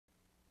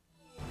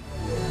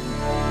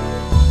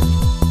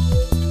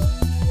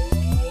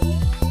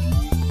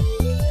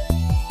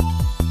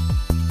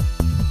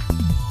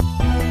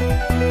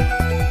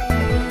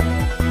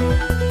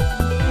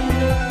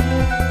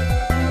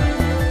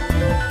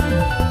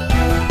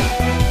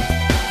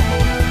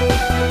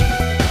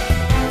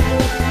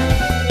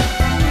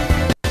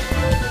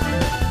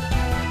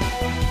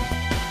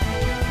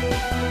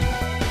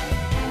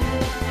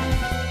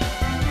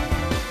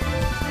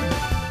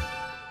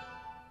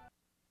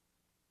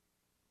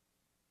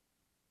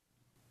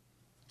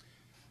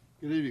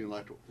Good evening. I'd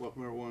like to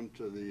welcome everyone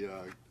to the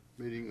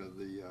meeting of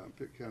the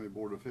Pitt County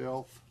Board of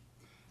Health.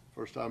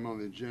 First item on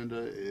the agenda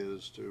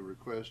is to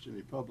request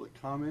any public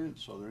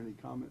comments. Are there any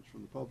comments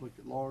from the public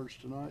at large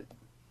tonight?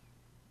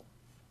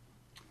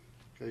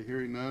 Okay,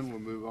 hearing none, we'll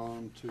move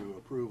on to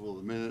approval of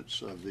the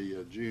minutes of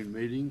the June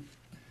meeting.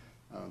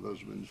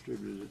 Those have been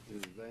distributed in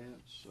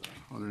advance.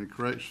 Are there any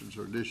corrections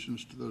or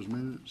additions to those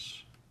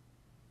minutes?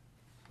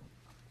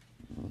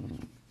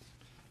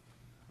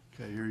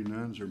 Okay, hearing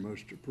none, is there a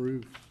motion to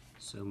approve?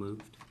 So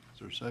moved. Is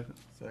there a second?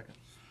 Second.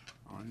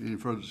 All right, any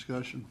further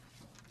discussion?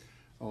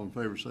 All in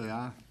favor say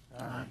aye.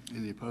 Aye.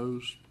 Any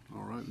opposed?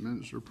 All right,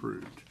 minutes are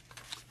approved.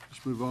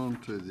 Let's move on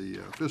to the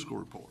fiscal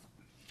report.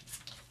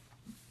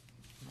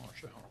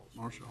 Marcia Hall.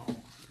 Marcia Hall,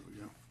 there we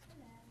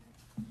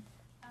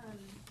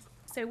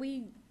go. So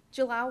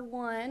July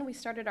 1, we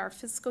started our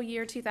fiscal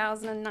year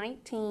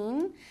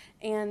 2019,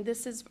 and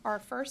this is our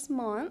first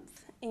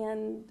month,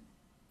 and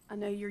I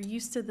know you're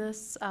used to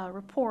this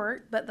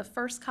report, but the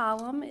first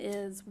column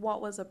is what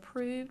was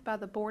approved by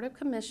the Board of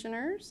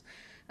Commissioners.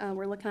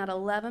 We're looking at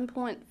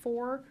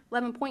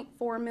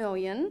 11.4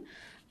 million.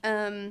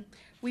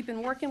 We've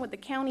been working with the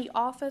county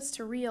office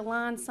to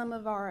realign some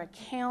of our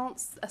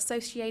accounts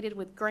associated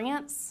with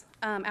grants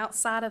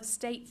outside of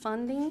state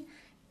funding.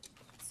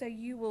 So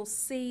you will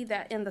see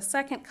that in the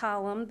second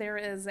column, there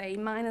is a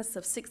minus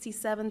of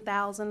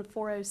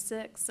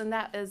 $67,406, and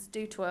that is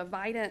due to a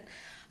Vidant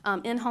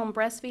in-home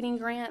breastfeeding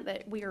grant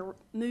that we are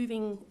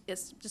moving.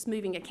 It's just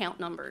moving account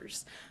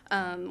numbers.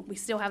 We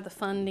still have the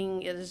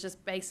funding. It is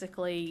just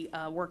basically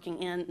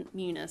working in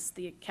Munis,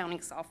 the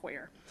accounting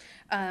software,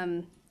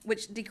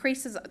 which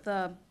decreases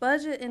the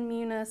budget in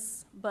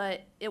Munis,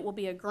 but it will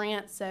be a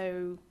grant.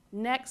 So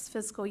next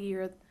fiscal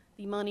year,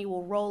 the money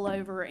will roll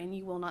over, and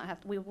we will not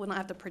have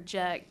to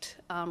project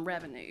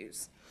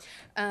revenues.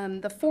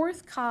 The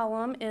fourth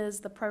column is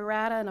the pro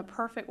rata in a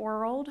perfect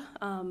world.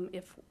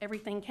 If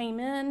everything came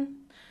in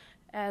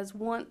as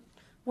one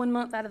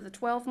month out of the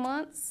 12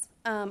 months,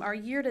 our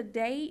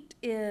year-to-date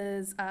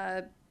is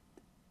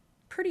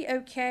pretty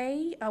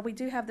okay. We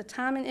do have the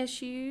timing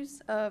issues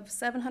of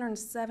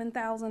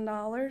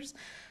 $707,000.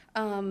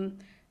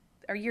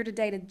 Our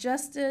year-to-date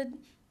adjusted,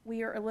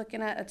 we are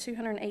looking at a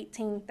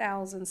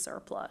 $218,000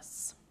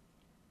 surplus.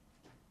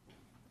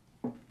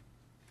 Are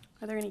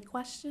there any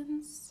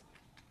questions?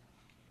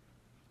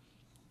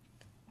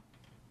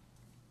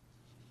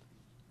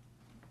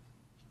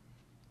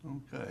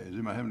 Okay, does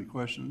anybody have any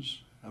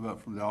questions? How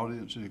about from the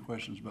audience, any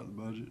questions about the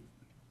budget?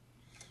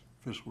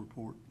 Fiscal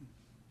report?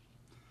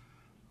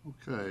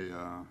 Okay,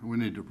 we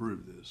need to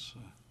approve this.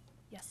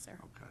 Yes, sir.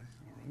 Okay,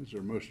 all right, is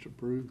there a motion to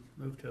approve?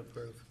 Move to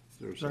approve. Is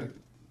there a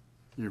second?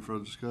 Any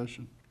further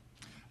discussion?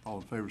 All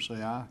in favor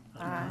say aye.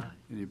 Aye.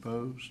 Any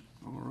opposed?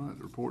 All right,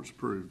 the report's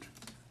approved.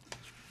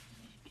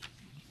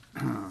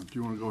 Do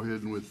you want to go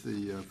ahead and with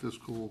the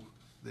fiscal,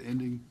 the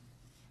ending?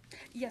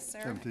 Yes,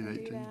 sir. 17, I'll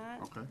do 18? that.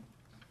 Okay.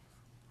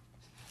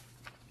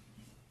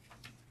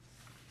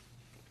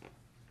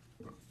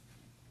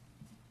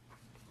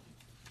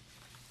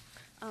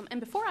 And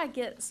before I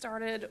get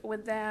started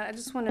with that, I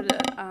just wanted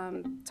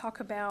to talk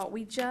about,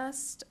 we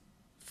just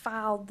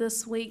filed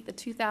this week the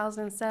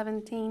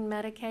 2017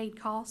 Medicaid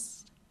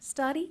cost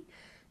study,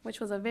 which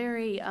was a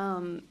very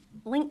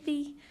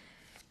lengthy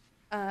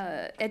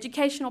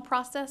educational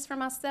process for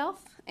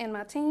myself and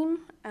my team.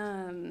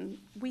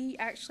 We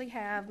actually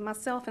have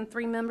myself and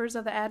 3 members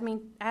of the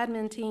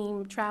admin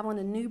team traveling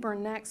to New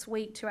Bern next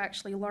week to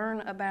actually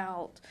learn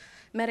about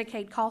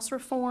Medicaid cost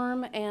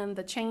reform and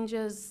the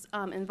changes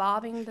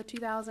involving the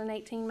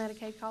 2018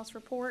 Medicaid cost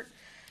report.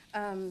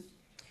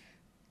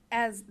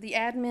 As the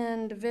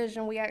admin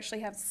division, we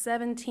actually have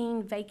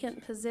 17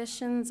 vacant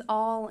positions,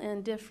 all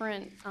in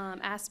different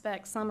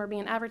aspects. Some are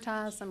being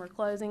advertised, some are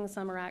closing,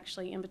 some are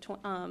actually in between,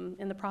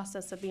 in the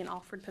process of being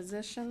offered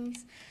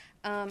positions.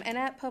 And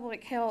at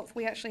Public Health,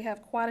 we actually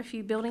have quite a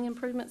few building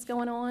improvements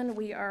going on.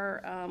 We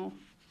are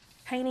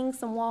painting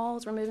some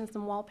walls, removing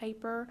some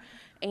wallpaper,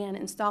 and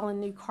installing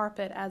new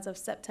carpet as of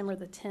September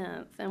the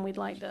 10th. And we'd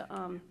like to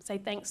say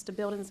thanks to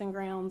Buildings and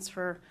Grounds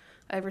for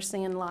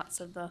overseeing lots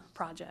of the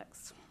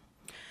projects.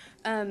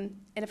 And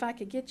if I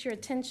could get your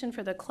attention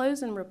for the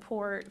closing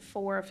report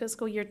for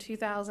fiscal year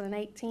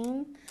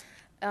 2018,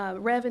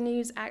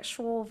 revenues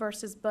actual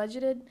versus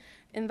budgeted.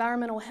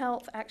 Environmental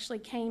health actually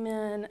came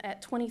in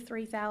at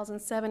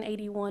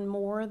 $23,781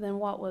 more than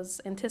what was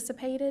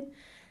anticipated.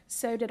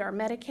 So did our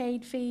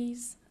Medicaid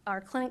fees. Our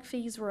clinic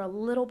fees were a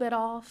little bit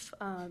off,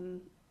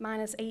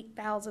 minus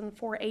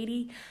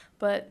 $8,480,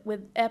 but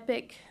with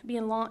Epic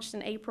being launched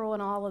in April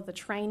and all of the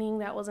training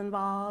that was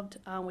involved,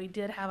 we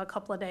did have a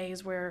couple of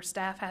days where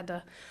staff had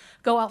to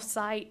go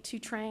off-site to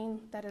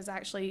train. That is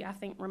actually, I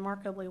think,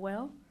 remarkably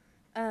well.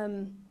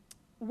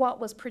 What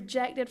was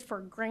projected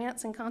for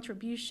grants and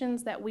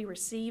contributions that we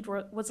received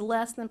was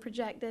less than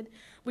projected.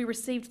 We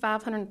received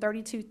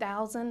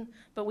 $532,000,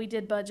 but we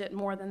did budget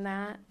more than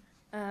that.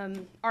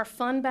 Our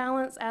fund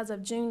balance as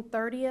of June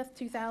 30th,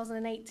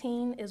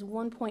 2018 is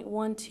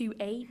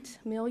 $1.128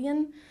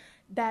 million.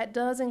 That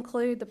does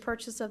include the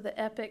purchase of the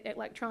Epic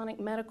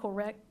electronic medical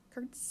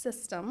record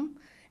system.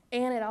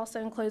 And it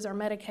also includes our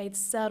Medicaid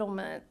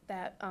settlement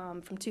that,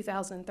 from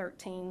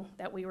 2013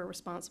 that we were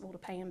responsible to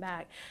paying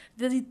back.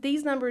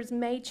 These numbers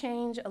may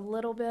change a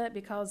little bit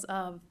because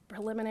of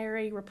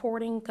preliminary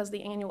reporting, because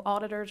the annual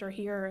auditors are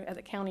here at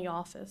the county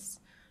office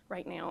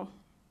right now.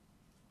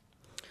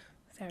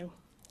 So,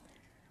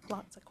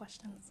 lots of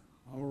questions.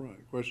 All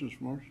right, questions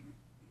for Marcia?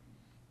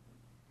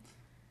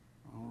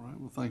 All right,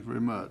 well, thank you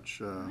very much.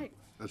 Right.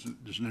 That's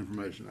just an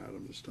information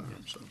item this time,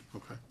 so,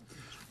 okay.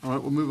 All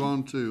right, we'll move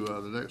on to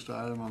the next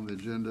item on the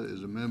agenda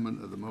is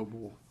amendment of the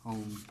mobile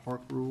home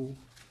park rule.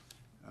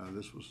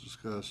 This was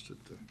discussed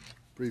at the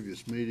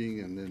previous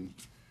meeting, and then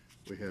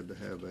we had to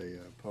have a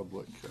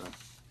public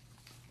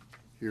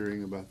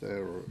hearing about that,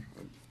 or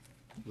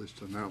at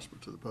least an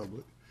announcement to the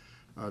public.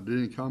 Did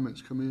any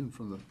comments come in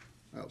from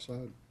the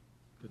outside?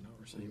 Did not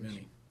receive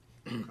any.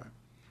 Okay.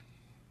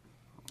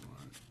 All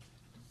right.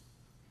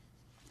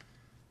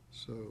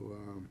 So,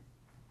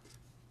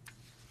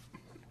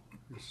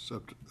 it's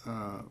up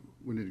to,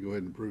 we need to go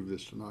ahead and approve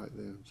this tonight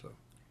then, so.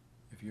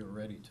 If you're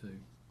ready to.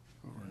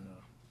 All right. And,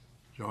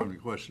 Do y'all have any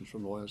questions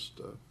from the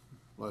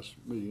last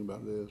meeting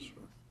about this?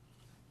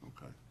 Or?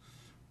 Okay.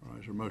 All right,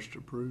 is there a motion to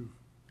approve?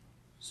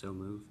 So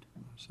moved.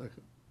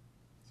 Second.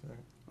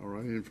 Second. All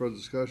right, any further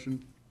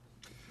discussion?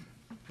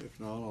 If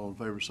not, all in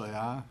favor say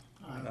aye.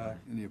 Aye.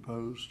 Any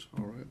opposed?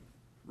 All right,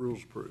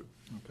 rules approved.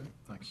 Okay,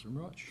 thanks very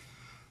much.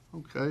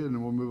 Okay, and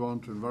then we'll move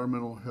on to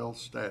environmental health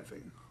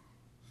staffing.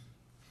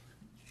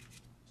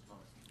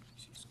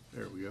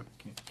 There we go.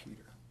 Kent Keeter.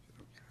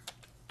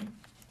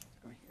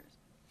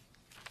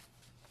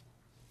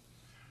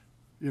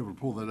 You ever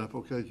pull that up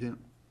okay, Kent?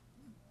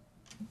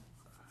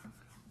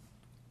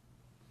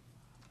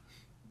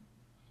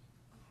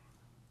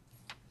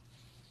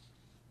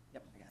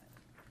 Yep, I got it.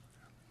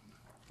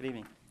 Good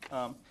evening.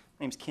 My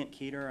name's Kent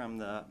Keeter. I'm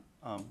the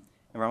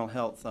environmental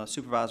health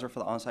supervisor for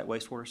the on-site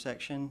wastewater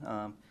section.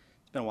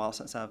 It's been a while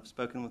since I've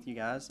spoken with you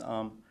guys.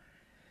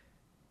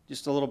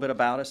 Just a little bit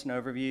about us, an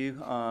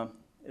overview.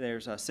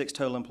 There's 6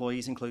 total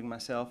employees, including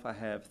myself. I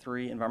have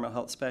 3 environmental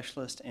health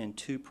specialists and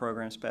 2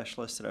 program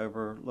specialists that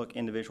overlook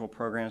individual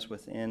programs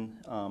within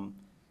the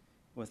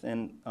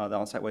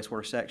on-site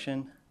wastewater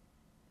section.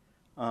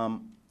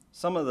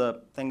 Some of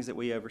the things that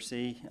we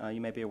oversee,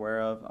 you may be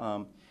aware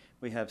of.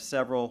 We have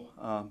several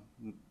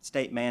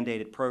state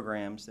mandated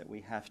programs that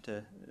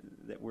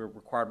that we're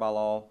required by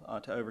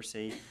law to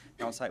oversee.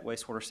 The on-site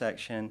wastewater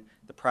section,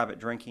 the private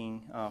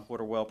drinking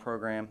water well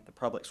program, the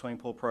public swimming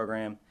pool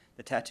program,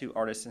 the tattoo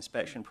artist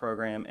inspection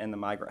program, and the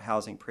migrant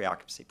housing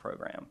pre-occupancy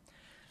program.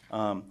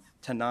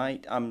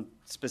 Tonight, I'm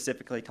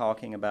specifically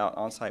talking about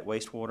on-site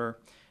wastewater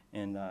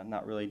and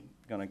not really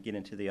going to get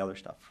into the other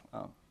stuff,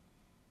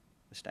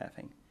 the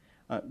staffing.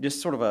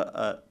 Just sort of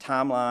a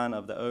timeline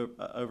of the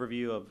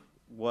overview of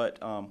what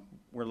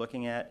we're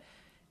looking at.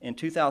 In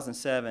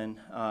 2007,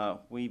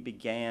 we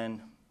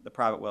began the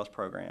private wells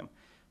program.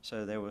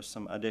 So there was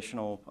some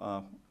additional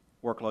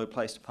workload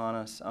placed upon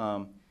us.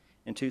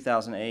 In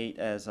 2008,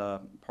 as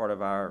part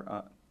of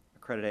our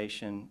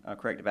accreditation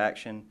corrective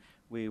action,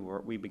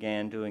 we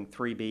began doing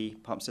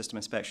 3B pump system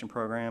inspection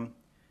program.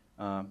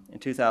 In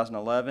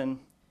 2011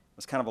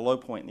 was kind of a low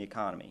point in the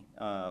economy.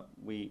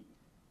 In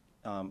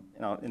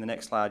the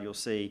next slide, you'll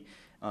see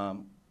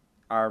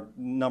our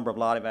number of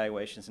lot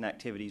evaluations and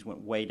activities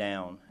went way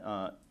down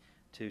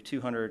to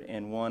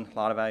 201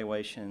 lot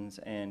evaluations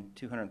and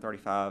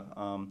 235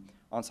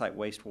 on-site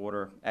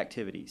wastewater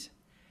activities.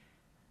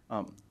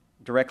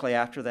 Directly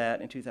after that,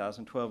 in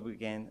 2012, we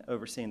began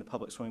overseeing the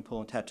public swimming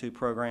pool and tattoo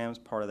programs.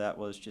 Part of that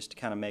was just to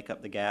kind of make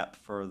up the gap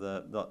for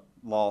the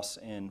loss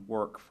in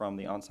work from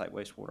the on-site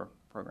wastewater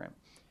program.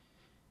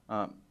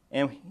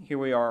 And here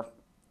we are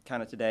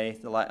kind of today,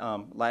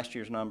 last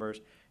year's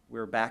numbers.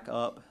 We're back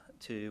up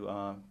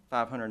to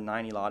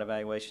 590 lot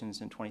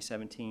evaluations in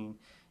 2017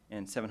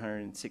 and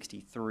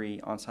 763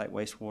 on-site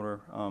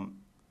wastewater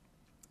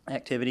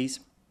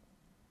activities.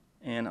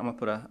 And I'm going to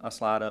put a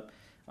slide up.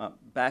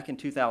 Back in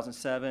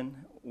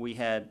 2007, we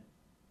had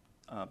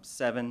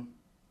 7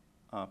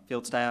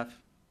 field staff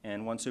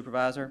and 1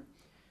 supervisor.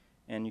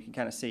 And you can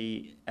kind of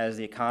see as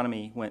the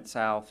economy went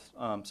south,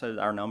 so did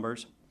our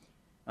numbers.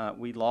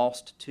 We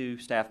lost 2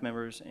 staff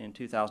members in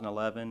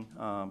 2011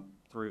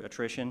 through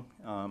attrition.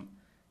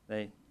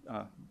 They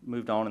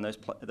moved on, and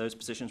those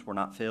positions were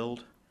not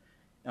filled.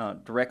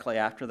 Directly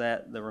after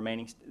that, the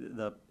remaining,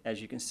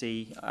 as you can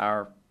see,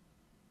 our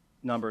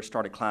numbers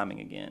started climbing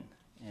again.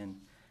 And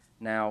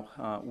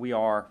now we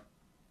are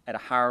at a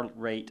higher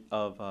rate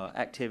of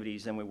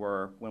activities than we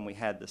were when we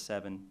had the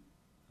 7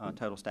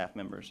 total staff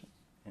members.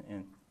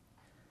 And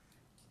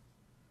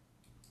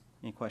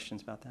any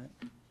questions about that?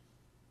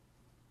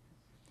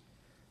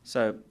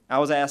 So I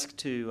was asked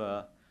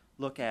to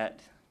look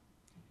at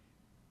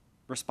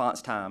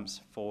response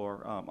times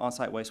for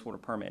on-site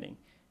wastewater permitting.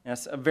 And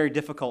it's a very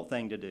difficult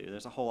thing to do.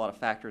 There's a whole lot of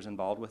factors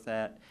involved with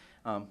that.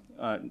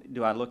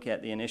 Do I look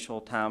at the initial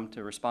time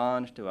to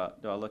respond? Do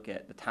I look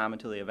at the time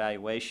until the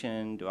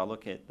evaluation? Do I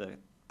look at the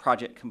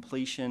project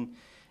completion?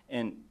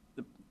 And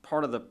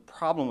part of the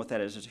problem with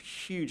that is there's a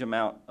huge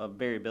amount of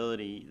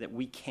variability that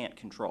we can't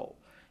control.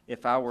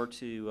 If I were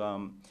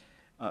to,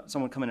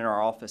 someone come in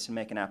our office and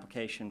make an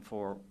application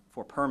for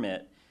a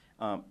permit,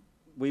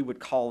 we would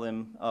call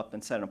them up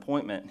and set an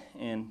appointment,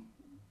 and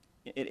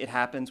it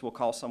happens, we'll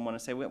call someone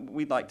and say,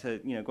 we'd like to,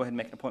 go ahead and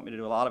make an appointment to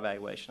do a lot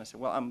evaluation. I said,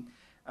 well,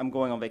 I'm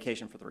going on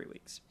vacation for 3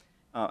 weeks.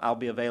 I'll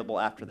be available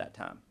after that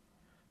time.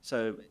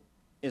 So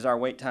is our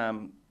wait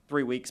time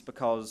 3 weeks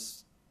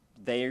because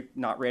they're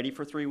not ready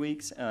for 3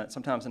 weeks?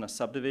 Sometimes in a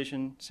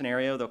subdivision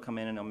scenario, they'll come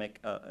in and they'll make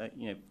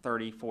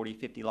 30, 40,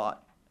 50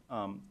 lot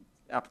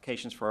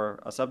applications for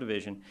a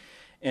subdivision,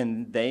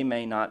 and they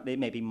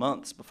may be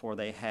months before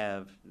they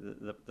have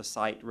the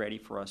site ready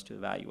for us to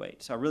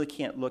evaluate. So I really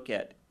can't look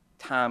at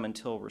time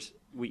until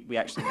we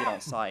actually get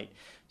on site.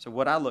 So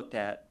what I looked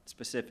at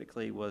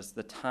specifically was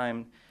the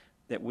time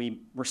that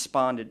we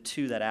responded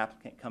to that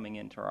applicant coming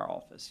into our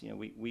office.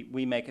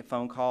 We make a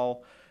phone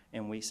call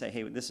and we say,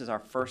 hey, this is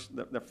our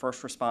the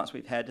first response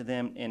we've had to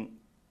them, and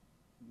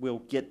we'll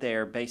get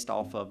there based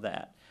off of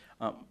that.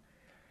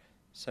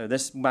 So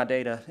my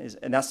data is,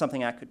 and that's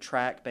something I could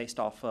track based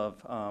off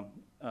of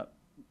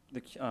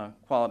the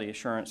quality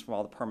assurance for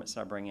all the permits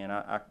I bring in.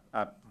 I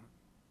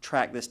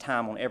track this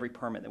time on every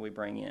permit that we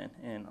bring in,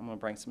 and I'm going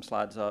to bring some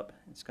slides up.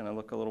 It's going to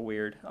look a little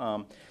weird.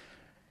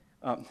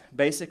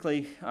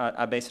 Basically,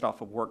 I base it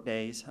off of work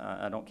days.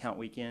 I don't count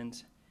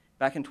weekends.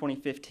 Back in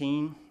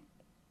 2015,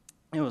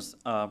 it was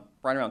right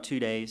around 2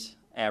 days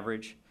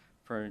average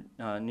for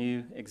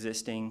new,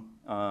 existing,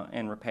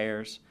 and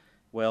repairs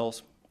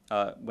wells.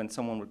 When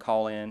someone would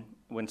call in,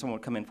 when someone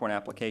would come in for an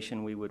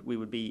application, we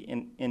would be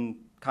in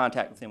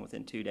contact with them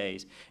within 2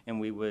 days,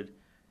 and we would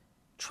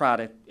try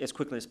to, as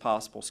quickly as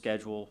possible,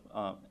 schedule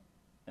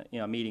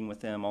a meeting with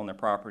them on their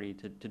property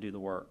to do the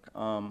work.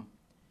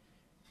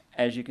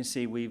 As you can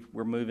see,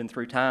 we're moving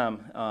through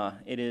time.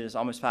 It is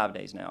almost 5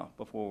 days now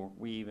before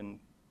we even,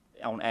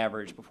 on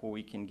average, before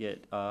we can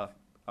get a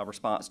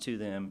response to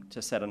them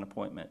to set an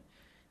appointment.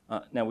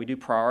 Now, we do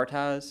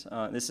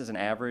prioritize. This is an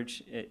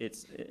average.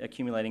 It's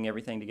accumulating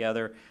everything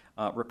together.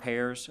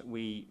 Repairs,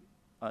 we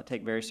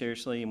take very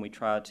seriously, and we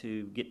try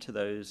to get to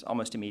those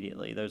almost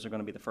immediately. Those are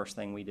going to be the first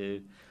thing we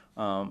do.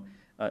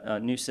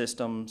 New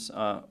systems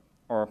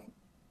are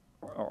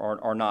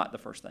not the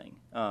first thing.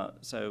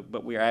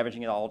 But we are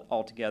averaging it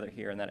all together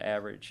here, and that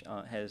average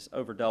has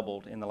over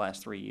doubled in the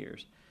last 3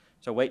 years.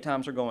 So wait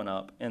times are going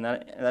up, and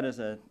that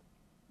is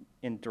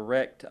in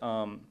direct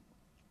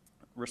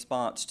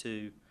response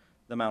to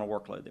the amount of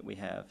workload that we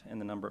have and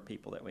the number of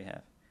people that we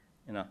have.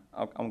 And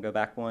I'm going to go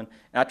back one.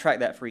 And I track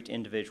that for each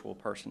individual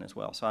person as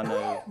well. So I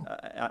know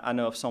I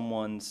know if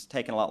someone's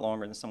taking a lot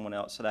longer than someone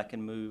else, so that I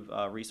can move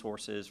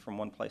resources from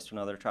one place to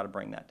another to try to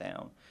bring that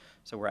down.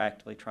 So we're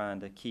actively trying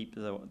to keep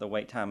the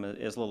wait time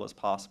as little as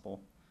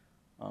possible.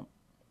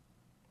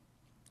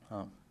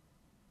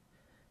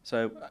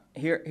 So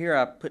here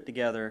I put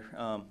together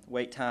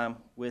wait time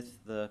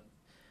with the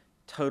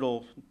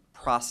total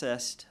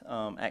processed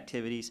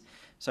activities.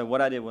 So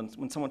what I did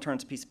when someone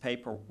turns a piece of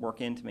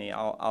paperwork into me,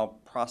 I'll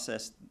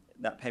process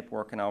that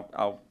paperwork, and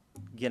I'll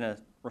get a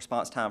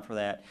response time for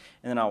that,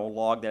 and then I will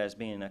log that as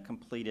being a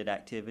completed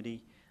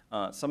activity.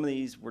 Some of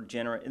these were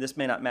this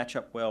may not match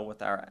up well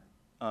with our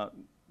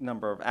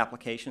number of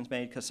applications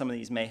made, because some of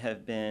these may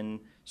have been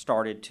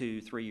started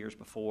 2-3 years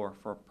before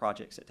for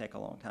projects that take a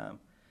long time.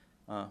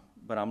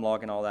 But I'm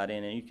logging all that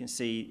in, and you can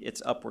see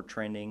it's upward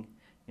trending.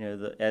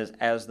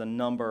 As the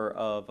number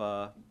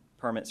of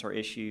permits are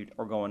issued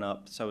or going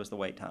up, so is the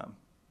wait time.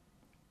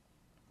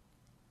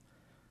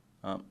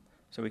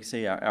 So we can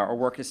see our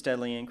work has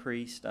steadily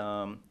increased.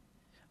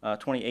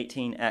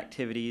 2018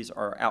 activities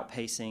are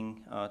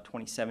outpacing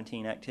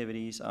 2017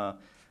 activities.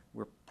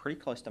 We're pretty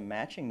close to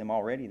matching them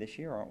already this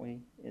year, aren't we?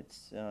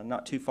 It's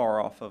not too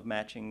far off of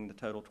matching the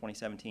total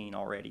 2017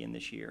 already in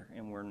this year,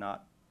 and we're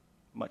not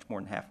much more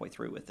than halfway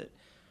through with it.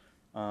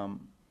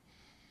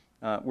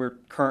 We're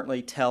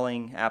currently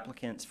telling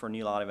applicants for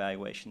new lot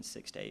evaluations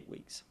 6 to 8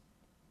 weeks.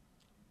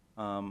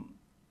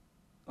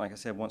 Like I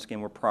said, once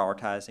again, we're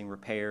prioritizing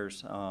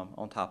repairs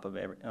on top of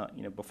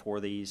before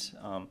these.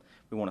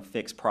 We want to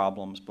fix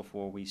problems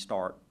before we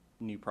start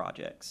new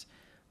projects.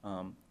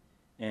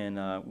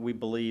 And we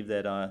believe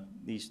that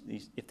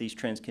if these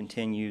trends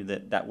continue,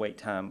 that wait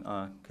time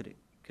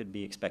could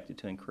be expected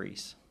to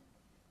increase.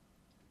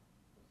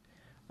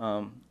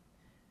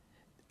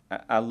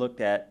 I looked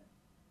at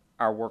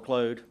our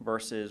workload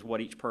versus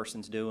what each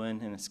person's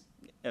doing, and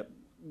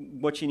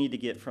what you need to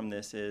get from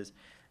this is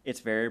it's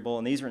variable,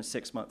 and these are in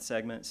 6-month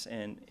segments.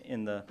 And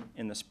in the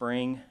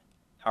spring,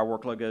 our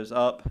workload goes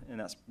up, and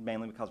that's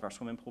mainly because of our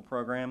swimming pool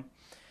program.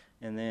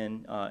 And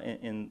then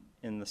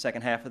in the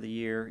second half of the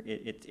year,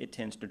 it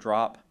tends to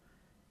drop,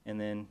 and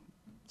then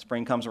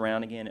spring comes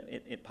around again,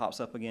 it pops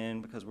up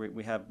again because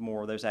we have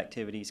more of those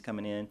activities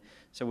coming in.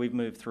 So we've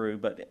moved through,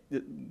 but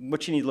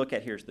what you need to look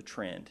at here is the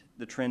trend.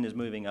 The trend is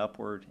moving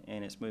upward,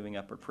 and it's moving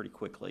upward pretty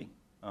quickly.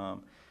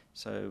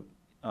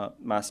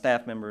 My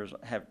staff members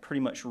have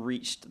pretty much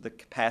reached the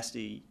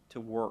capacity to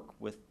work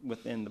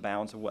within the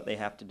bounds of what they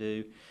have to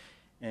do,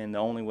 and the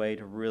only way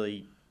to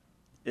really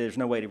there's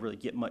no way to really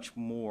get much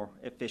more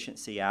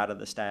efficiency out of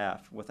the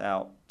staff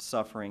without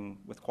suffering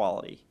with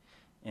quality.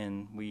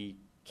 And we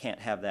can't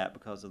have that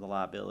because of the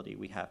liability.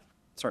 We have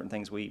certain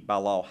things we, by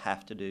law,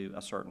 have to do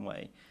a certain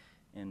way.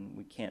 And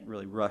we can't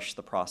really rush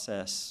the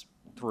process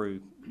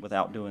through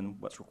without doing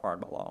what's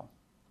required by law.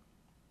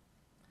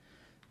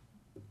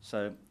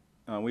 So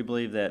we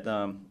believe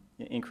that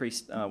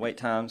increased wait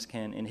times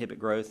can inhibit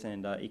growth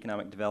and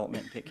economic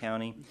development in Pitt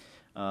County.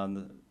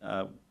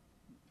 I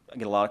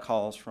get a lot of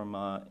calls from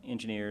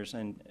engineers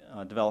and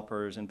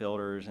developers and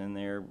builders, and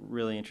they're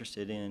really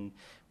interested in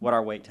what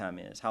our wait time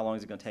is. How long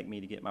is it going to take me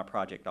to get my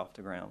project off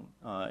the ground?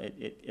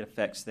 It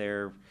affects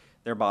their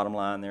bottom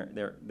line,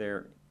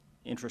 their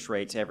interest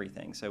rates,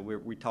 everything. So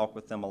we talk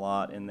with them a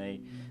lot, and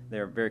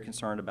they're very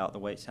concerned about the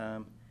wait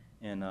time.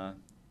 And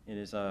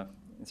it's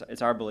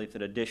our belief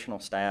that additional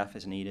staff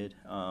is needed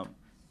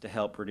to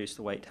help reduce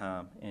the wait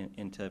time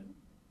and to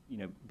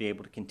be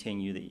able to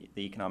continue the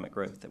economic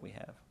growth that we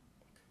have.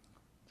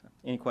 So,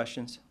 any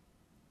questions?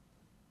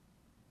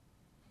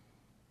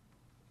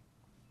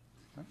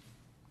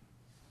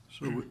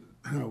 So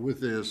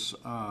with this,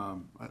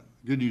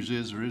 good news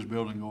is there is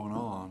building going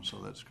on,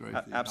 so that's great. The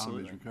economy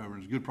Absolutely. is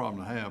recovering. It's a good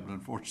problem to have, but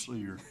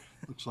unfortunately,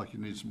 looks like you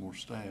need some more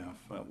staff.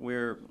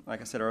 Well,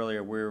 like I said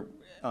earlier, we're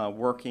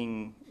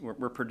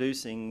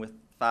producing with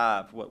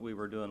 5 what we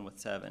were doing with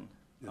 7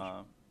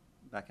 Yes.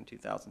 Back in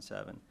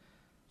 2007.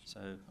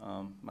 So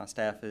my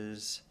staff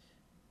is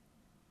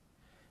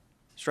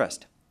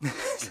stressed.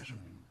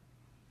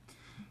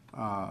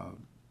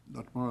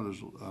 Dr. Moore,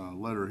 there's a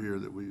letter here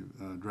that we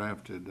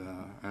drafted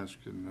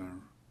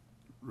asking,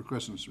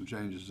 requesting some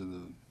changes in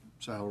the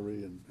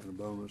salary and a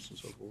bonus and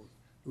so forth.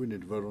 Do we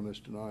need to vote on this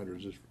tonight, or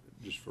is this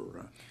just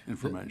for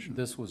information?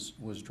 This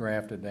was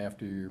drafted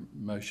after your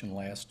motion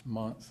last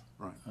month.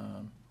 Right.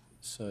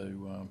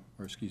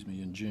 Or excuse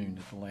me, in June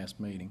at the last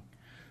meeting.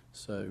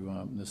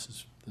 So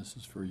this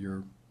is for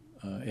your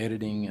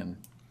editing and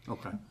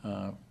Okay.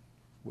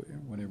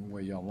 whatever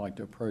way y'all like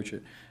to approach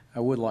it. I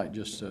would like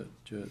just to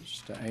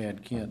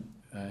add, Kent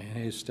and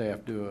his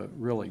staff do a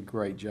really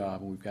great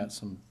job. We've got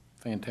some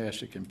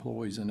fantastic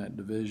employees in that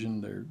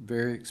division. They're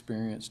very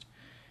experienced.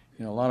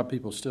 A lot of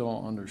people still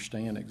don't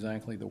understand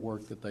exactly the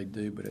work that they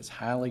do, but it's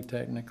highly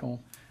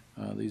technical.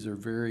 These are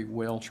very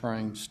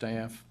well-trained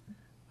staff,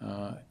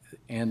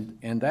 and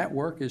that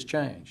work has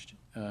changed.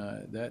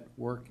 That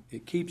work,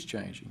 it keeps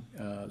changing.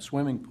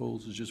 Swimming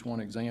pools is just one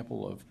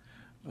example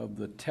of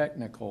the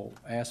technical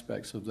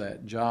aspects of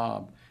that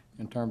job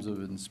in terms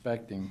of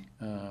inspecting.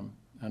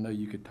 I know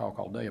you could talk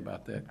all day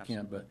about that,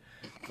 Kent, but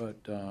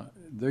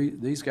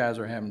these guys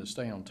are having to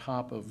stay on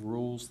top of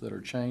rules that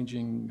are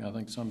changing. I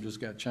think some just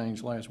got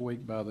changed last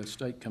week by the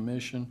state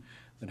commission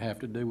that have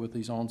to do with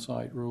these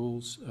on-site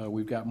rules.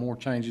 We've got more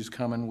changes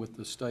coming with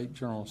the State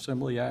General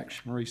Assembly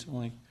action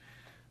recently.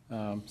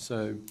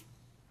 So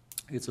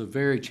it's a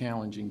very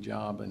challenging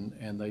job,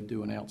 and they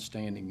do an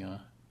outstanding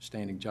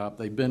job.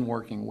 They've been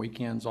working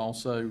weekends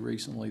also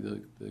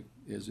recently.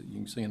 As you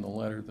can see in the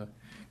letter, the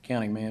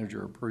county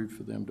manager approved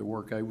for them to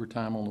work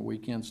overtime on the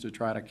weekends to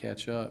try to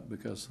catch up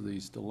because of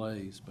these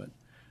delays. But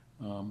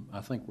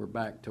I think we're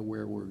back to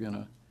where we're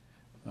going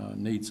to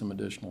need some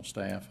additional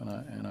staff,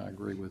 and I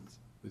agree with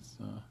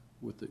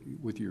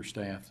your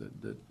staff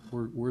that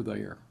we're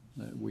there,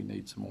 that we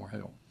need some more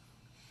help.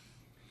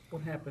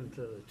 What happened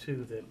to the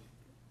 2 that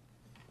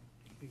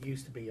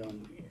used to be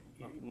on?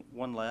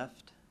 One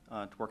left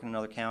to work in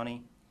another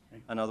county.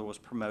 Okay. Another was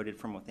promoted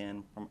from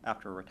within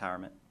after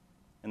retirement,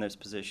 and those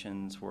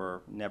positions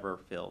were never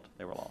filled.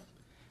 They were lost.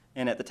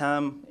 And at the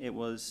time, it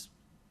was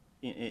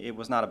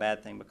not a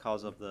bad thing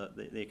because of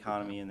the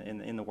economy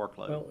and the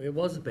workload. Well, it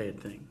was a bad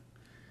thing.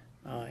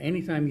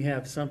 Anytime you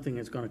have something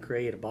that's going to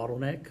create a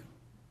bottleneck,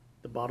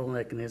 the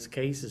bottleneck in this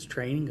case is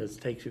training, because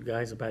it takes you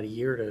guys about a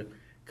year to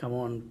come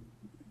on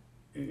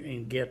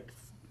and get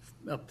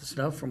up to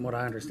snuff, from what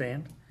I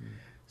understand.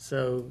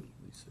 So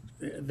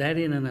that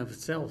in and of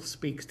itself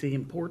speaks to the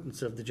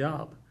importance of the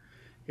job.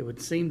 It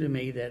would seem to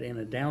me that in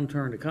a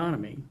downturned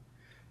economy,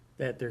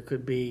 that there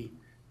could be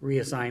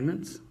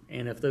reassignments,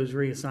 and if those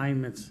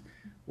reassignments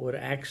would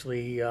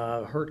actually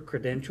hurt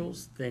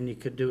credentials, then you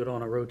could do it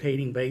on a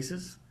rotating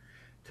basis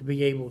to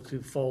be able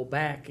to fall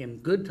back in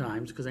good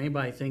times, because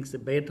anybody thinks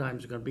that bad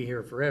times are going to be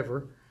here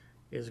forever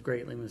is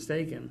greatly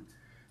mistaken.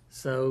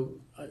 So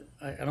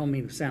I don't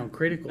mean to sound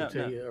critical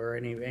to you or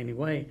any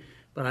way,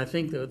 but I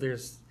think that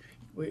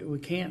we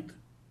can't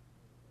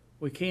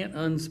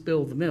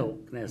unspill the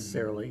milk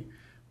necessarily,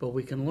 but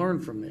we can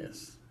learn from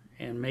this.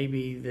 And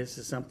maybe this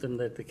is something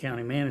that the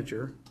county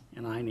manager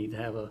and I need to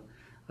have a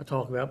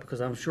talk about,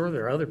 because I'm sure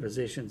there are other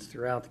positions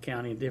throughout the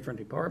county in different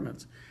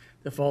departments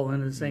that fall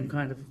into the same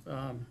kind of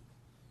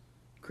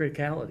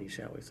criticality,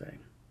 shall we say.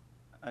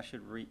 I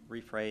should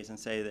rephrase and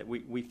say that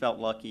we felt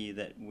lucky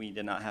that we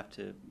did not have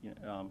to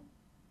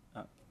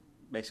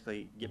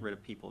basically get rid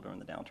of people during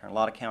the downturn. A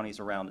lot of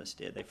counties around us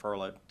did. They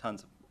furloughed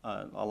tons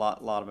of a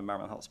lot of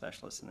environmental health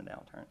specialists in the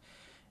downturn.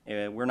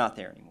 We're not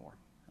there anymore.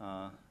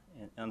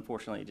 And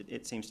unfortunately,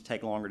 it seems to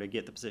take longer to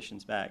get the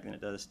positions back than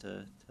it does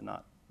to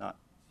not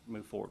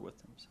move forward with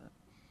them, so.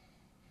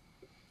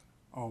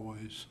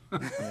 Always.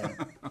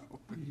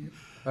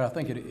 But I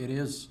think it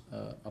is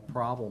a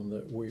problem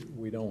that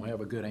we don't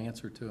have a good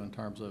answer to in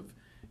terms of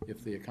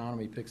if the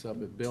economy picks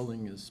up, if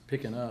building is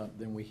picking up,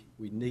 then we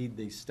need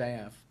these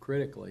staff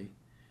critically,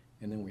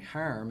 and then we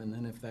hire them, and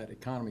then if that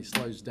economy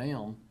slows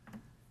down,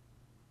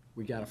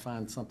 we got to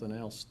find something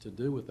else to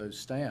do with those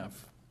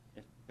staff.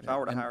 If I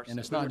were to hire. And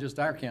it's not just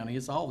our county,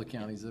 it's all the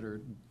counties that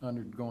are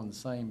undergoing the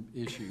same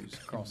issues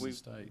across the we-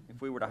 state.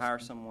 If we were to hire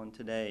someone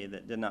today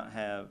that did not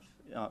have,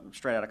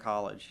 straight out of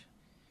college,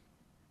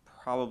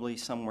 probably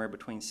somewhere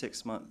between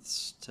 6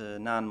 months to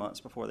 9 months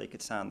before they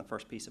could sign the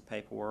first piece of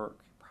paperwork,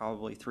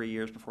 probably 3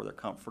 years before they're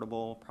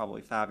comfortable,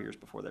 probably 5 years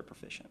before they're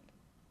proficient.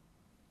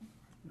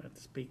 That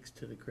speaks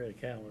to the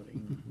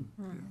criticality.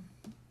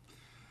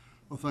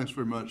 Well, thanks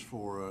very much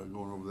for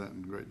going over that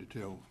in great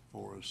detail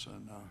for us,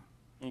 and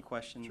Any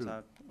questions?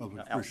 sure,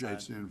 public outside?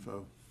 appreciates the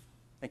info.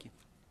 Thank you.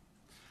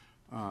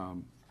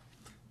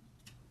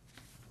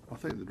 I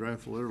think the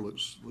draft letter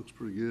looks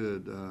pretty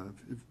good.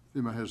 If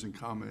anybody has any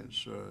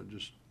comments,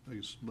 just, I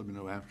guess, let me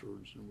know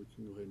afterwards, and we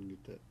can go ahead and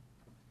get that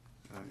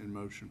in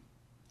motion.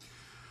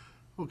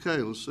 Okay,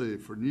 let's see,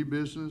 for new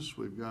business,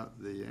 we've got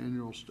the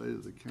annual State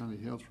of the County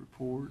Health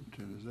Report,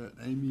 and is that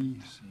Amy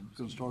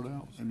going to start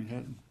out? Amy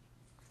Hatton?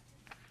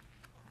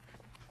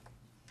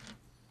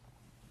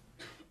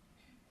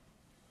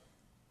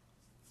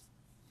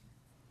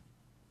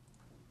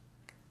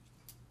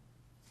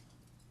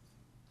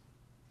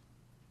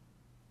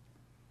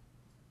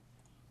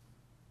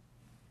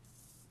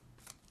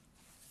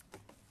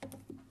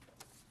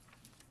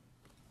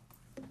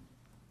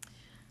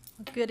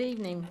 Good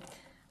evening.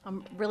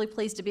 I'm really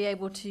pleased to be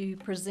able to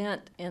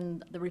present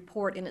in the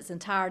report in its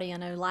entirety. I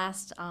know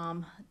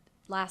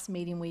last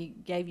meeting we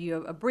gave you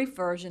a brief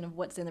version of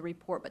what's in the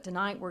report, but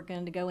tonight we're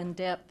going to go in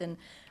depth and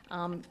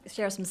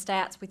share some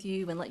stats with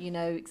you and let you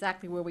know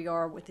exactly where we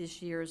are with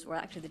this year's, or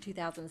actually the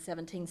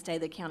 2017 State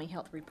of the County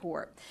Health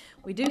Report.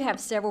 We do have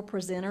several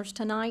presenters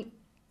tonight.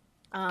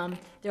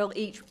 They'll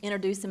each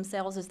introduce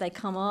themselves as they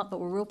come up, but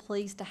we're real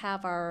pleased to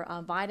have our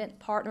Vidant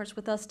partners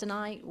with us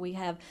tonight. We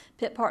have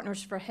Pitt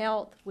Partners for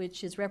Health,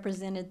 which is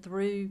represented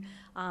through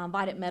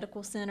Vidant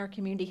Medical Center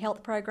community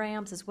health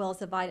programs, as well as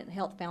the Vidant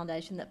Health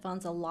Foundation that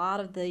funds a lot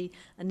of the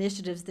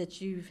initiatives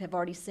that you have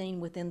already seen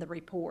within the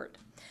report.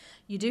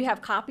 You do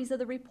have copies of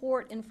the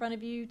report in front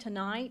of you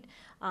tonight.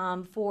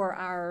 For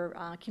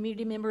our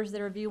community members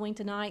that are viewing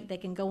tonight, they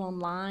can go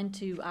online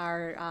to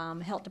our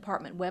health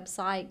department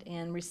website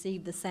and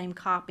receive the same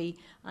copy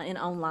in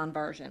online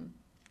version.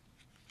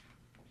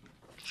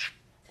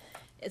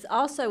 It's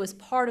also, as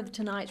part of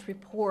tonight's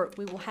report,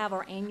 we will have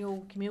our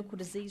annual communicable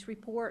disease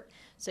report.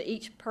 So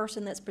each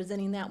person that's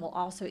presenting that will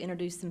also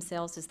introduce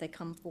themselves as they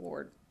come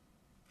forward.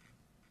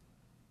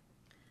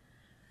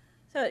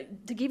 So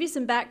to give you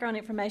some background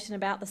information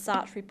about the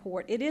SOTS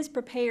report, it is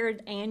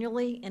prepared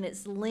annually and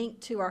it's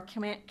linked to our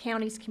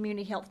county's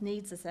Community Health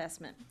Needs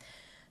Assessment.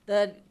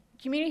 The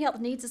Community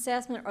Health Needs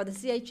Assessment, or the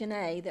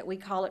CHNA that we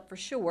call it for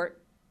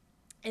short,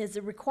 is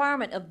a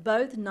requirement of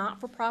both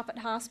not-for-profit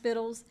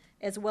hospitals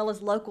as well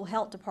as local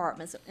health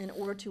departments in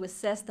order to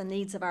assess the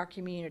needs of our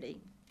community.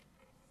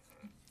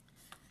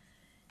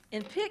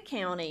 In Pitt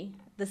County,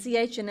 the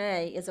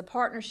CHNA is a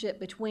partnership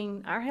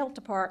between our health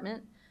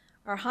department,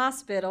 our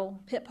hospital,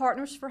 Pitt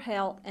Partners for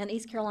Health, and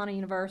East Carolina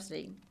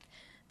University.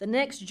 The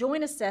next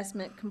joint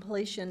assessment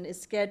completion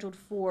is scheduled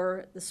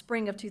for the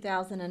spring of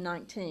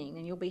 2019,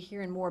 and you'll be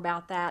hearing more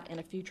about that in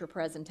a future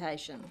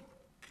presentation.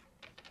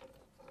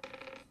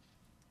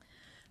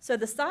 So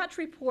the SOTS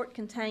report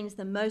contains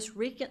the most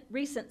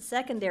recent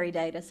secondary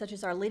data, such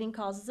as our leading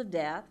causes of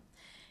death,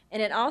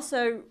 and it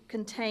also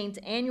contains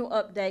annual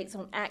updates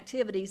on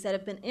activities that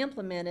have been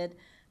implemented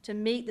to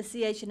meet the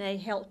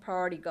CHNA health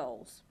priority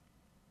goals.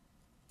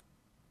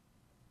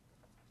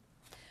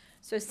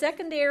 So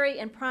secondary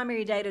and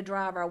primary data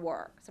drive our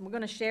work. So we're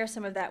going to share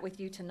some of that with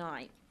you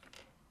tonight.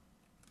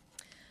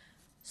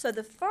 So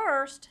the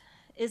first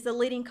is the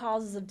leading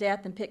causes of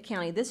death in Pitt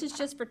County. This is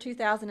just for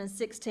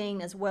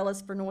 2016 as well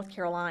as for North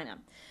Carolina.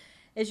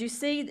 As you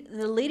see,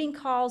 the leading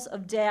cause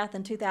of death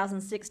in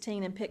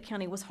 2016 in Pitt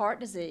County was heart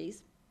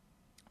disease,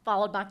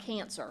 followed by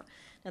cancer.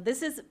 Now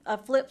this is a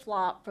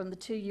flip-flop from the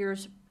 2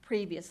 years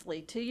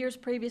previously. 2 years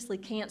previously,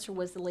 cancer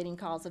was the leading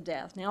cause of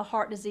death. Now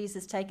heart disease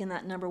has taken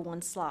that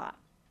 #1 slot.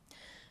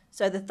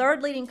 So the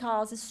third leading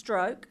cause is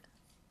stroke.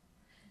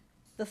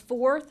 The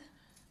fourth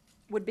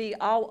would be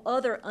all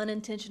other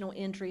unintentional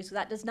injuries. So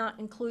that does not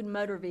include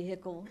motor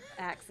vehicle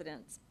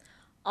accidents.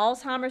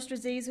 Alzheimer's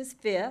disease is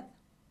fifth.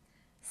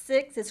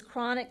 Sixth is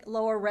chronic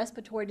lower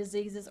respiratory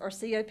diseases, or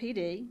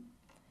COPD.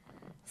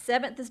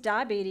 Seventh is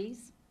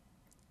diabetes.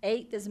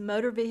 Eighth is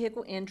motor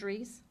vehicle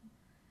injuries.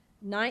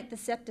 Ninth is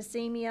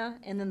septicemia,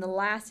 and then the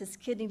last is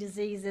kidney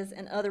diseases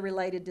and other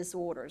related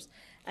disorders.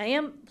 I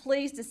am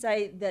pleased to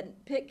say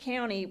that Pitt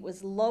County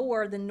was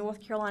lower than North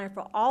Carolina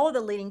for all of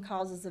the leading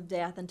causes of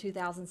death in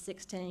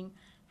 2016.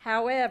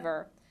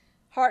 However,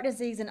 heart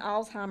disease and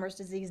Alzheimer's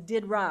disease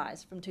did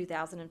rise from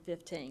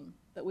 2015,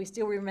 but we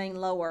still remain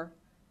lower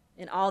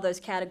in all those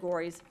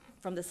categories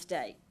from the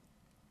state.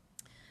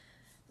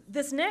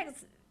 This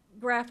next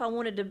graph, I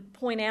wanted to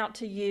point out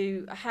to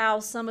you how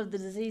some of the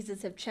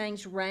diseases have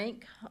changed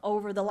rank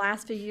over the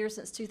last few years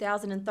since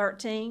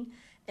 2013.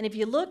 And if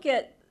you look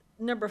at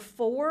number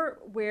 4,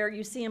 where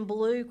you see in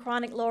blue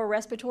chronic lower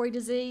respiratory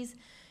disease,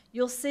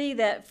 you'll see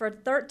that for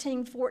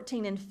 13,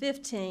 14, and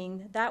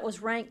 15, that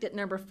was ranked at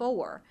number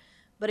 4.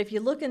 But if you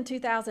look in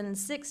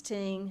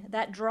 2016,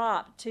 that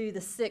dropped to the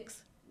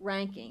 6th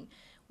ranking.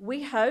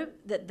 We hope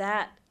that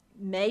that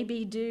may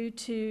be due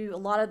to a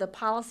lot of the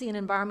policy and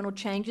environmental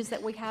changes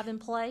that we have in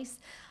place.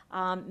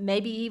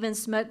 Maybe even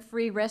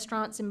smoke-free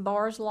restaurants and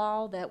bars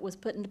law that was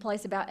put into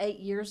place about 8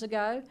 years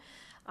ago,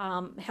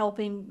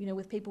 helping,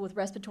 with people with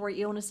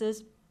respiratory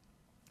illnesses.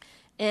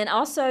 And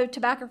also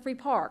tobacco-free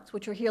parks,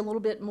 which we'll hear a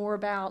little bit more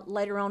about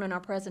later on in our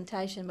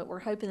presentation, but we're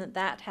hoping that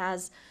that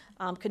has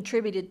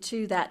contributed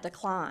to that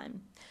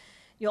decline.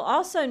 You'll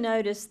also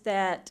notice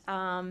that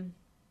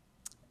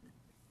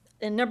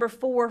in number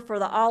 4, for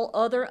the all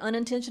other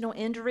unintentional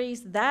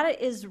injuries,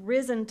 that is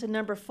risen to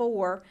number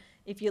 4.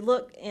 If you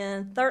look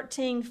in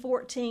 13,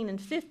 14,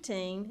 and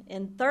 15,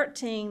 in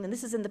 13, and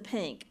this is in the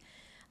pink,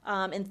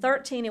 in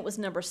 13 it was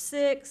number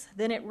 6,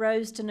 then it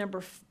rose to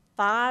number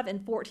 5 in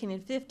 14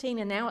 and 15,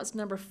 and now it's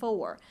number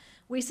 4.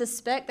 We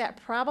suspect that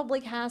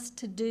probably has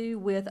to do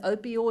with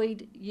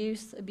opioid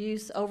use,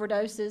 abuse,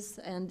 overdoses,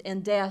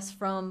 and deaths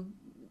from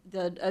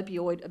the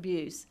opioid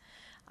abuse.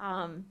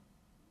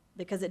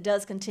 Because it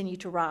does continue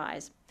to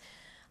rise.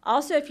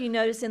 Also, if you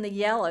notice in the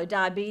yellow,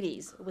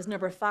 diabetes was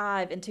number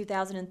 5 in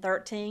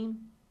 2013.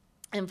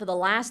 And for the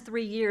last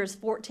 3 years,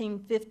 14,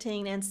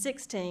 15, and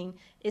 16,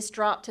 it's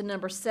dropped to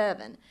number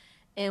 7.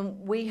 And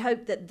we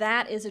hope that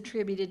that is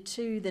attributed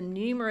to the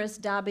numerous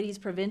diabetes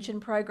prevention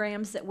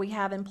programs that we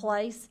have in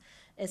place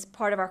as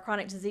part of our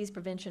chronic disease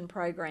prevention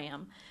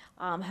program,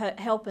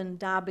 helping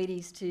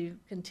diabetes to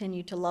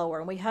continue to lower.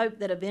 And we hope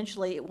that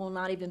eventually it will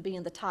not even be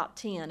in the top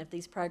 10 if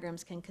these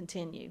programs can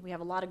continue. We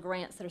have a lot of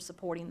grants that are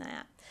supporting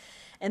that.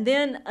 And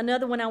then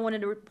another one I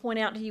wanted to point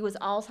out to you was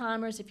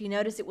Alzheimer's. If you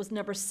notice, it was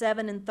number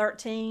 7 and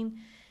 13,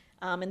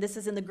 and this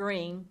is in the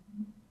green.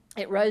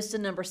 It rose to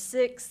number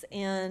 6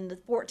 in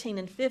 14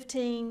 and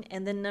 15,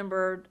 and then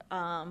number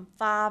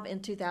 5 in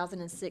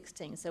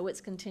 2016. So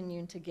it's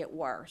continuing to get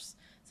worse.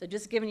 So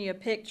just giving you a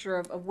picture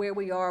of where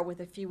we are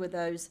with a few of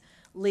those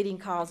leading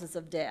causes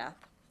of death.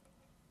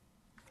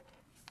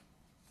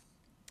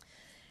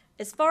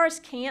 As far as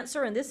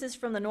cancer, and this is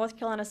from the North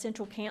Carolina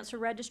Central Cancer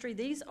Registry,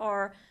 these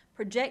are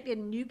projected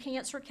new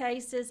cancer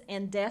cases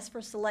and deaths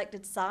for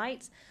selected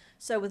sites.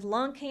 So with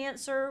lung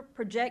cancer,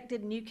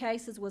 projected new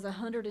cases was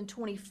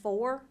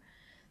 124,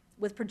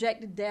 with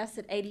projected deaths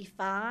at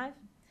 85.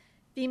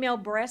 Female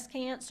breast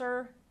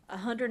cancer,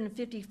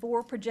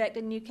 154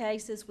 projected new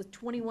cases with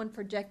 21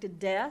 projected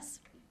deaths.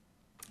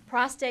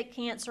 Prostate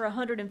cancer,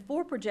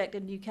 104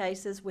 projected new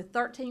cases with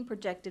 13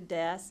 projected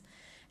deaths.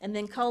 And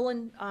then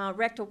colon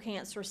rectal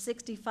cancer,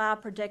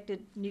 65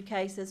 projected new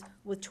cases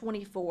with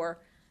 24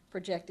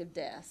 projected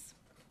deaths.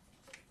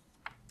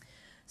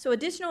 So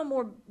additional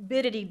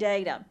morbidity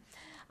data.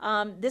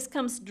 This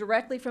comes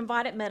directly from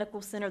Vidant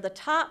Medical Center. The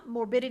top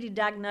morbidity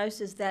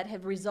diagnoses that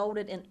have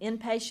resulted in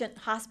inpatient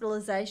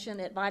hospitalization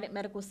at Vidant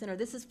Medical Center,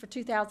 this is for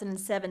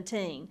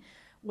 2017,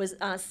 was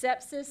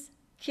sepsis,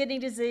 kidney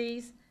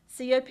disease,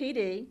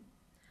 COPD,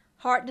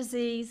 heart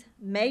disease,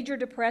 major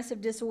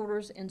depressive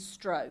disorders, and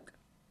stroke.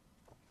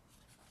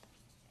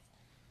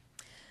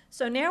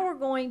 So now we're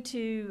going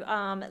to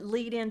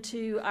lead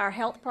into our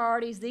health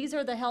priorities. These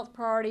are the health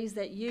priorities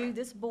that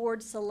this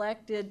board,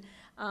 selected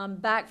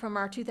back from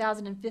our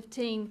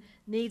 2015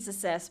 needs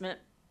assessment.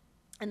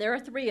 And there are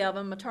 3 of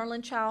them: maternal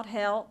and child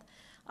health,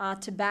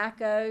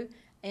 tobacco,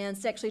 and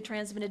sexually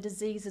transmitted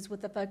diseases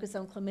with a focus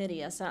on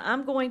chlamydia. So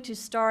I'm going to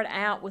start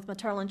out with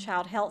maternal and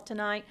child health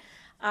tonight.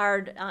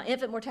 Our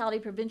infant mortality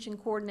prevention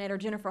coordinator,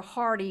 Jennifer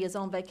Hardy, is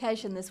on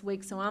vacation this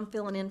week, so I'm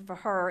filling in for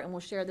her, and we'll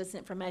share this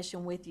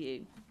information with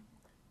you.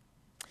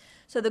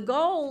 So the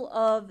goal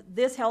of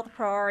this health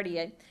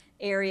priority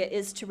area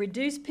is to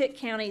reduce Pitt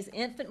County's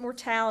infant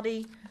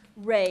mortality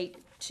rate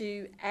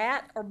to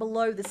at or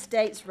below the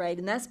state's rate,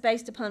 and that's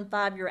based upon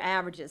 5-year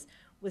averages,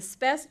 with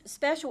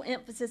special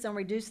emphasis on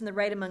reducing the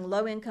rate among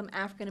low-income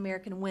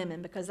African-American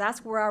women, because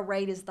that's where our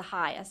rate is the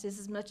highest. It's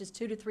as much as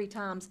 2 to 3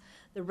 times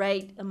the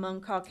rate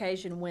among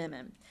Caucasian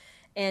women.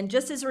 And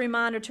just as a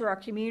reminder to our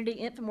community,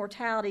 infant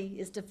mortality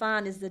is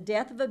defined as the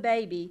death of a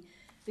baby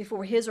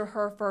before his or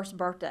her first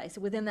birthday, so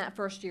within that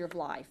first year of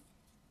life.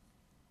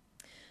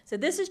 So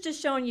this is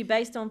just showing you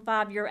based on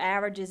 5-year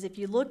averages. If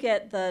you look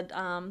at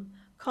the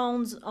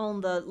cones on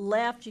the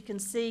left, you can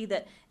see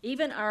that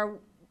even our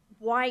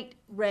white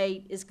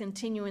rate is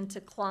continuing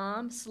to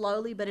climb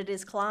slowly, but it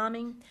is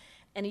climbing.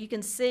 And you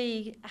can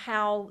see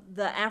how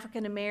the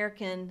African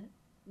American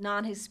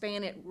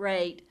non-Hispanic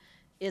rate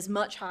is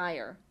much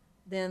higher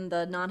than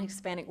the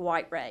non-Hispanic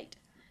white rate.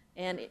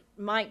 And it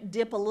might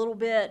dip a little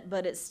bit,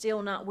 but it's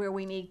still not where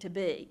we need to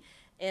be.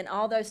 And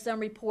although some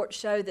reports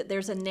show that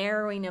there's a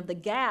narrowing of the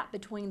gap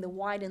between the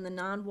white and the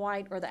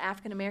non-white, or the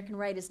African American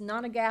rate, it's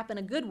not a gap in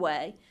a good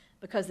way,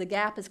 because the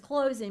gap is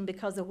closing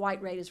because the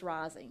white rate is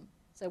rising.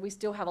 So we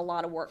still have a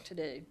lot of work to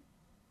do.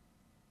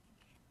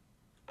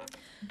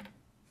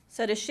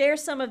 So to share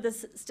some of the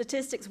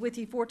statistics with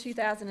you for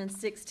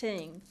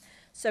 2016.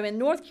 So in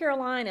North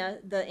Carolina,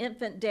 the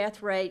infant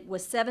death rate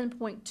was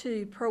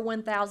 7.2 per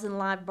 1,000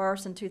 live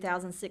births in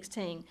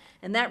 2016,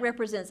 and that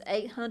represents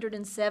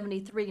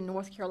 873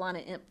 North Carolina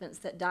infants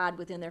that died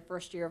within their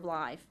first year of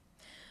life.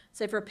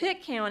 So for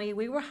Pitt County,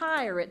 we were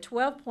higher at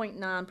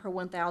 12.9 per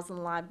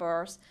 1,000 live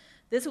births.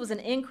 This was an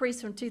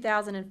increase from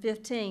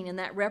 2015, and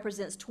that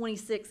represents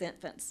 26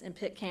 infants in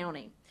Pitt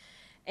County.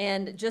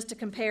 And just a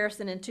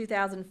comparison, in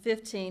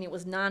 2015, it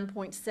was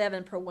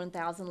 9.7 per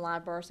 1,000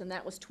 live births, and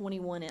that was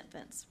 21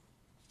 infants.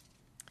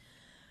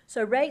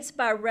 So rates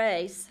by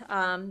race,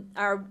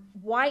 our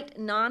white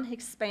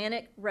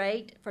non-Hispanic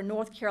rate for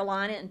North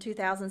Carolina in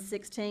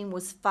 2016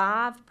 was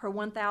 5 per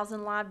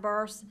 1,000 live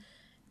births.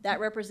 That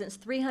represents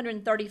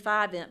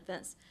 335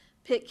 infants.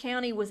 Pitt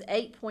County was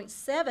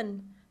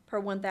 8.7 per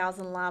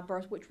 1,000 live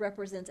births, which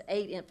represents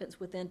 8 infants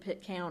within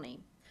Pitt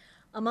County.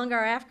 Among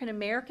our African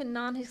American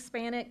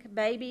non-Hispanic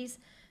babies,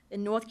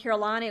 in North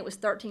Carolina it was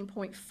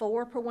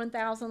 13.4 per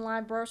 1,000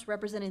 live births,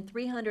 representing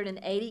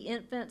 380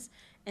 infants.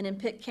 And in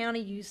Pitt County,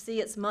 you see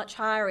it's much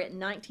higher at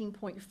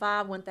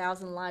 19.5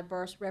 1,000 live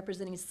births,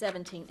 representing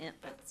 17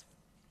 infants.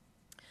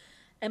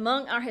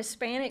 Among our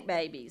Hispanic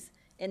babies,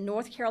 in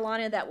North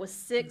Carolina, that was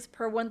 6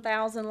 per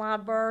 1,000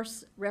 live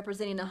births,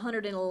 representing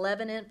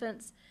 111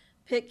 infants.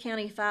 Pitt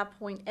County,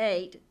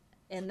 5.8,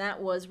 and that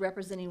was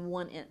representing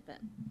 1 infant.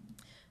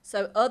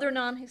 So other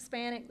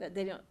non-Hispanic, that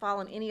they don't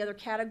fall in any other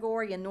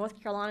category, in North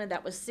Carolina,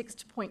 that was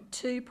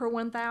 6.2 per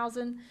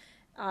 1,000.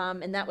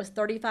 And that was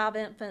 35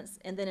 infants,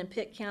 and then in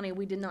Pitt County,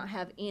 we did not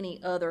have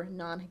any other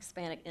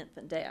non-Hispanic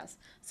infant deaths.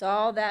 So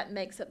all that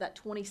makes up that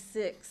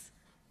 26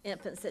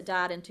 infants that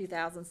died in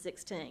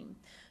 2016.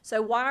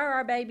 So why are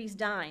our babies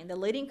dying? The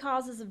leading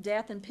causes of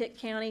death in Pitt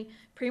County: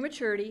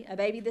 prematurity, a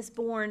baby that's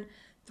born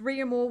 3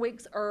 or more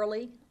weeks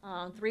early,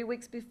 3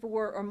 weeks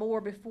before or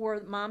more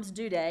before mom's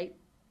due date,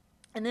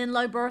 and then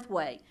low birth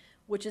weight,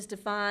 which is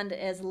defined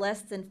as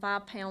less than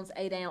 5 pounds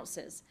 8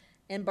 ounces,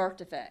 and birth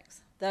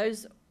defects.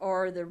 Those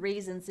are the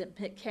reasons in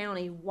Pitt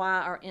County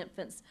why our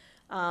infants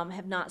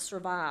have not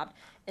survived.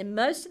 And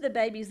most of the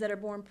babies that are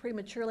born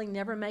prematurely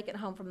never make it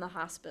home from the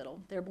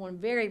hospital. They're born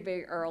very,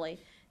 very early,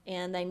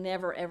 and they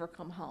never, ever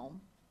come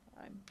home.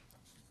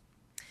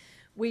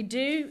 We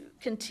do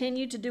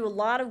continue to do a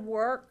lot of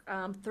work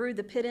through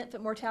the Pitt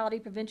Infant Mortality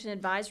Prevention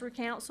Advisory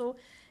Council.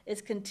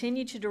 It's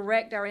continued to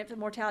direct our infant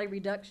mortality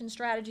reduction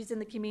strategies in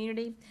the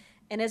community.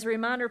 And as a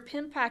reminder,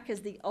 PIMPAC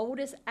is the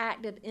oldest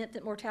active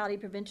infant mortality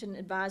prevention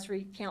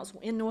advisory council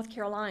in North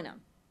Carolina.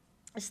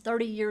 It's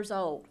 30 years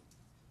old.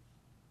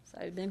 So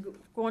it's been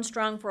going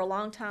strong for a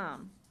long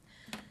time.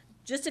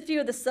 Just a few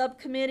of the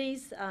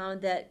subcommittees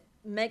that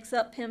makes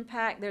up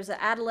PIMPAC. There's an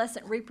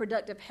adolescent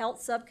reproductive health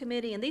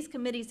subcommittee, and these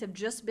committees have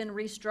just been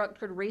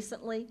restructured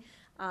recently.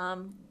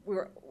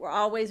 We're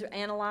always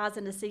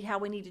analyzing to see how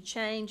we need to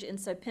change, and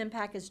so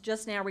PIMPAC is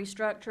just now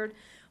restructured.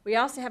 We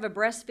also have a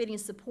breastfeeding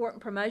support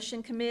and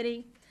promotion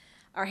committee,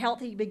 our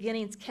Healthy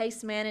Beginnings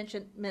case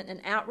management and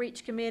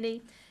outreach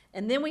committee,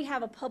 and then we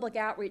have a public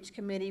outreach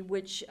committee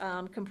which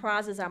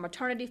comprises our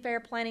maternity fair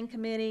planning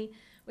committee.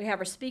 We have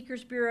our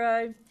speakers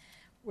bureau.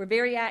 We're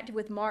very active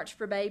with March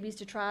for Babies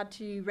to try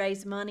to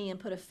raise money and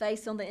put a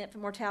face on the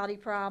infant mortality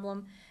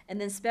problem, and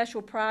then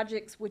special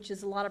projects, which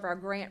is a lot of our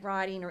grant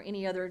writing or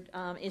any other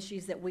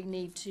issues that we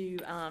need to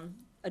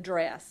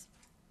address.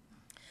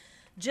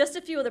 Just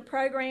a few of the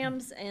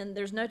programs, and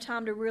there's no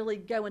time to really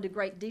go into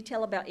great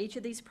detail about each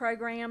of these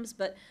programs,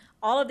 but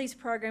all of these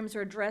programs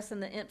are addressing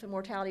the infant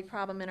mortality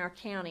problem in our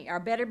county. Our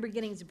Better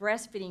Beginnings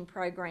breastfeeding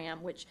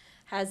program, which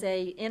has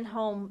a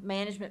in-home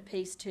management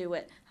piece to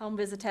it, home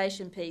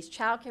visitation piece,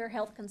 child care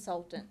health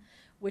consultant,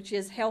 which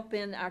is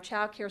helping our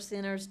child care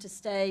centers to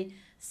stay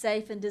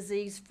safe and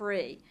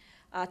disease-free.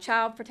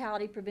 Child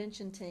fatality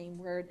prevention team,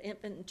 where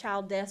infant and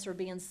child deaths are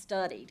being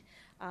studied.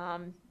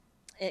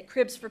 At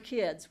Cribs for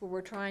Kids, where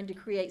we're trying to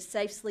create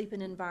safe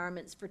sleeping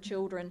environments for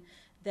children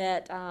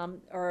that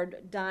are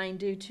dying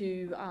due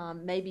to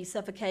maybe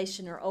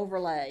suffocation or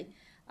overlay,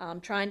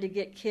 trying to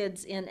get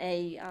kids in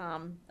a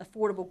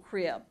affordable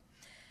crib.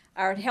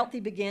 Our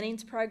Healthy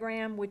Beginnings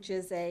program, which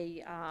is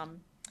an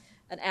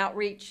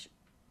outreach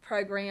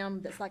program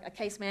that's like a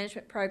case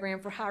management program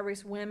for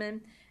high-risk women,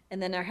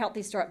 and then our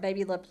Healthy Start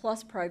Baby Love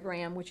Plus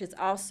program, which is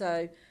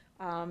also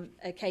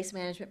a case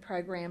management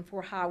program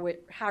for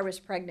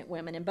high-risk pregnant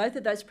women. And both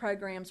of those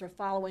programs are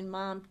following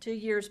mom 2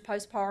 years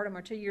postpartum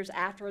or 2 years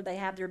after they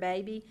have their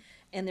baby,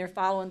 and they're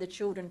following the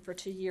children for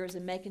 2 years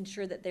and making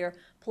sure that they're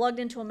plugged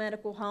into a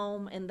medical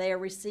home and they are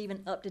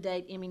receiving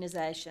up-to-date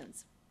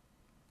immunizations.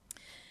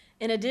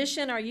 In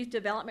addition, our youth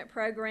development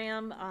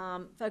program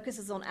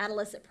focuses on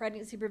adolescent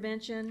pregnancy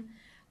prevention.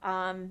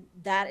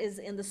 That is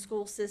in the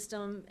school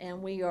system,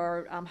 and we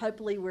are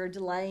hopefully we're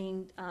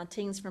delaying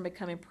teens from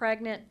becoming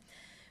pregnant.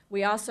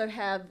 We also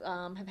have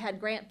had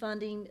grant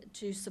funding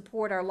to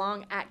support our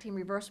long-acting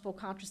reversible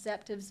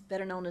contraceptives,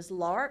 better known as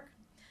LARC.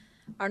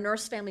 Our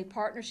Nurse Family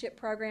Partnership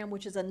Program,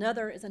 which is a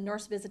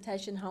nurse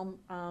visitation home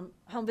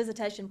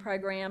visitation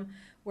program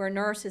where a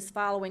nurse is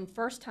following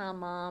first-time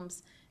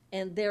moms,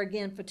 and there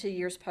again for 2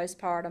 years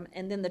postpartum.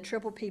 And then the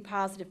Triple P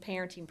Positive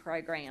Parenting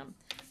Program,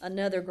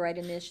 another great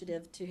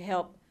initiative to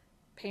help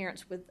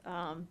parents with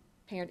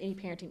any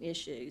parenting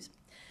issues.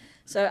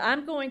 So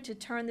I'm going to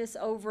turn this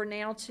over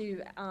now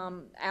to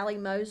Allie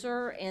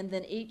Moser, and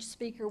then each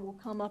speaker will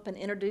come up and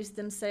introduce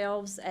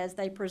themselves as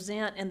they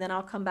present, and then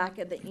I'll come back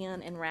at the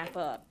end and wrap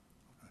up.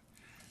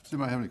 Does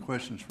anybody have any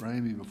questions for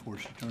Amy before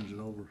she turns it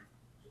over?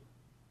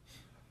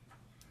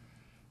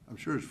 I'm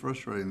sure it's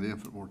frustrating, the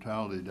infant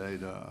mortality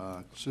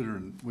data,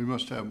 considering we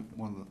must have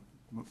one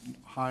of the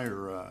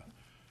higher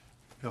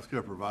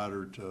healthcare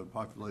provider to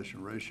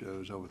population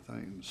ratios, I would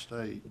think, in the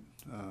state.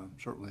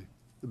 Certainly,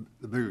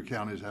 the bigger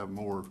counties have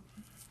more,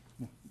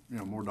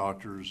 more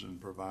doctors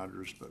and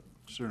providers, but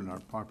considering our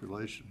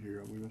population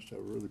here, we must have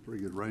a really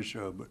pretty good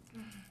ratio, but.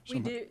 We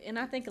do, and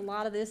I think a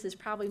lot of this is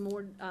probably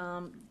more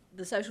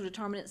the social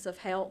determinants of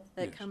health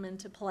that Yes. come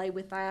into play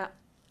with that,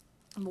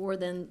 more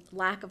than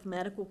lack of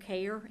medical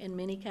care in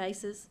many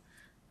cases.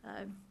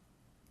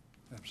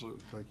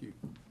 Absolutely, thank you.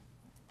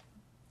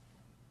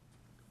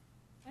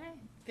 Hey,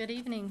 good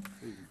evening.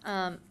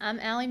 I'm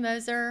Allie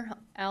Moser,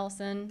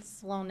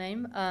 Allison's long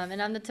name,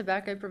 and I'm the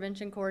Tobacco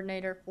Prevention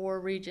Coordinator for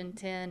Region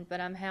 10, but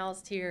I'm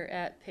housed here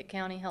at Pitt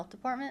County Health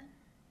Department.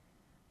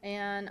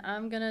 And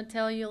I'm going to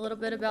tell you a little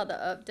bit about the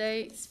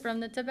updates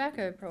from the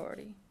tobacco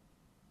priority.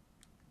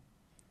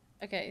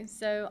 Okay,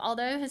 so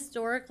although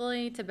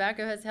historically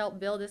tobacco has helped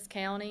build this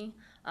county,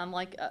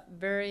 like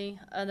very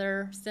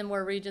other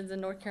similar regions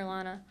in North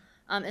Carolina,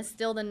 it's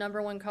still the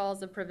 #1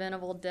 cause of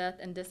preventable death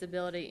and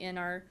disability in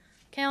our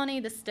county,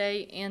 the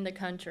state, and the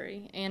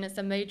country. And it's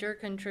a major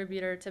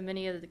contributor to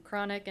many of the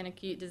chronic and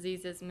acute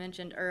diseases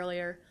mentioned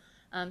earlier,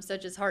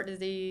 such as heart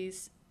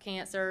disease,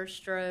 cancer,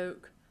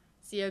 stroke,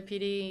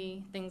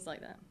 COPD, things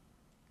like that.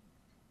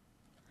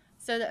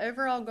 So the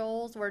overall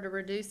goals were to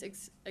reduce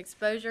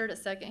exposure to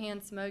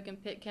secondhand smoke in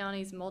Pitt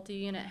County's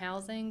multi-unit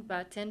housing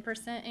by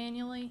 10%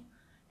 annually,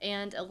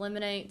 and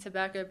eliminate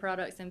tobacco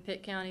products in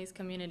Pitt County's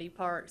community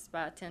parks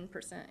by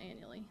 10%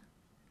 annually.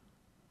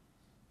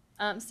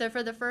 So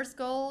for the first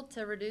goal,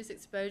 to reduce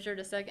exposure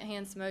to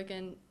secondhand smoke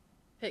in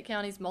Pitt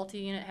County's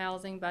multi-unit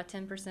housing by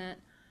 10%,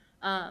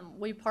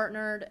 we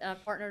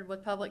partnered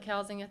with Public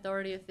Housing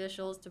Authority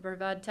officials to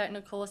provide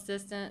technical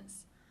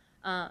assistance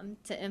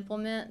to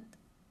implement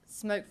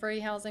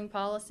smoke-free housing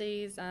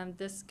policies.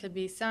 This could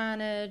be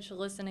signage,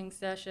 listening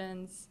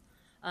sessions,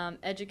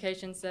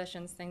 education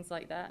sessions, things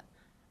like that.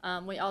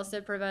 We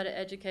also provided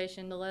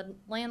education to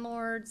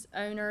landlords,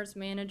 owners,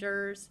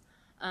 managers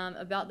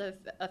about the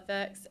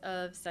effects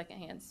of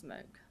secondhand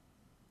smoke.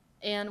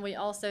 And we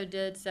also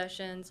did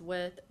sessions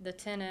with the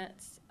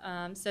tenants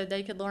so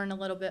they could learn a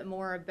little bit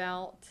more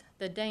about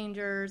the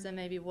dangers and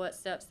maybe what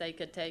steps they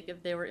could take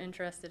if they were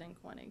interested in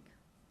quitting.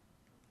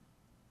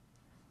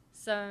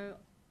 So,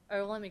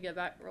 let me go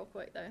back real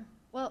quick though.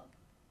 Well,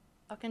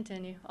 I'll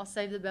continue. I'll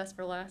save the best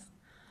for last.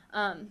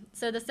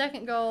 So the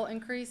second goal,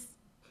 increase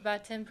by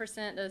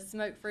 10% of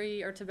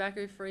smoke-free or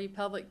tobacco-free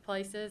public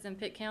places in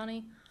Pitt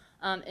County,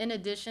 in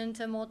addition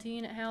to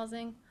multi-unit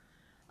housing.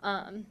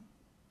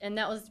 And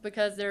that was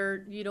because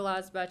they're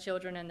utilized by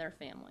children and their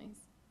families.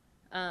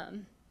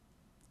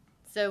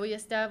 So we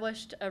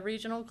established a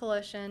regional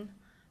coalition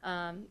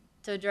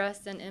to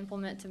address and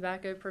implement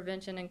tobacco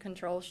prevention and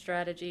control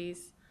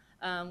strategies.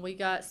 We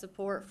got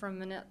support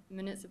from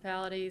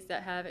municipalities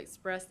that have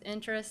expressed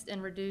interest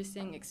in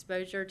reducing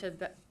exposure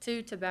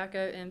to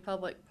tobacco in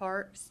public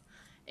parks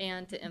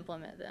and to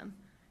implement them.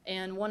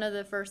 And one of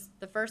the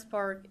first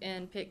park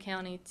in Pitt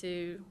County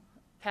to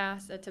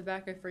pass a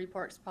tobacco-free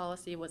parks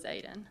policy was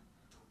Aden.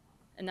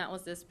 And that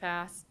was this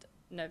past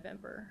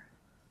November.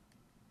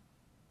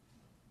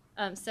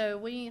 So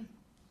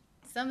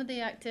some of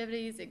the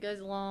activities, it goes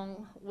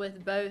along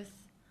with both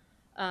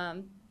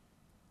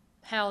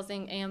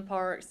housing and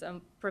parks,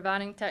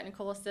 providing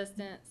technical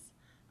assistance.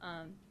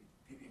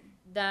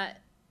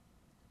 That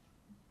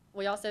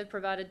we also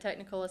provided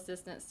technical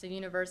assistance to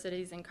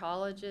universities and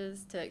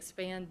colleges to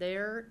expand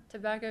their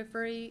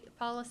tobacco-free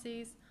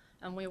policies.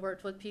 We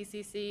worked with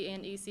PCC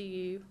and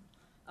ECU,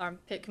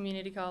 Pitt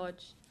Community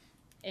College,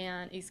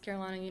 and East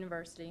Carolina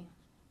University.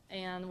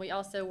 And we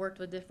also worked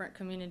with different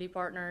community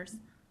partners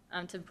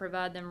to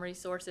provide them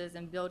resources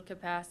and build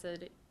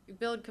capacity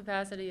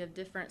of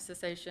different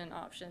cessation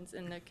options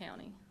in the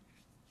county.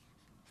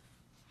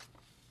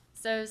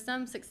 So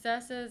some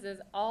successes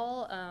is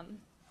all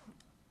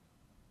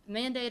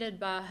mandated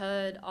by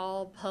HUD,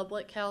 all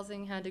public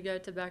housing had to go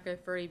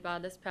tobacco-free by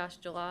this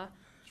past July.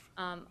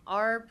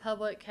 Our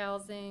public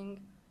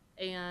housing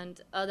and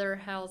other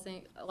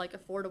housing, like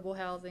affordable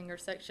housing or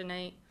Section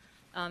 8,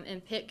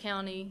 in Pitt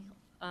County,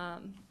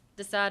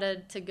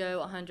 decided to go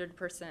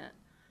 100%.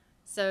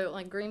 So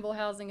like Greenville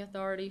Housing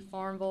Authority,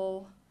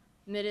 Farmville,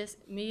 Mid-East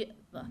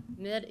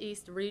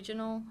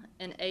Regional,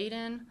 and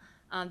Aden,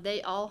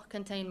 they all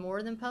contain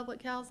more than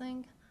public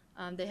housing.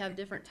 They have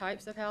different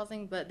types of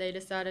housing, but they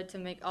decided to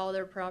make all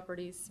their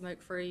properties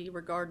smoke-free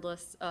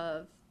regardless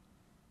of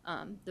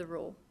the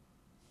rule.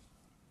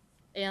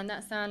 And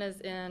that sign is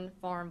in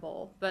Farm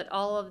Bowl, but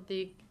all of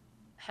the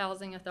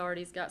housing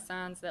authorities got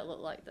signs that look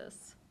like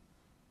this.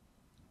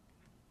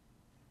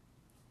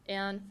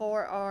 And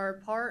for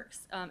our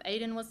parks,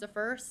 Aden was the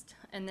first,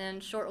 and then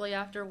shortly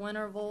after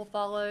Winterville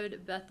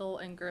followed Bethel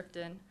and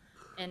Grifton.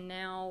 And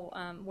now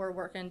we're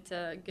working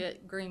to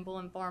get Greenville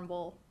and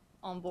Farmville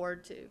on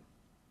board too.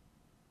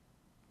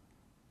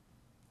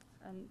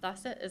 And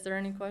that's it. Is there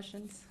any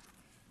questions?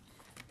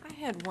 I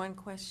had one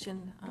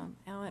question,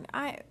 Alan.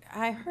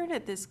 I heard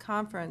at this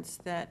conference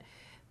that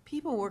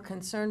people were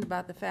concerned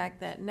about the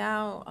fact that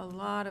now a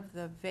lot of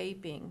the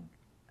vaping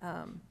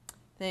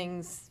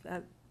things,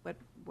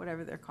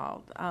 whatever they're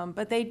called,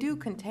 but they do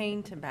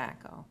contain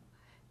tobacco,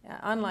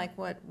 unlike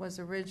what was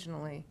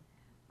originally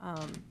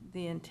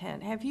the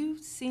intent. Have you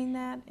seen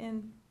that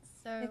in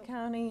the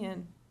county?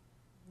 And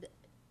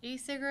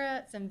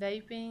E-cigarettes and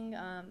vaping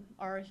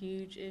are a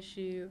huge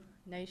issue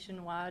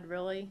nationwide,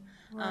 really,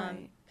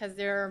 Right. because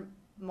they're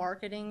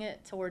marketing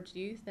it towards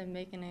youth and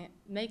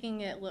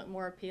making it look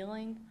more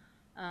appealing,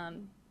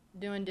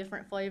 doing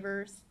different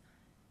flavors.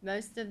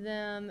 Most of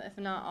them, if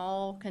not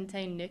all,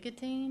 contain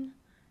nicotine,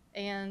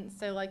 and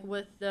so like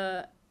with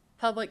the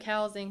public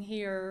housing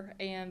here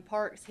and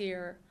parks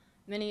here,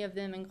 many of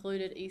them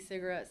included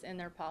e-cigarettes in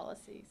their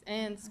policies,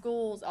 and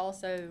schools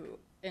also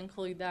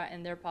include that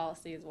in their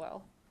policy as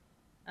well.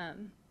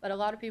 But a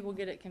lot of people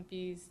get it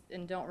confused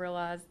and don't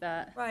realize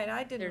that. right,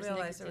 I didn't there's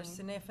realize there was nicotine.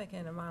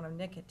 significant amount of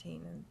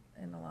nicotine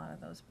in a lot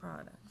of those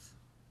products.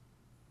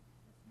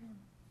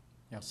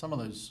 Yeah, some of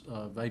those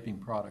vaping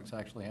products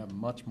actually have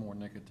much more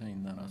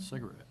nicotine than a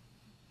cigarette.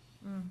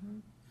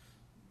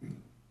 Mm-hmm.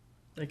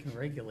 They can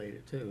regulate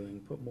it too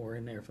and put more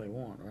in there if they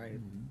want, right?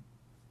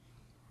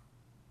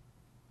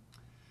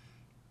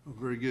 Well,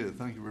 very good.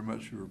 Thank you very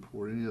much for your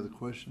report. Any other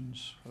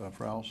questions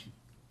for Allison?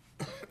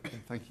 Okay,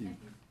 thank you.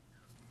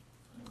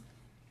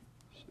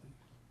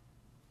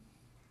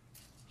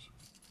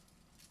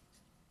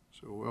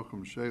 So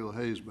welcome Shayla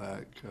Hayes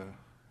back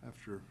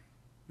after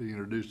being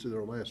introduced at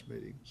our last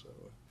meeting. So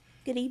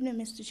Good evening,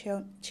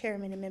 Mr.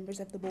 Chairman and members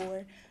of the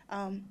board.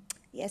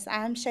 Yes,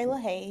 I'm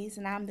Shayla Hayes,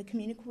 and I'm the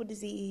communicable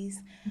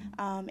disease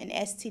and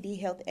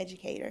STD health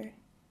educator.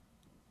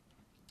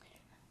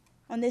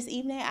 On this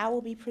evening, I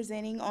will be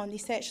presenting on the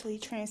sexually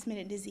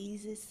transmitted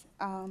diseases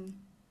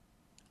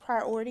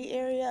priority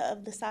area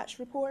of the SOTS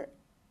report.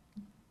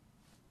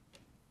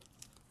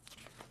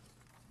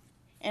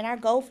 And our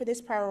goal for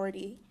this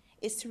priority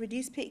is to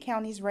reduce Pitt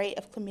County's rate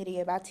of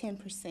chlamydia by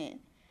 10%.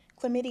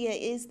 Chlamydia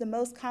is the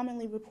most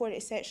commonly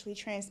reported sexually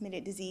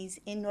transmitted disease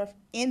in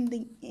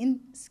the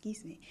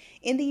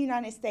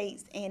United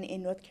States and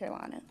in North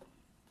Carolina.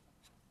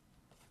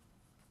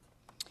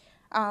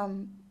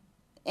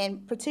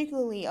 And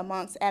particularly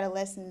amongst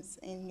adolescents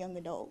and young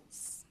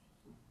adults.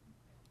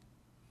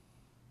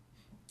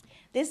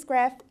 This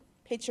graph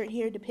pictured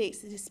here depicts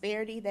the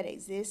disparity that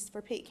exists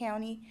for Pitt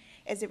County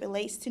as it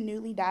relates to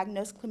newly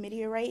diagnosed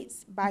chlamydia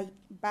rates by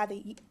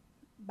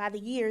the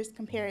years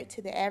compared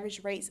to the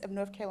average rates of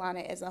North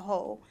Carolina as a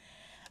whole.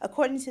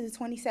 According to the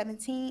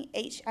 2017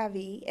 HIV,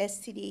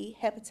 STD,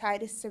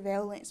 hepatitis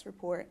surveillance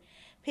report,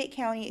 Pitt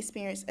County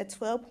experienced a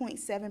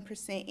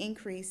 12.7%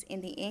 increase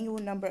in the annual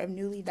number of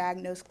newly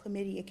diagnosed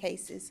chlamydia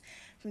cases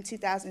from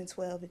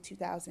 2012 to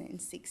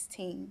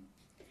 2016.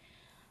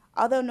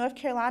 Although North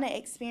Carolina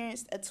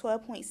experienced a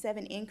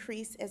 12.7%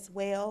 increase as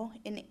well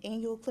in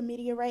annual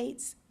chlamydia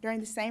rates, during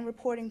the same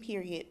reporting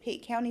period,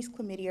 Pitt County's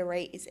chlamydia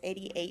rate is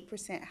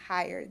 88%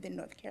 higher than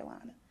North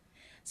Carolina.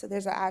 So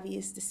there's an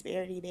obvious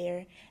disparity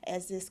there,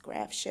 as this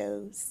graph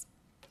shows.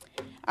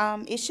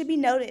 It should be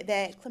noted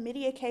that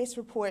chlamydia case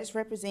reports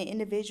represent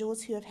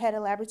individuals who have had a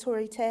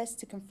laboratory test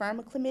to confirm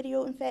a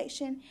chlamydial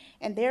infection,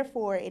 and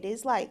therefore it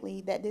is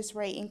likely that this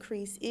rate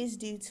increase is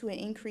due to an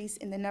increase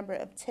in the number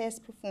of tests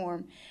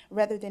performed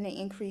rather than an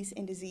increase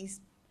in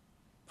disease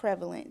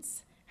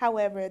prevalence.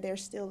 However,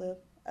 there's still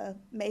a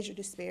major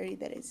disparity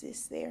that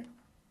exists there.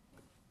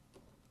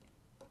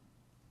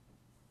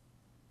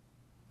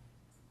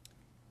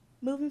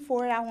 Moving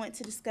forward, I want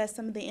to discuss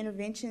some of the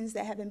interventions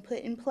that have been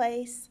put in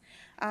place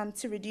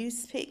to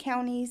reduce Pitt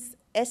County's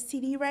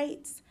STD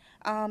rates.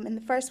 And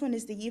the first one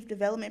is the Youth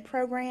Development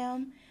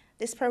Program.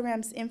 This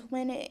program is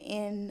implemented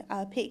in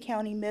Pitt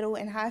County middle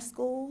and high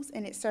schools,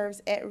 and it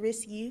serves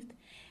at-risk youth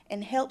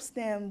and helps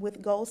them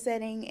with goal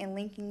setting and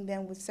linking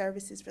them with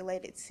services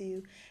related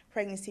to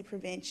pregnancy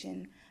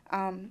prevention.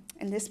 And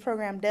this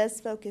program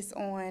does focus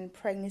on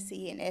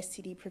pregnancy and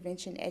STD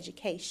prevention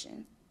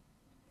education.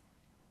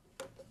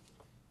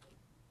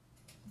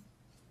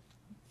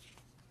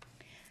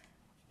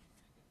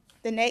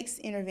 The next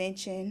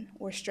intervention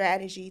or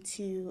strategy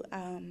to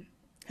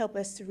help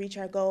us to reach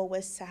our goal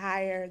was to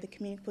hire the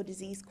communicable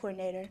disease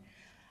coordinator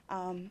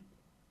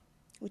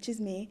which is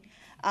me.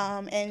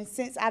 And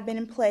since I've been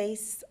in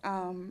place,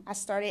 I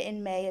started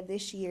in May of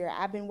this year.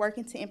 I've been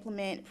working to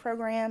implement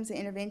programs and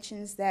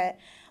interventions that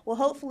will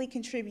hopefully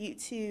contribute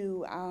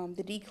to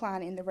the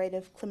decline in the rate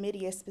of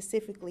chlamydia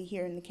specifically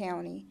here in the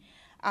county.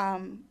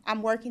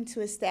 I'm working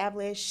to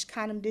establish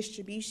condom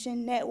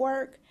distribution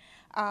network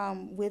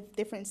with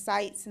different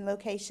sites and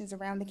locations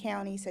around the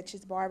county, such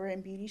as barber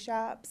and beauty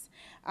shops,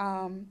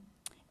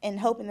 and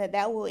hoping that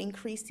that will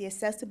increase the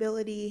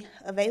accessibility,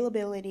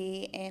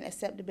 availability, and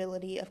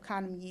acceptability of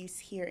condom use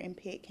here in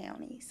Pitt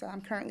County. So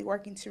I'm currently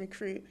working to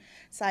recruit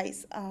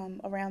sites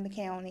around the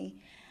county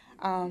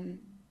and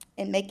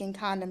making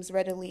condoms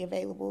readily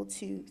available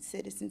to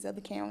citizens of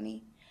the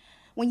county.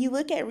 When you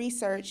look at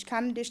research,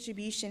 condom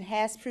distribution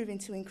has proven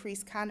to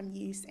increase condom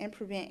use and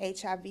prevent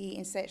HIV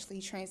and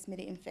sexually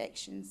transmitted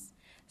infections.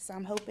 So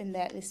I'm hoping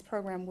that this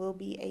program will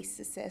be a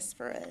success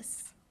for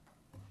us.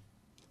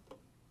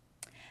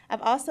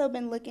 I've also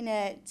been looking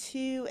at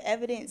 2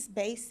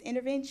 evidence-based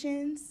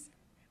interventions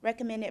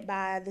recommended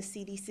by the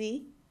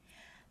CDC.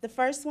 The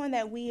first one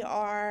that we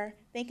are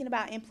thinking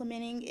about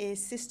implementing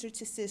is Sister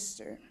to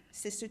Sister.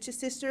 Sister to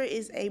Sister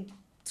is a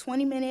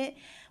 20-minute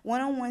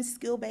one-on-one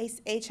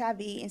skill-based HIV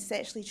and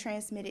sexually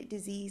transmitted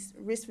disease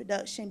risk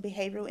reduction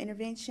behavioral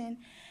intervention,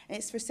 and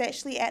it's for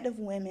sexually active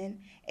women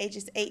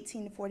ages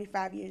 18 to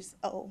 45 years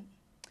old.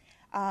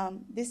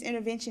 This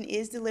intervention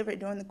is delivered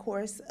during the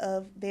course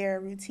of their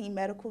routine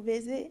medical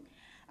visit,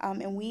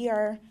 and we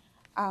are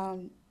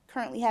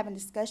currently having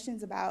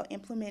discussions about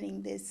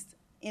implementing this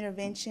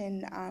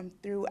intervention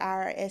through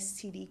our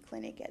STD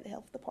clinic at the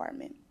health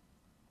department.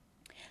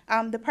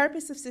 The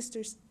purpose of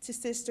Sister to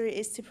Sister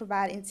is to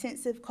provide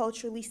intensive,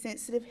 culturally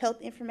sensitive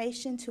health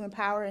information to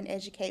empower and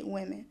educate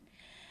women,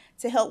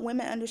 to help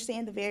women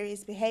understand the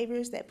various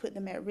behaviors that put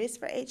them at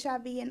risk for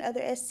HIV and other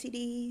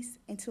STDs,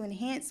 and to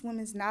enhance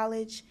women's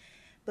knowledge,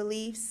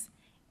 beliefs,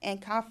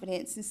 and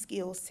confidence and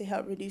skills to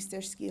help reduce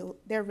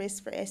their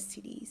risk for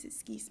STDs.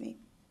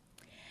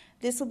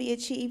 This will be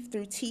achieved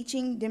through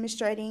teaching,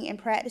 demonstrating, and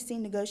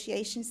practicing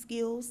negotiation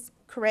skills,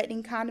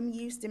 correcting condom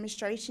use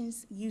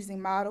demonstrations using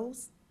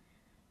models.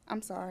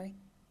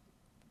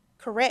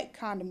 Correct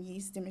condom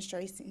use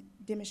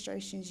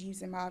demonstrations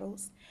using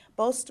models,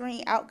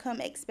 bolstering outcome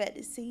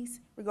expectancies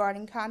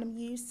regarding condom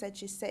use,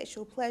 such as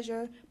sexual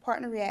pleasure,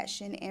 partner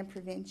reaction, and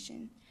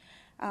prevention.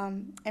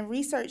 And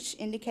research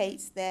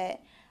indicates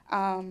that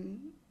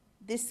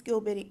this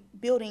skill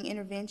building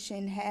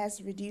intervention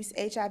has reduced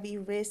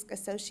HIV risk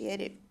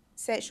associated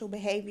sexual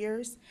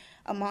behaviors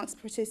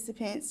amongst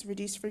participants,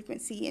 reduced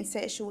frequency in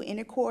sexual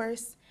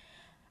intercourse,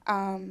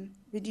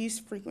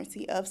 reduced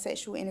frequency of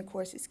sexual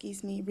intercourse,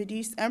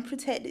 reduced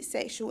unprotected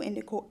sexual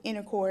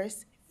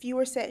intercourse,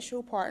 fewer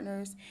sexual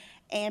partners,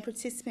 and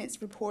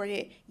participants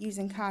reported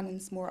using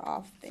condoms more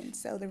often.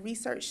 So the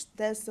research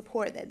does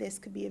support that this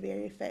could be a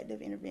very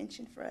effective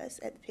intervention for us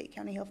at the Pitt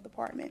County Health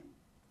Department.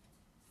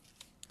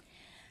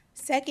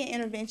 Second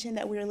intervention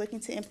that we're looking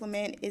to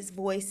implement is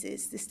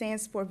Voices. This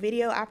stands for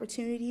Video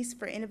Opportunities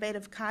for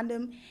Innovative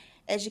Condom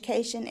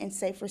Education and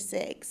Safer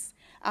Sex.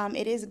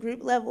 It is a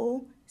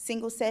group-level,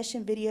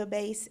 single-session,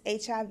 video-based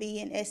HIV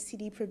and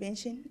STD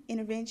prevention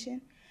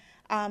intervention,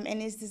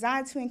 and is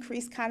designed to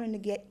increase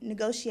condom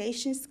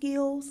negotiation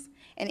skills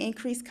and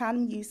increase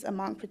condom use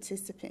among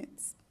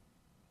participants.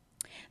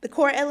 The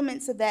core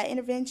elements of that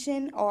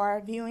intervention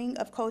are viewing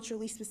of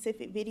culturally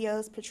specific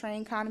videos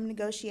portraying condom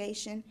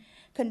negotiation,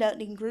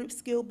 conducting group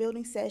skill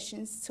building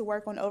sessions to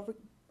work on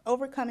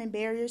overcoming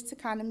barriers to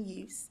condom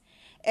use,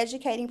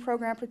 educating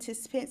program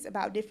participants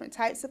about different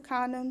types of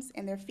condoms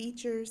and their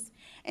features,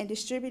 and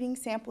distributing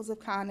samples of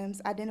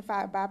condoms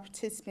identified by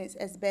participants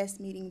as best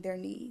meeting their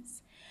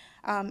needs.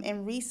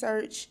 And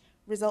research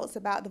results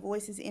about the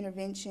Voices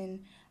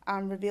intervention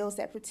reveals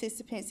that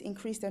participants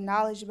increase their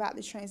knowledge about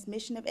the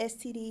transmission of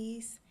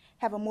STDs,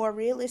 have a more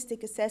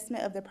realistic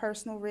assessment of their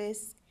personal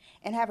risk,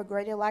 and have a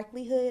greater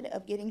likelihood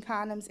of getting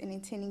condoms and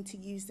intending to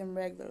use them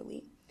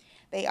regularly.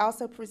 They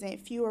also present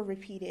fewer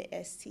repeated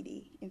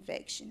STD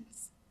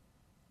infections.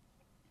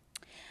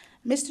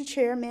 Mr.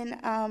 Chairman,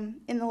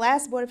 in the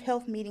last Board of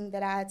Health meeting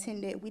that I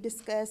attended, we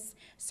discussed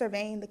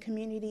surveying the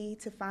community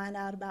to find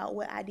out about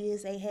what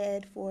ideas they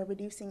had for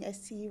reducing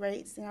STD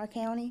rates in our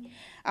county.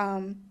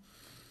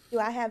 Do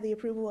I have the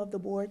approval of the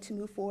board to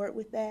move forward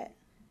with that?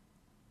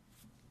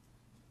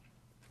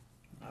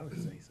 I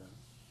would say so.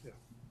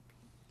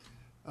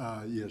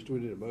 Yes, do we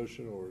need a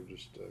motion or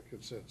just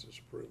consensus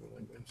approval?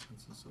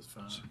 Consensus is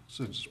fine.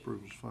 Consensus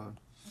approval is fine.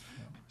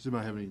 Does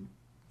anybody have any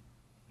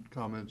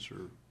comments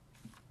or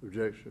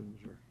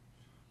objections or?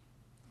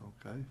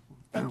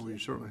 Okay. We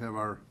certainly have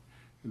our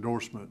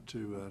endorsement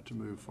to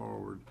move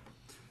forward.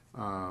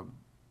 And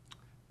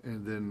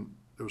then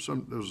there was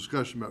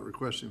discussion about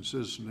requesting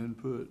citizen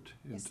input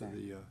Yes, into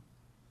sir. the,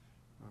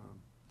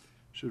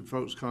 should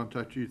folks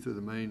contact you through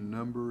the main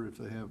number if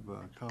they have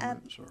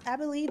comments or? I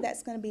believe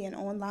that's going to be an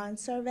online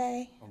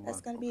survey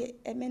that's going to be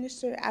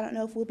administered. I don't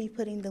know if we'll be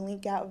putting the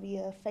link out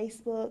via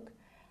Facebook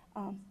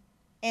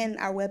and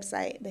our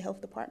website, the health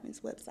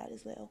department's website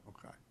as well.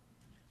 Okay.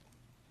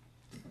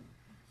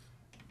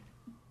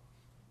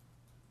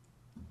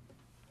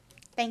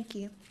 Thank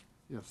you.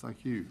 Yes,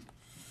 thank you.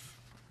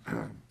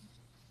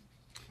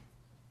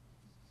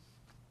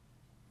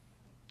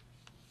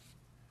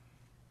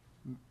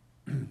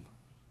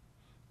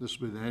 This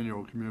will be the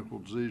annual communicable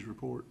disease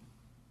report.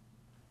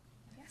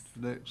 Yes.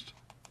 Next.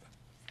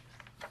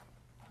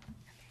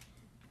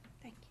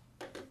 Thank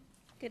you.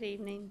 Good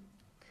evening.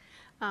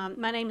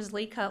 My name is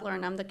Lee Cutler,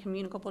 and I'm the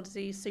Communicable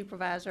Disease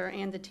Supervisor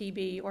and the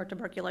TB or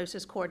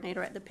Tuberculosis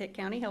Coordinator at the Pitt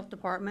County Health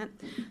Department.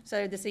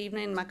 So this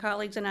evening, my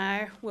colleagues and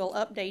I will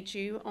update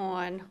you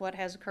on what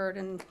has occurred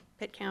in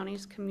Pitt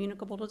County's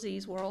communicable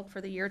disease world for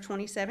the year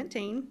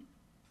 2017.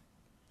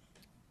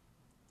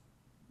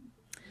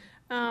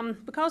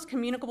 Because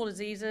communicable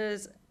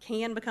diseases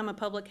can become a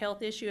public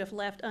health issue if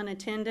left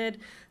unattended,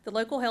 the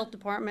local health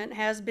department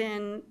has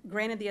been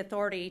granted the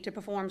authority to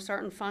perform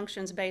certain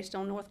functions based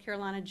on North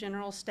Carolina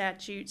General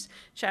Statutes,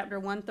 Chapter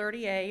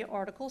 130A,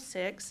 Article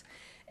 6.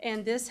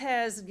 And this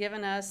has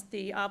given us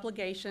the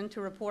obligation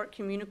to report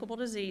communicable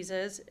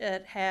diseases.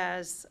 It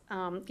has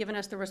given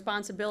us the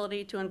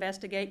responsibility to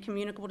investigate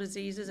communicable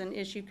diseases and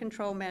issue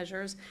control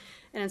measures.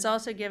 And it's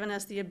also given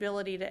us the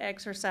ability to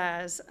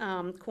exercise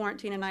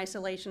quarantine and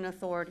isolation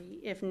authority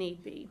if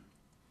need be.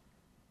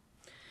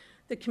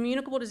 The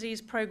communicable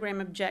disease program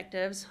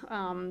objectives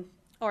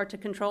are to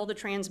control the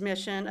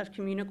transmission of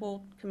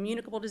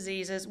communicable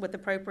diseases with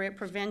appropriate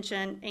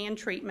prevention and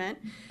treatment.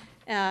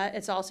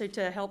 It's also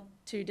to help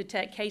to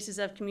detect cases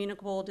of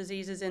communicable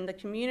diseases in the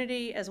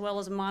community, as well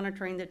as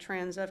monitoring the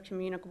trends of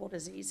communicable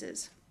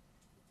diseases.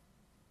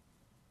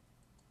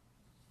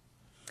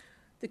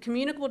 The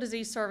communicable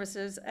disease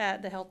services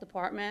at the health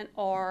department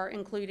are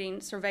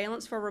including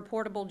surveillance for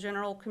reportable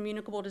general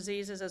communicable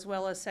diseases as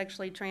well as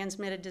sexually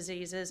transmitted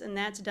diseases, and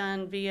that's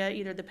done via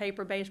either the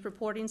paper-based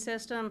reporting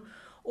system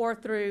or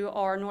through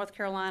our North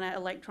Carolina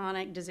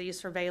electronic disease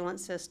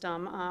surveillance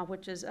system,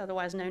 which is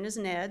otherwise known as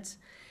NEDS.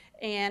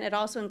 And it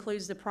also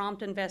includes the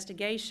prompt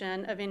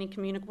investigation of any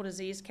communicable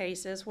disease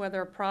cases,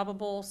 whether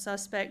probable,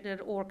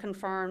 suspected, or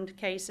confirmed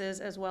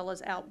cases, as well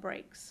as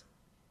outbreaks.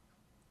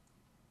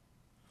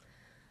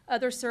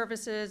 Other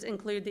services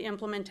include the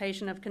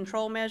implementation of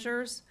control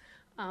measures,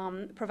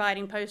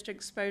 providing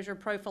post-exposure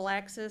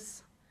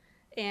prophylaxis,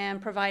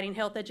 and providing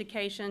health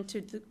education to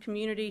the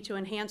community to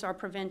enhance our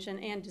prevention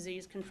and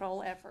disease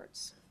control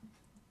efforts.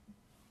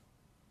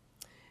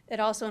 It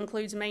also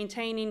includes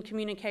maintaining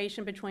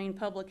communication between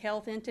public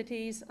health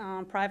entities,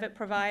 private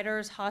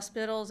providers,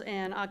 hospitals,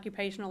 and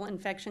occupational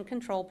infection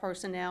control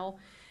personnel.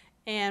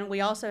 And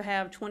we also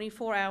have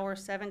 24-hour,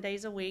 7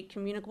 days a week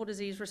communicable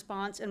disease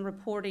response and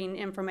reporting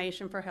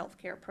information for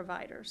healthcare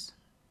providers.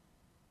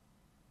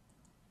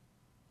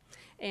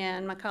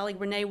 And my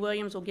colleague Renee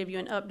Williams will give you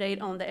an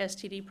update on the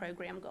STD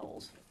program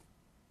goals.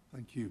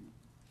 Thank you.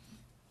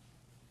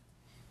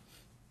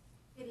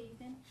 Good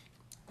evening.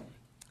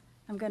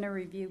 I'm going to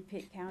review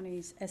Pitt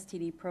County's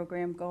STD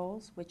program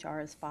goals, which are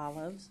as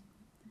follows.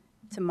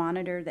 To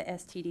monitor the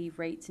STD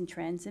rates and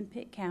trends in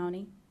Pitt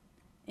County,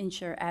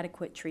 ensure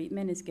adequate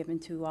treatment is given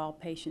to all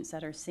patients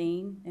that are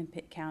seen in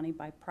Pitt County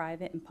by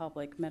private and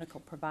public medical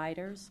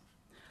providers.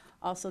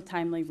 Also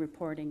timely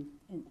reporting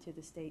into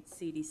the state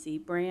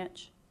CDC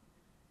branch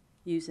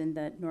using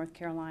the North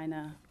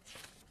Carolina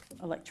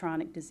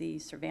electronic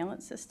disease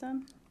surveillance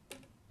system.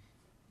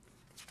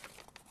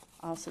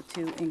 Also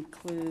to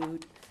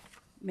include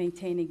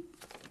maintaining,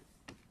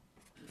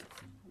 I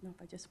don't know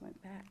if I just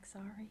went back,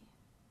 sorry.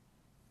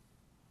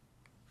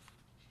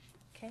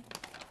 Okay.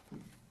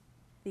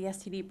 The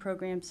STD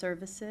program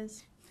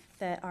services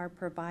that are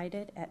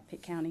provided at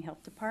Pitt County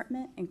Health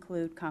Department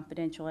include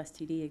confidential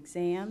STD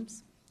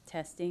exams,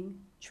 testing,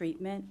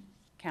 treatment,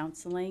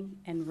 counseling,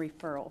 and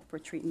referral for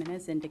treatment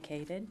as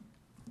indicated.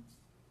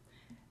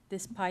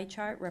 This pie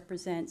chart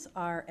represents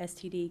our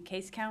STD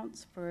case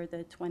counts for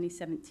the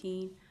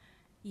 2017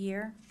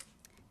 year.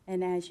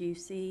 And as you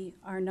see,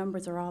 our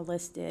numbers are all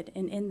listed,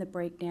 and in the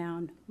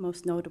breakdown,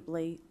 most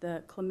notably,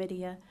 the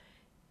chlamydia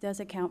does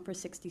account for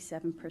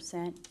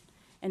 67%.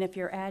 And if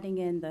you're adding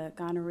in the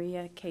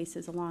gonorrhea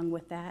cases along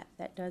with that,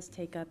 that does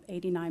take up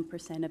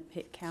 89% of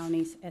Pitt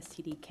County's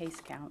STD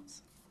case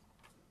counts.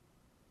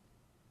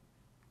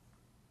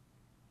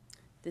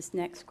 This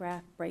next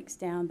graph breaks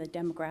down the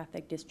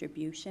demographic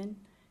distribution.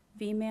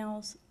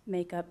 Females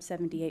make up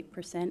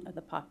 78% of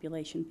the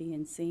population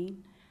being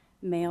seen,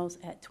 males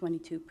at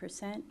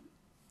 22%.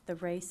 The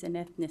race and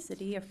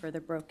ethnicity are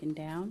further broken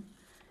down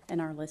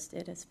and are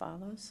listed as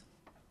follows.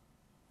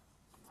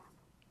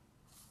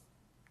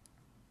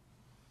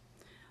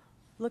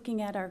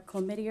 Looking at our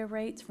chlamydia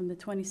rates from the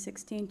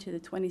 2016 to the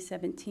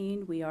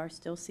 2017, we are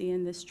still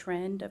seeing this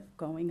trend of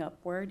going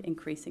upward,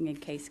 increasing in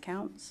case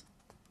counts.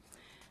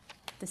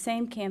 The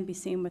same can be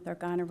seen with our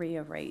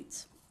gonorrhea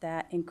rates.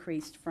 That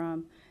increased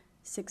from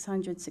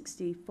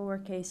 664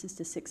 cases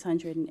to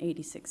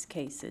 686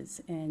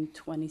 cases in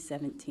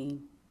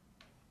 2017.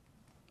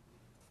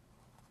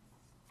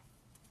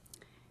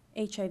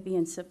 HIV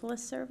and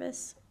syphilis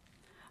service.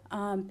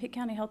 Pitt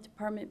County Health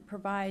Department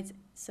provides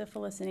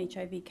syphilis and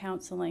HIV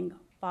counseling,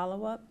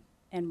 follow-up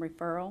and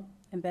referral,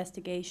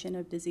 investigation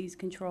of disease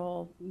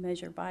control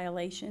measure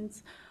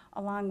violations,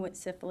 along with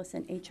syphilis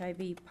and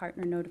HIV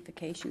partner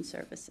notification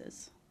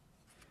services.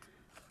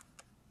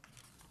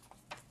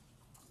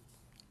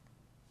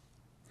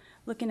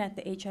 Looking at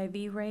the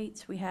HIV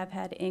rates, we have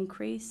had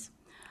increase.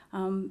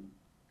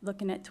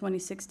 Looking at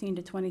 2016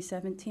 to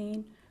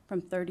 2017,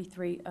 from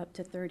 33 up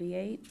to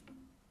 38.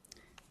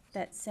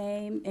 That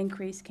same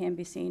increase can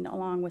be seen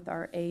along with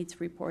our AIDS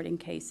reporting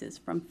cases,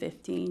 from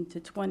 15 to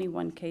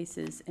 21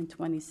 cases in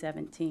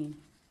 2017.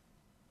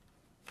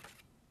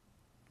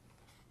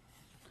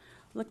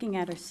 Looking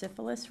at our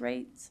syphilis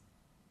rates,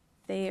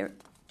 they are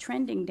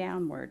trending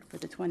downward for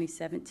the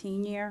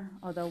 2017 year,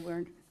 although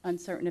we're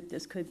uncertain if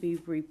this could be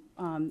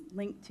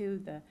linked to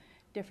the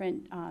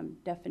different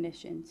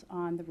definitions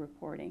on the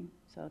reporting.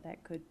 So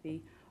that could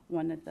be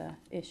one of the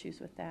issues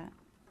with that.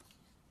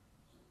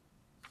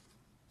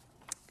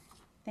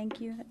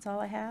 Thank you. That's all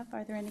I have.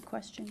 Are there any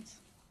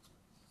questions?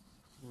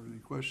 Or any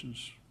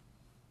questions?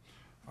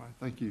 All right,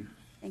 thank you.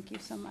 Thank you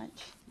so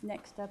much.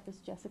 Next up is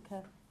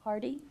Jessica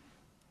Hardy.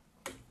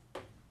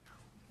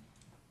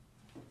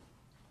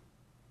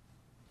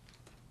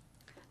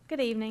 Good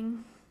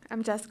evening.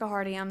 I'm Jessica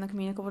Hardy. I'm the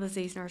communicable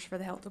disease nurse for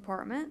the health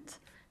department.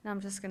 And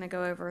I'm just going to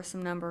go over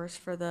some numbers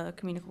for the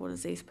communicable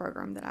disease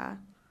program that I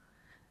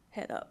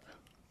head up.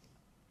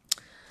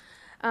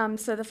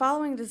 So the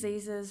following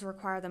diseases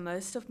require the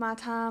most of my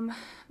time,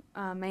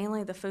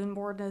 mainly the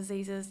foodborne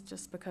diseases,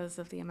 just because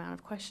of the amount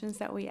of questions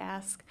that we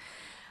ask,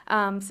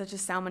 such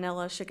as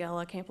Salmonella,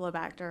 Shigella,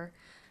 Campylobacter.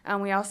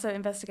 We also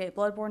investigate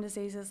bloodborne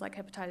diseases like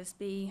hepatitis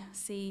B,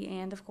 C,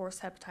 and of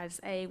course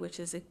hepatitis A, which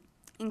is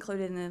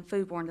included in the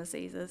foodborne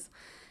diseases,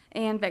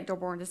 and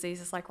vector-borne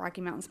diseases like Rocky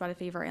Mountain spotted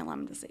fever and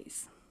Lyme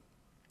disease.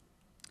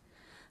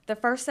 The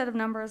first set of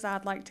numbers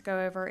I'd like to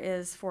go over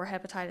is for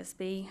hepatitis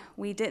B.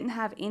 We didn't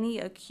have any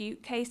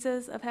acute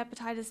cases of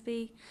hepatitis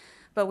B,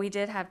 but we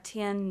did have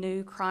 10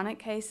 new chronic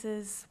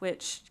cases,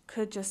 which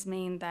could just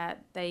mean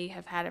that they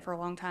have had it for a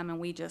long time and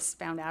we just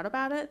found out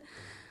about it,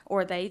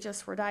 or they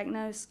just were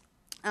diagnosed.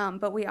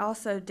 But we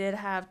also did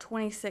have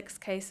 26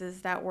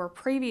 cases that were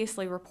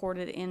previously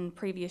reported in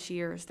previous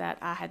years that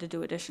I had to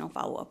do additional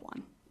follow-up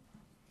on.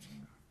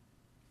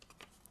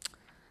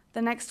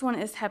 The next one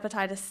is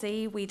hepatitis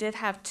C. We did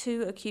have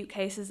 2 acute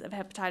cases of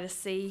hepatitis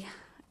C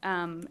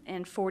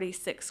and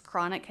 46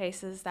 chronic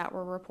cases that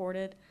were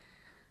reported.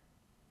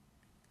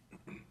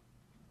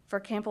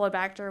 For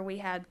Campylobacter, we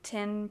had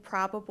 10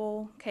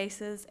 probable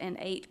cases and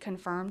 8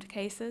 confirmed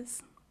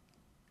cases.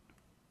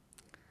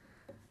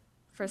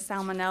 For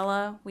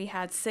Salmonella, we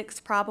had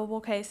 6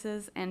 probable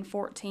cases and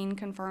 14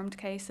 confirmed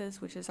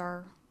cases, which is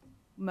our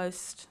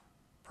most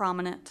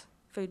prominent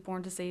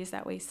foodborne disease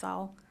that we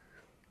saw.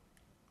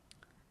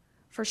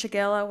 For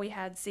Shigella, we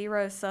had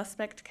 0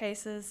 suspect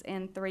cases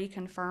and 3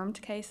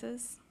 confirmed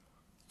cases.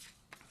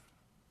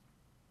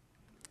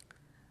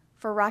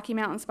 For Rocky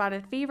Mountain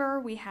spotted fever,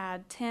 we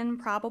had 10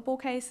 probable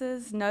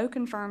cases, no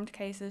confirmed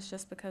cases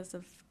just because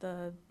of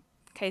the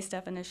case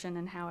definition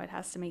and how it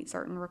has to meet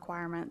certain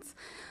requirements.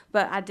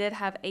 But I did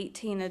have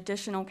 18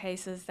 additional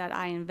cases that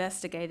I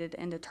investigated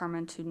and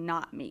determined to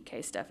not meet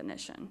case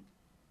definition.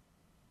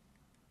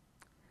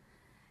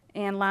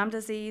 And Lyme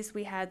disease,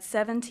 we had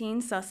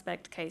 17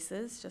 suspect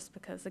cases, just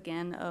because,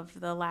 again, of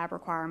the lab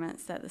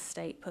requirements that the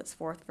state puts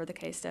forth for the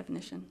case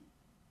definition.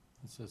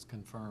 It says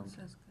confirmed.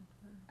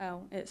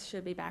 Oh, it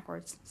should be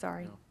backwards,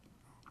 sorry. No.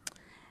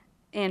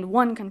 And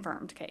 1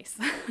 confirmed case.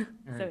 So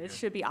you it go.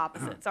 should be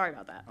opposite, sorry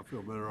about that. I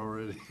feel better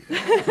already.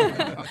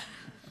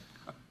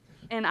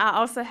 And I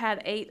also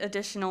had 8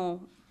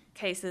 additional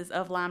cases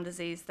of Lyme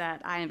disease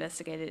that I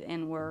investigated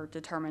and were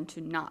determined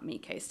to not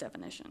meet case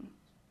definition.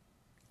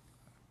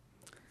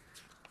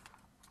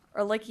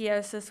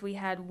 Ehrlichiosis, we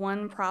had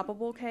 1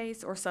 probable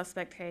case or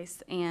suspect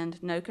case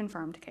and no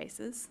confirmed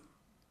cases.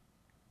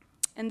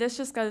 And this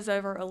just goes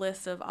over a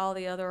list of all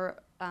the other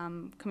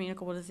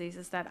communicable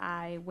diseases that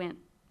I went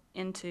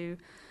into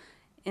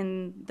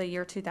in the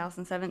year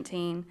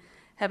 2017.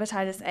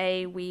 Hepatitis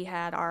A, we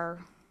had our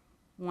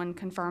 1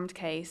 confirmed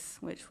case,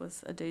 which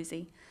was a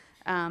doozy.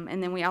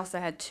 And then we also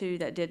had 2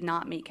 that did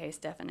not meet case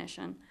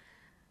definition.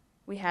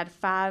 We had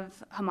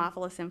 5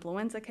 Haemophilus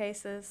influenza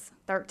cases,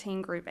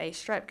 13 Group A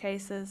strep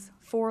cases,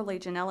 4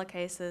 Legionella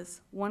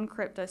cases, 1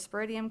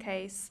 Cryptosporidium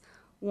case,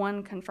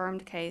 1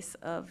 confirmed case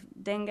of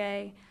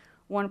dengue,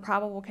 1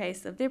 probable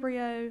case of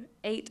Vibrio,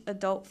 8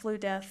 adult flu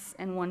deaths,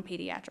 and 1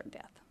 pediatric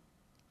death,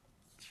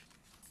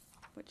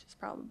 which is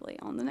probably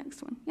on the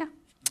next one, yeah.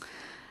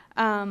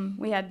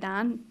 We had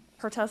 9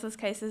 pertussis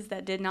cases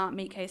that did not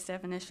meet case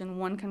definition,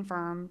 1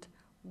 confirmed,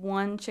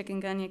 1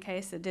 chikungunya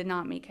case that did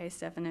not meet case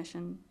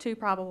definition, 2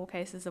 probable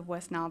cases of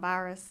West Nile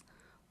virus,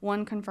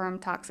 1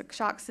 confirmed toxic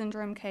shock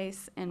syndrome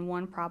case, and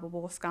 1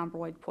 probable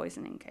scombroid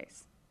poisoning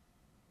case.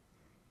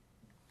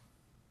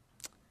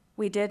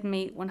 We did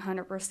meet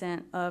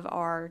 100% of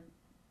our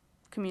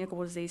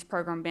communicable disease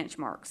program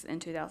benchmarks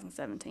in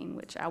 2017,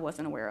 which I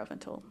wasn't aware of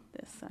until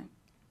this. So.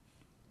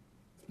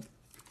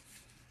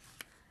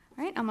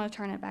 All right, I'm going to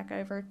turn it back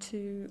over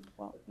to,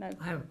 well, no.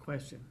 I have a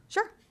question.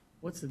 Sure.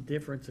 What's the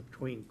difference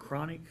between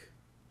chronic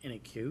and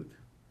acute?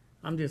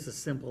 I'm just a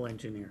simple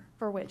engineer.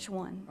 For which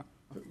one?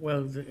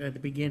 Well, at the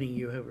beginning,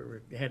 you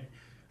had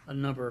a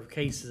number of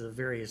cases of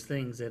various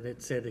things, and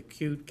it said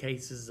acute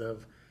cases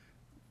of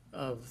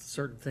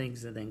certain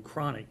things, and then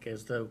chronic,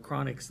 as though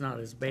chronic's not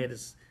as bad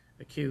as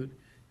acute,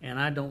 and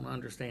I don't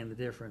understand the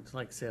difference.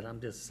 Like I said, I'm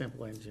just a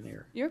simple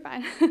engineer. You're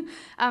fine.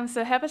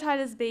 So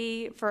hepatitis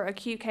B, for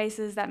acute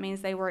cases, that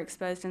means they were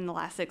exposed in the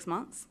last 6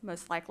 months,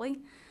 most likely.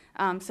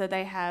 So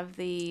they have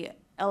the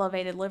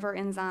elevated liver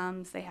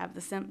enzymes, they have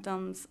the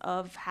symptoms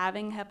of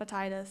having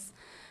hepatitis.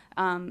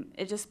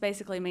 It just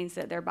basically means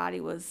that their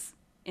body was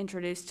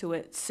introduced to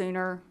it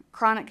sooner.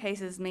 Chronic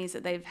cases means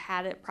that they've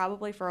had it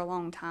probably for a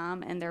long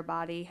time and their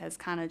body has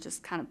kind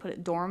of put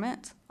it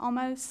dormant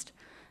almost.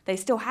 They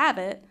still have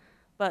it,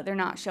 but they're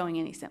not showing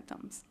any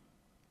symptoms.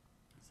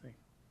 See.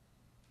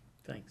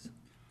 Thanks.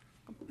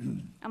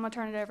 I'm gonna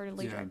turn it over to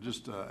Lee. Yeah,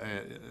 just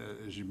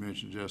as you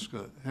mentioned,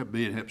 Jessica, Hep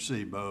B and Hep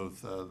C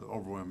both, the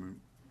overwhelming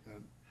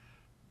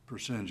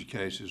percentage of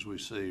cases we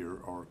see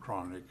are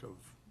chronic of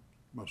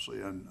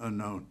mostly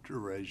unknown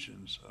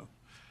duration. So,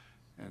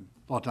 and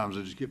a lot of times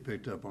they just get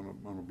picked up on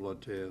a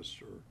blood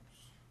test or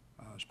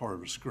as part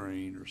of a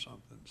screen or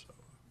something. So.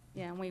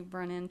 Yeah, and we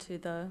run into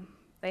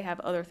they have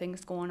other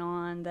things going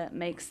on that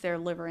makes their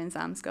liver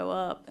enzymes go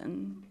up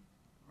and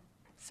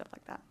stuff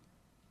like that.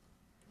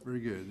 Very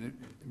good.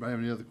 Anybody have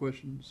any other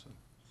questions?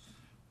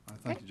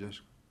 Thank you,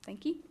 Jessica.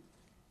 Thank you.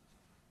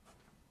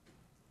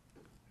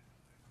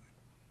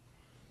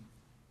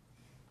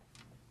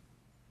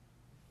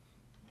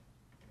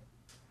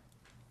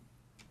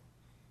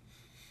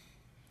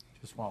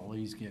 Just while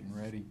Lee's getting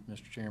ready,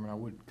 Mr. Chairman, I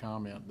would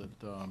comment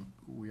that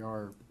we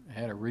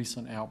had a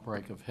recent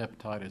outbreak of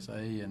hepatitis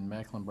A in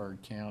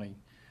Mecklenburg County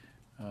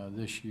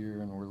this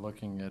year, and we're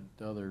looking at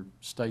other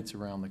states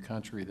around the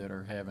country that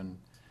are having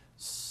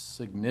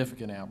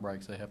significant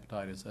outbreaks of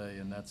hepatitis A,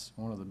 and that's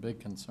one of the big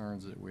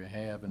concerns that we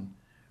have, and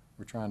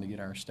we're trying to get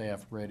our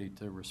staff ready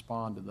to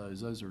respond to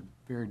those. Those are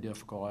very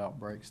difficult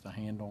outbreaks to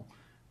handle,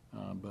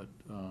 but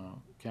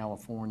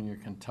California,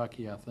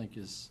 Kentucky, I think,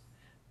 is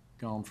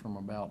gone from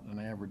about an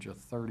average of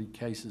 30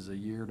 cases a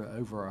year to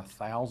over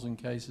 1,000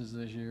 cases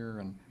this year,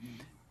 and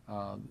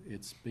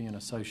it's being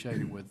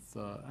associated with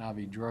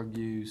IV drug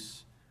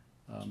use,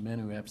 men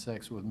who have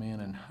sex with men,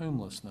 and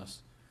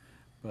homelessness.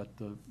 But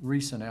the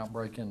recent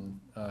outbreak in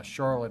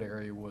Charlotte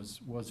area was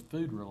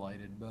food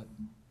related, but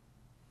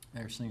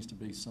there seems to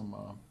be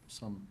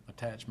some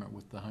attachment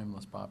with the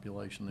homeless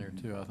population there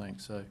too, I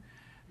think. So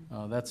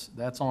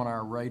that's on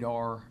our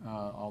radar,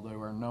 although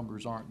our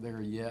numbers aren't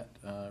there yet.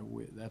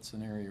 That's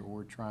an area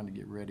we're trying to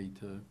get ready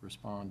to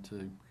respond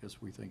to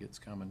because we think it's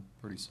coming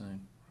pretty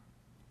soon.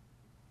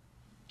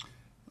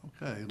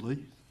 Okay,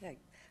 Lee. Okay.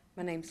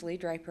 My name's Lee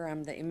Draper.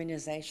 I'm the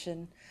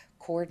immunization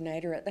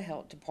coordinator at the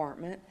health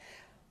department.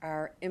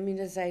 Our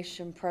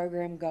immunization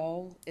program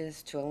goal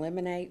is to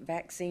eliminate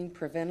vaccine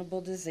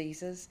preventable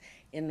diseases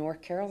in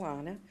North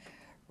Carolina,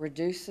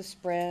 reduce the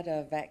spread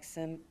of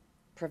vaccine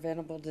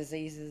preventable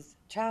diseases,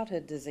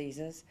 childhood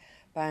diseases,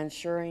 by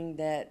ensuring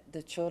that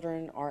the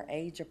children are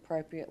age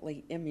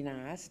appropriately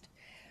immunized.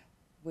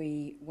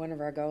 One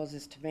of our goals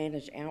is to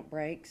manage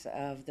outbreaks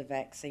of the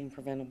vaccine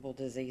preventable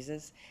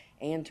diseases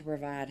and to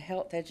provide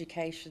health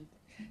education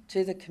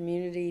to the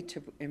community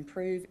to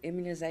improve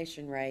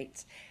immunization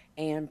rates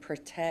and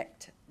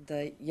protect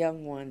the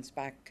young ones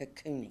by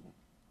cocooning.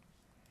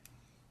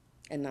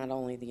 And not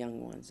only the young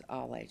ones,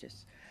 all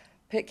ages.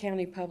 Pitt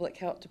County Public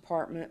Health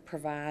Department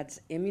provides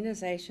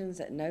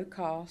immunizations at no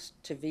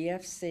cost to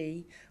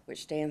VFC,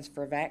 which stands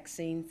for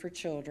Vaccine for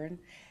Children,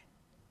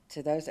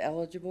 to those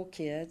eligible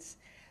kids.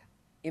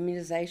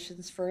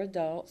 Immunizations for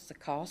adults, the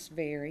costs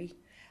vary.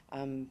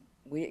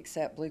 We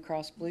accept Blue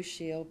Cross Blue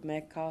Shield,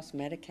 MedCost,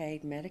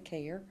 Medicaid,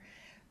 Medicare.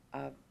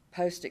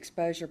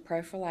 Post-exposure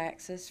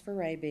prophylaxis for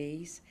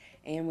rabies,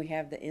 and we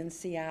have the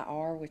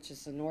NCIR, which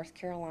is the North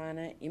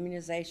Carolina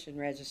Immunization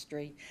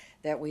Registry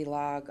that we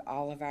log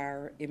all of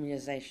our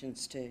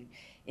immunizations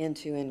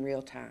into in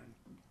real time.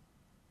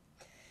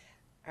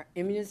 Our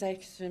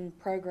immunization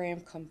program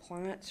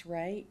compliance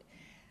rate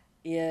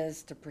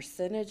is the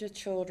percentage of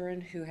children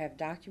who have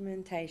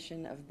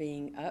documentation of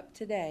being up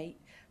to date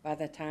by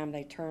the time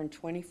they turn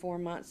 24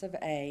 months of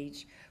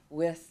age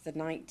with the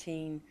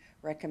 19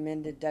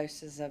 recommended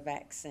doses of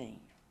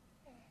vaccine.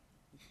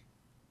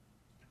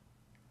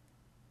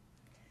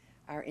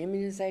 Our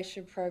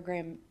immunization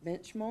program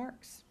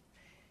benchmarks.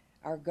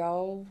 Our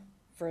goal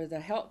for the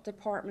health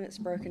department, it's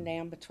broken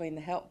down between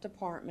the health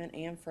department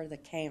and for the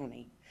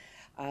county.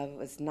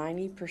 Was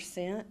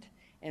 90%,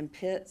 and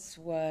Pitt's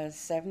was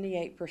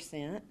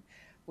 78%.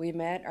 We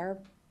met our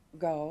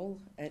goal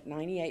at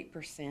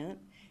 98%,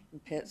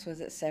 and Pitt's was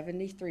at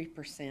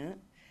 73%.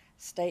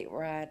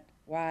 Statewide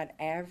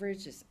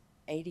average is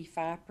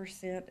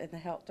 85% in the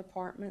health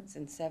departments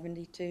and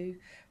 72%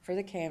 for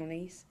the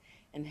counties,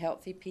 and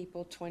Healthy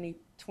People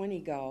 2020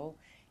 goal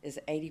is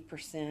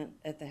 80%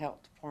 at the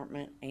health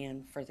department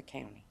and for the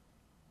county.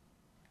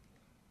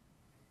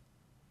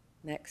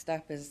 Next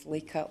up is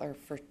Lee Cutler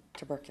for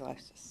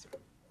tuberculosis.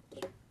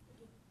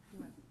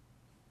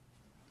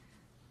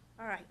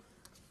 All right.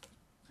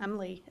 I'm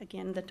Lee,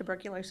 again, the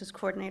tuberculosis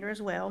coordinator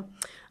as well.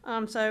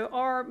 So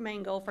our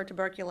main goal for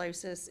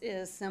tuberculosis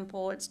is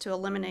simple. It's to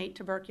eliminate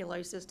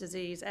tuberculosis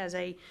disease as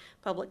a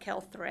public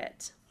health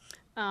threat.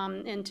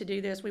 And to do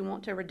this, we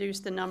want to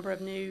reduce the number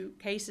of new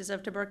cases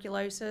of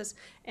tuberculosis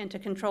and to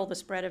control the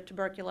spread of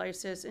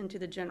tuberculosis into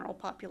the general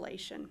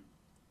population.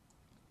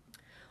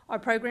 Our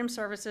program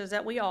services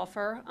that we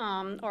offer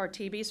are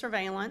TB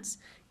surveillance,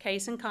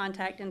 case and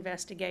contact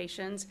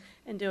investigations,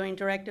 and doing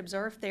direct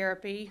observed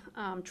therapy,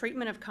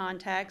 treatment of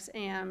contacts,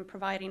 and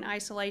providing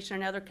isolation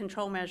and other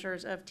control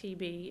measures of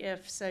TB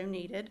if so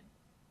needed.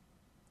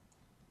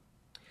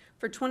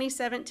 For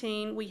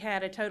 2017, we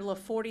had a total of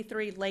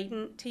 43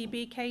 latent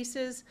TB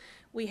cases.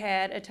 We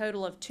had a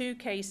total of 2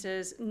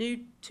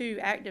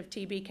 active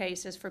TB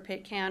cases for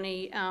Pitt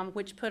County,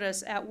 which put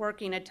us at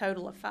working a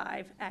total of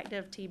 5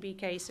 active TB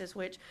cases,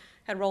 which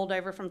had rolled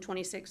over from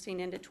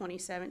 2016 into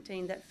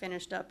 2017 that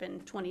finished up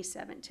in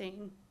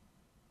 2017.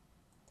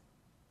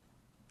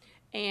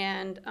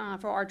 And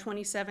for our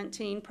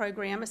 2017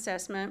 program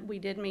assessment, we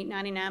did meet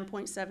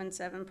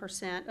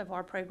 99.77% of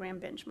our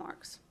program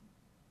benchmarks.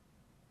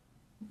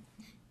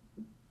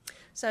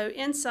 So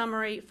in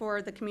summary,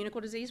 for the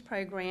communicable disease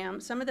program,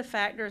 some of the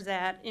factors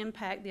that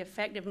impact the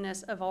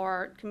effectiveness of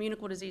our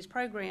communicable disease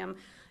program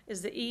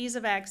is the ease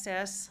of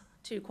access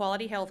to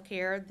quality health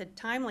care, the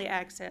timely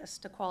access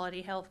to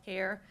quality health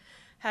care,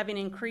 having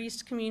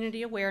increased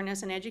community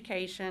awareness and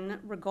education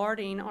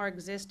regarding our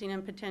existing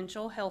and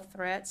potential health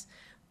threats,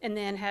 and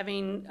then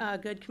having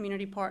good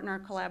community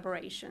partner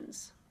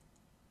collaborations.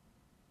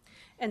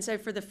 And so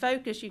for the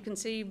focus, you can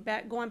see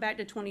going back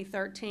to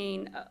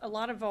 2013, a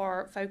lot of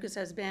our focus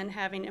has been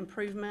having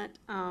improvement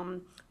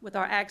with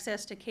our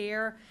access to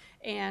care,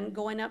 and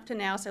going up to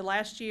now, so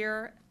last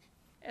year,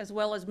 as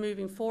well as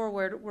moving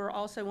forward, we're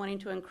also wanting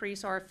to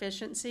increase our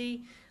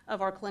efficiency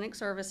of our clinic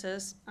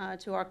services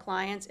to our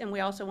clients, and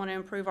we also want to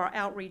improve our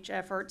outreach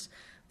efforts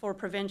for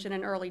prevention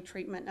and early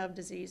treatment of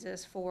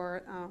diseases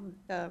for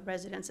the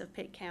residents of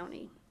Pitt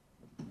County.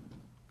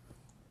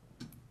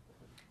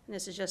 And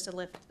this is just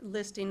a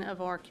listing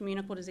of our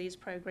communicable disease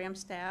program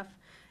staff.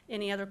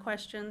 Any other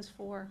questions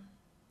for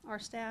our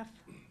staff?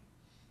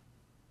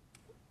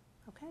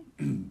 Okay.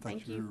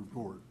 Thanks for your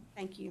report.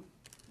 Thank you.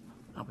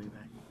 I'll be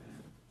back.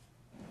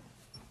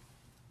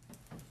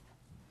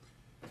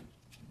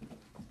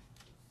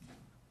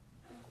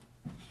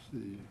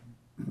 See,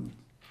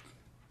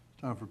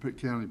 time for Pitt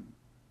County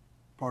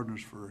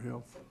Partners for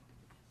Health.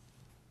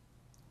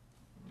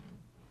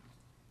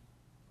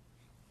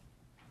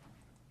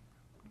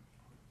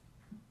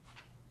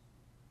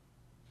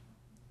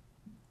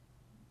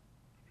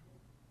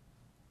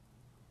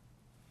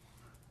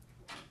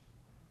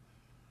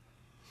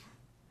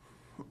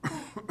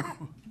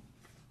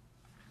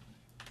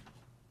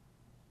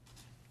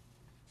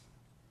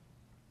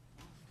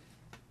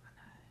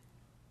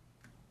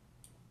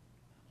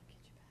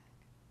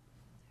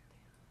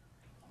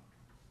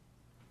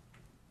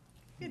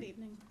 Good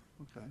evening.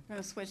 Okay. We're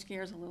going to switch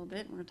gears a little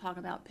bit. We're going to talk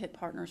about Pitt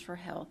Partners for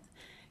Health.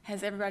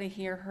 Has everybody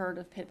here heard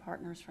of Pitt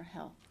Partners for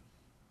Health?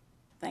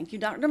 Thank you,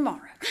 Dr.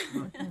 Morrow.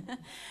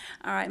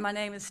 All right, my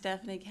name is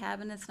Stephanie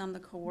Cabinets, and I'm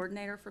the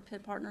coordinator for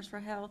Pitt Partners for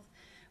Health.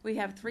 We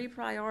have 3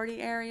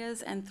 priority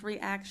areas and 3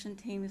 action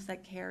teams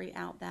that carry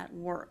out that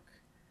work.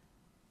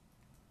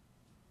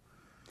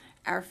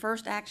 Our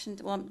first action,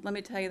 well, let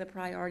me tell you the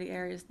priority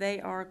areas.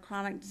 They are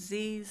chronic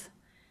disease,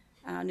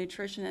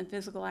 nutrition and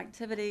physical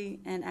activity,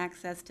 and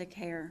access to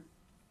care.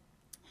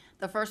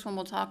 The first one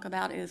we'll talk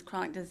about is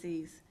chronic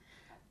disease.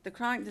 The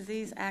Chronic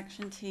Disease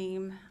Action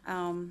Team,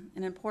 an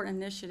important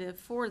initiative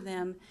for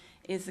them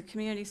is the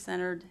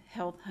Community-Centered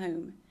Health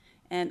Home,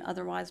 and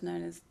otherwise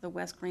known as the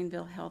West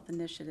Greenville Health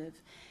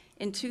Initiative.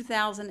 In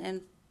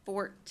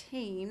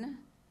 2014,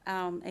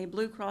 a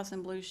Blue Cross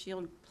and Blue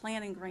Shield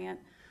planning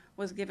grant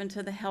was given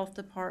to the health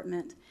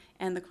department,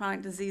 and the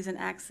chronic disease and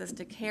access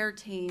to care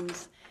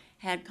teams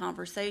had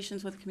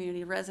conversations with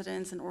community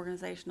residents and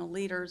organizational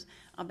leaders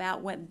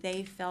about what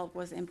they felt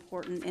was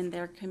important in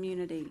their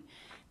community.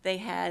 They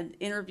had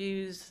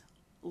interviews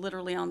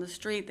literally on the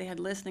street, they had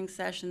listening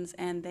sessions,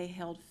 and they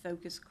held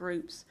focus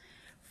groups.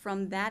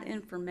 From that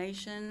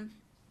information,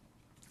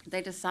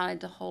 they decided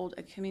to hold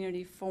a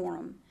community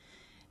forum.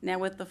 Now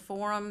with the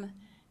forum,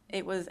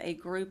 it was a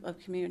group of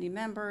community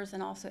members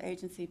and also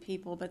agency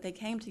people, but they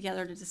came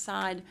together to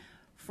decide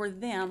for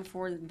them,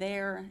 for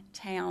their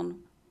town,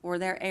 or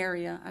their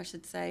area, I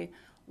should say,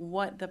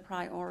 what the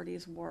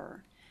priorities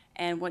were.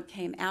 And what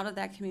came out of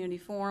that community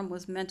forum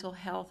was mental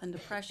health and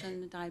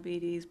depression,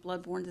 diabetes,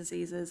 bloodborne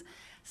diseases,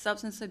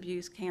 substance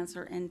abuse,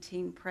 cancer, and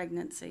teen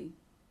pregnancy.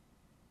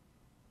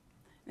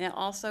 Now,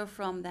 also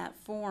from that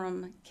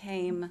forum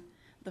came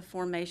the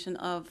formation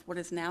of what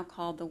is now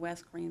called the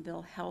West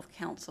Greenville Health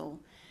Council.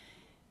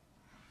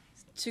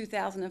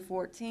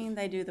 2014,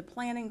 they do the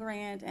planning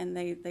grant, and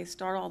they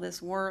start all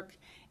this work.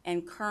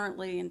 And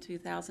currently in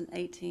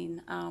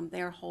 2018,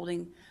 they are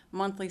holding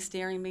monthly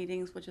steering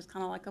meetings, which is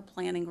kind of like a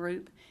planning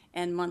group,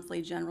 and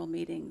monthly general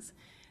meetings.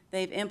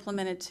 They've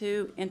implemented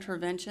 2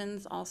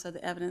 interventions, also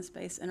the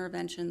evidence-based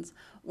interventions.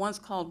 One's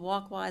called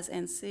WalkWise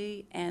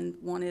NC, and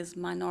one is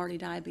Minority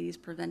Diabetes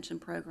Prevention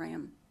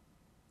Program.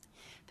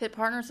 Pitt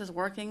Partners is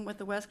working with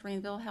the West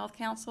Greenville Health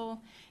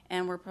Council,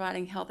 and we're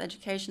providing health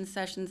education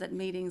sessions at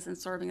meetings and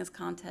serving as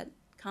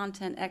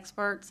content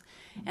experts,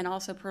 and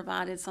also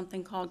provided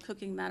something called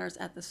Cooking Matters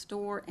at the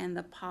Store and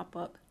the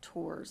pop-up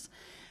tours.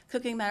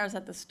 Cooking Matters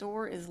at the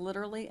Store is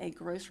literally a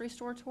grocery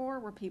store tour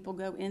where people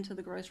go into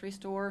the grocery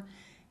store.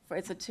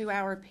 It's a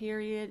 2-hour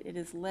period. It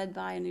is led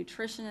by a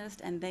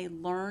nutritionist, and they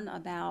learn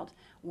about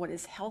what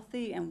is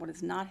healthy and what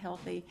is not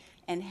healthy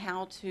and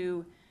how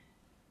to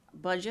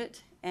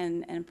budget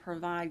and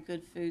provide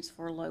good foods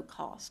for low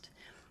cost.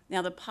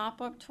 Now, the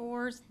pop-up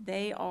tours,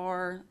 they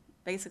are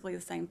basically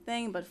the same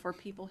thing, but for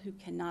people who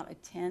cannot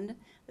attend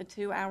the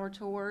 2-hour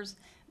tours,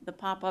 the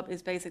pop-up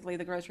is basically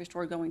the grocery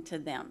store going to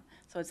them.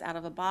 So it's out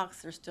of a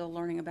box. They're still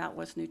learning about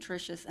what's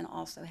nutritious and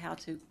also how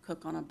to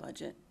cook on a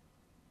budget.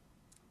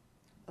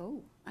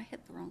 Oh, I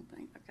hit the wrong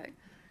thing. Okay.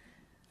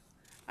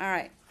 All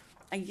right.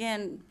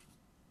 Again,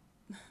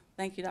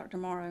 thank you, Dr.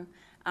 Morrow.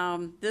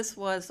 This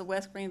was the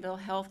West Greenville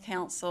Health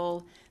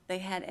Council. They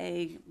had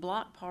a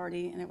block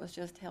party, and it was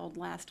just held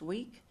last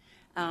week.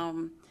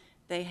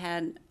 They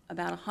had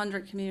about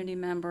 100 community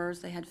members.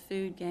 They had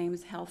food,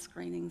 games, health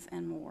screenings,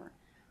 and more.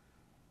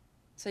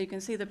 So you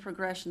can see the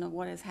progression of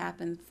what has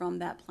happened from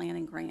that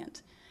planning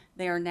grant.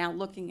 They are now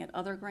looking at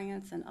other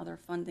grants and other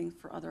funding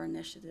for other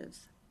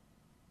initiatives.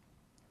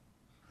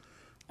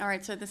 All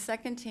right, so the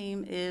second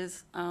team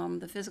is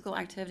the physical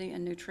activity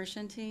and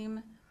nutrition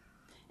team.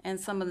 And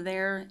some of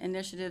their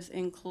initiatives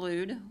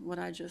include what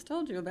I just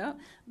told you about,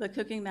 the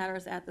Cooking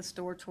Matters at the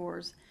Store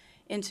tours.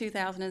 In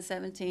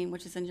 2017,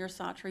 which is in your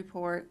SOTS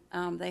report,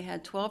 they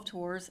had 12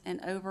 tours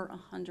and over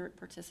 100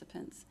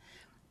 participants.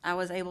 I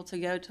was able to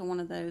go to one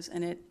of those,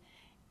 and it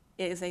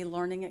is a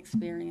learning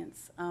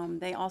experience.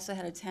 They also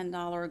had a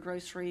 $10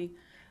 grocery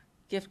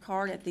gift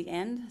card at the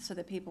end so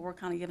that people were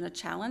kind of given a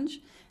challenge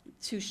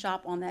to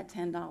shop on that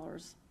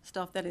 $10,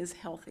 stuff that is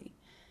healthy.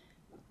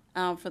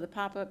 For the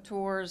pop-up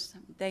tours,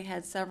 they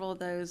had several of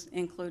those,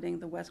 including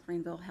the West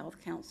Greenville Health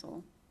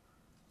Council.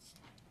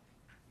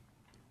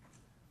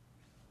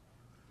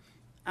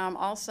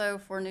 Also,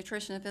 for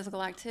nutrition and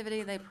physical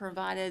activity, they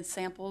provided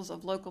samples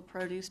of local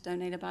produce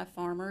donated by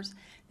farmers.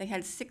 They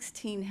had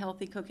 16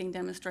 healthy cooking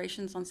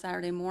demonstrations on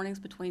Saturday mornings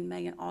between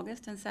May and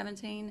August in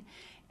 17,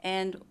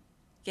 and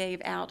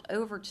gave out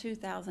over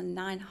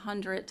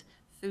 2,900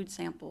 food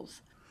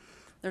samples.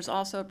 There's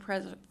also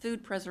a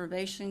food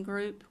preservation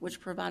group, which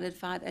provided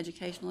 5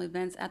 educational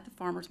events at the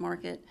farmers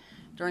market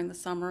during the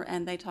summer,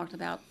 and they talked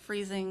about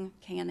freezing,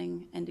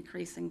 canning, and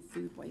decreasing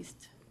food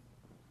waste.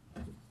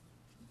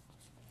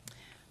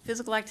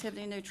 Physical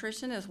Activity and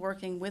Nutrition is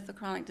working with the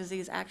Chronic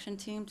Disease Action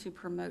Team to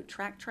promote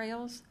track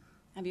trails.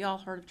 Have you all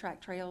heard of track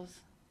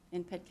trails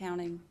in Pitt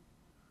County?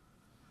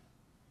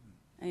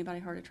 Anybody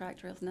heard of track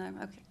trails? No?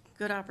 Okay,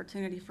 good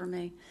opportunity for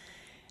me.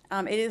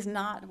 It is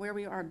not where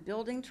we are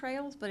building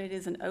trails, but it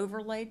is an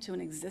overlay to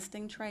an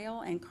existing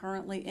trail, and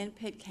currently in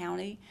Pitt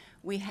County,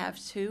 we have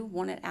 2,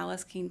 one at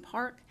Alice Keene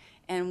Park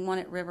and one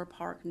at River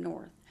Park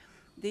North.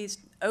 These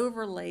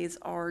overlays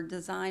are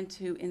designed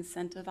to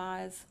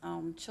incentivize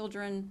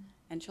children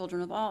and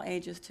children of all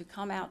ages to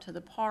come out to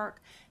the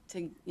park,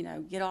 to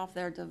get off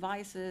their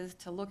devices,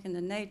 to look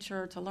into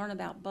nature, to learn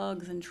about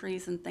bugs and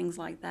trees and things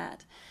like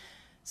that.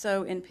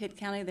 So in Pitt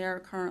County, there are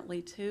currently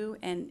 2,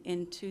 and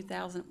in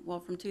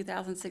from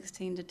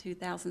 2016 to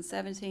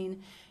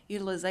 2017,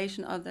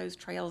 utilization of those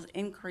trails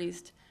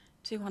increased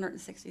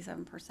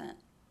 267%.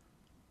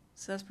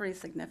 So that's pretty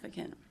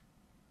significant.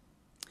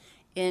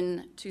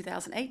 In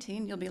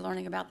 2018, you'll be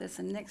learning about this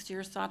in next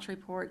year's SOTS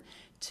report.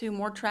 2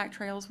 more track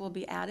trails will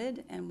be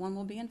added, and one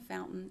will be in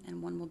Fountain and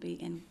one will be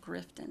in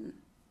Grifton.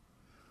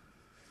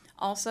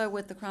 Also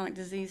with the chronic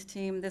disease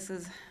team, this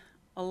is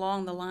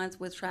along the lines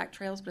with track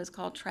trails, but it's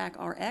called Track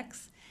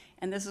RX,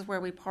 and this is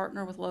where we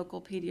partner with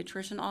local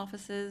pediatrician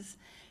offices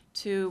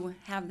to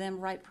have them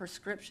write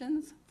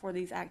prescriptions for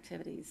these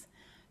activities.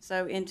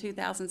 So in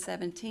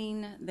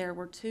 2017, there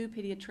were 2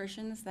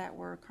 pediatricians that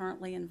were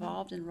currently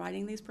involved in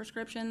writing these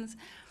prescriptions,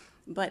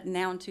 but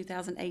now in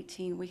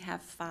 2018, we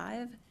have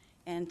 5,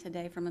 and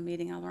today from a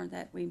meeting I learned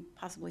that we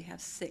possibly have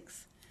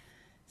 6.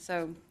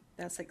 So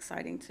that's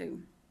exciting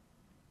too.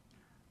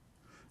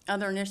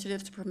 Other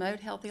initiatives to promote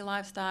healthy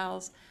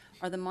lifestyles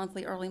are the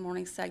monthly early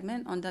morning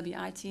segment on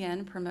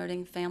WITN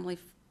promoting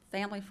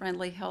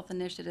family-friendly health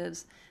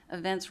initiatives,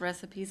 events,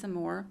 recipes, and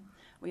more.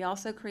 We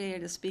also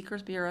created a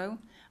Speakers Bureau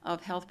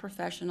of health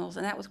professionals,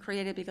 and that was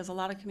created because a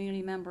lot of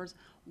community members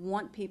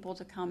want people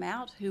to come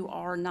out who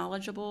are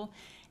knowledgeable,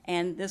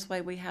 and this way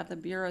we have the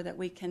bureau that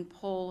we can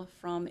pull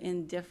from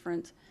in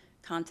different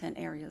content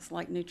areas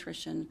like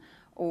nutrition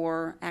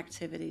or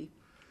activity.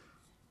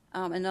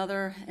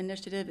 Another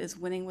initiative is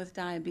Winning with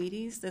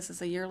Diabetes. This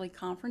is a yearly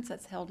conference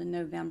that's held in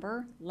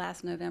November.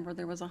 Last November,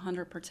 there was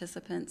 100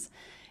 participants,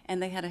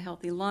 and they had a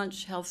healthy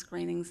lunch, health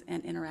screenings,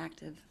 and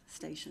interactive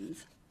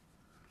stations.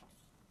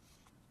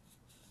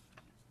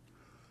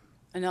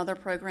 Another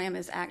program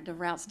is Active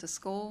Routes to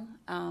School.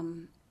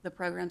 The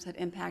programs had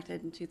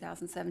impacted in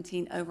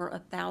 2017 over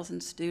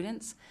 1,000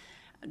 students.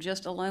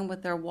 Just alone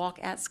with their Walk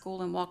at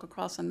School and Walk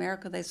Across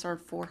America, they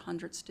served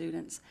 400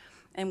 students.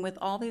 And with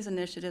all these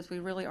initiatives, we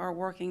really are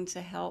working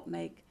to help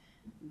make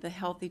the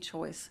healthy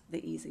choice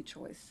the easy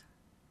choice.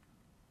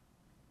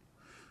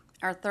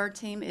 Our third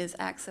team is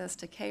Access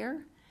to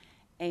Care.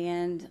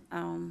 And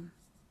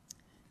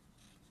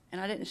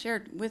I didn't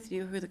share with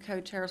you who the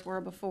co-chairs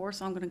were before,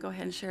 so I'm going to go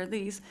ahead and share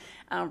these.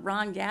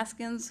 Ron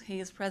Gaskins, he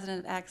is president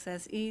of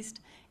Access East,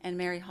 and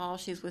Mary Hall,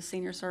 she's with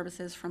Senior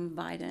Services from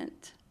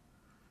Vidant.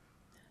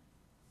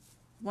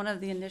 One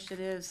of the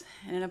initiatives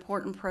and an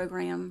important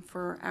program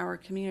for our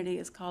community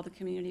is called the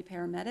Community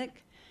Paramedic.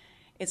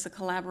 It's a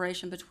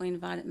collaboration between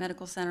Vidant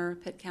Medical Center,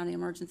 Pitt County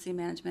Emergency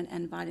Management,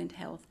 and Vidant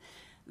Health.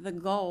 The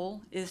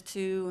goal is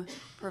to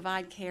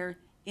provide care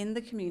in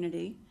the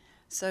community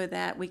so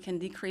that we can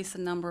decrease the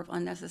number of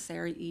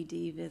unnecessary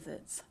ED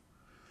visits.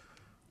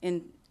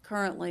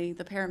 Currently,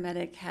 the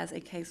paramedic has a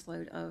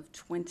caseload of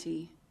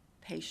 20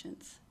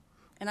 patients.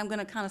 And I'm going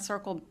to kind of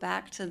circle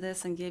back to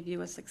this and give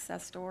you a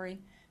success story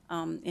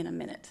in a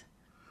minute.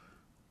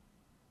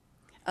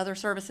 Other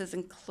services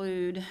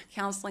include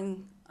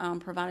counseling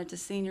provided to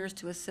seniors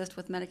to assist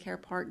with Medicare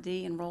Part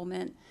D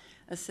enrollment,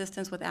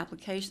 assistance with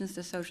applications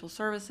to social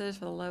services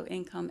for the Low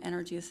Income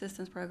Energy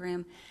Assistance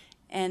Program,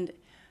 and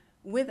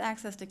with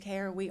Access to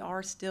Care, we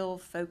are still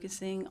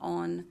focusing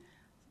on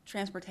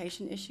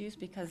transportation issues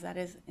because that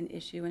is an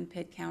issue in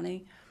Pitt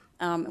County.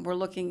 We're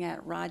looking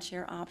at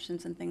rideshare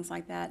options and things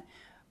like that.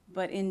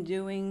 But in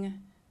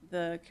doing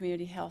the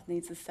community health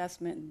needs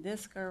assessment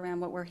this go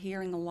around, what we're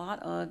hearing a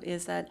lot of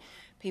is that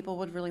people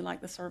would really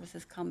like the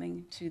services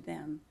coming to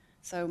them.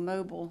 So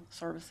mobile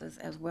services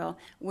as well,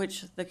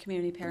 which the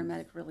community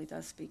paramedic really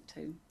does speak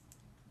to.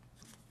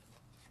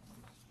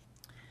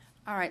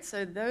 All right,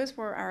 so those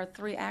were our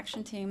 3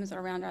 action teams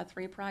around our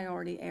 3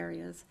 priority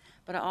areas.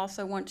 But I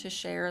also want to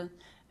share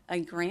a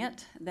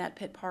grant that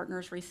Pitt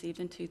Partners received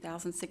in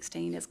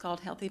 2016. It's called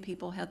Healthy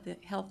People,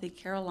 Healthy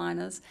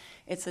Carolinas.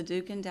 It's a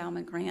Duke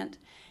Endowment Grant,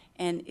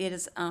 and it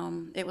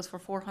was for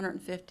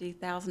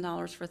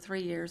 $450,000 for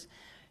 3 years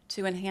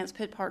to enhance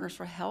Pitt Partners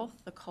for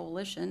Health, the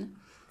coalition,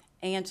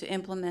 and to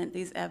implement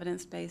these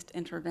evidence-based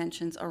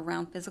interventions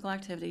around physical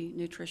activity,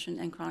 nutrition,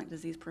 and chronic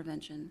disease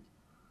prevention.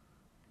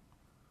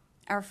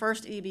 Our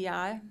first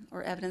EBI,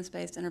 or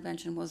evidence-based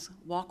intervention, was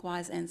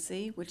WalkWise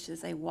NC, which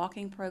is a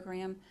walking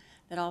program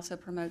that also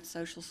promotes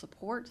social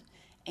support.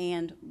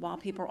 And while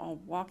people are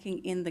walking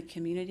in the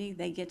community,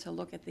 they get to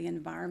look at the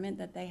environment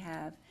that they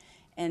have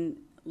and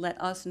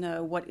let us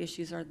know what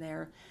issues are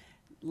there.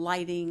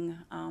 Lighting,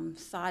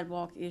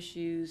 sidewalk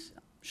issues,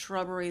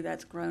 shrubbery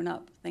that's grown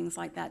up, things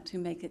like that, to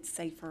make it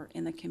safer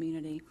in the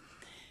community.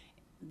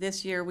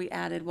 This year we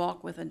added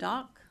Walk with a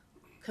Doc,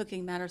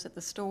 Cooking Matters at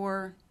the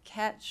Store,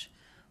 Catch,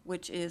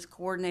 which is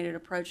coordinated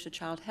approach to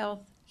child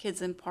health,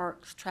 kids in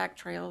parks, track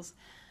trails,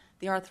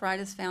 the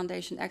Arthritis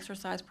Foundation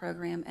exercise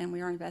program, and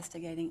we are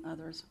investigating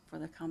others for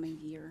the coming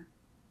year.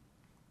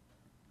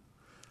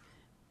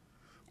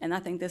 And I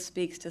think this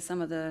speaks to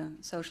some of the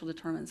social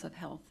determinants of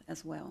health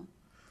as well.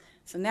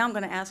 So now I'm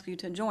going to ask you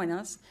to join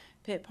us.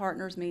 Pitt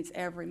Partners meets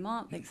every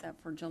month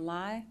except for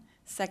July,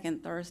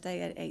 second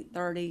Thursday at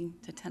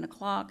 8:30 to 10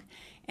 o'clock,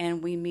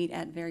 and we meet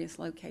at various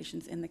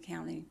locations in the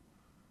county.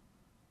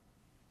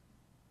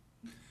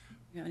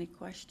 You have any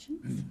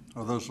questions?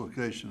 Are those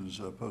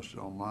locations posted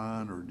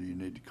online, or do you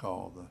need to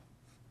call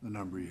the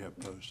number you have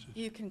posted?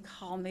 You can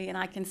call me, and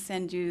I can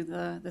send you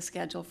the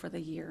schedule for the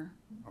year.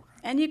 Okay.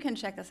 And you can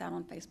check us out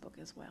on Facebook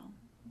as well.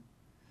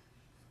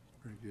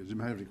 Very good. Does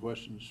anybody have any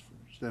questions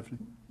for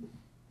Stephanie?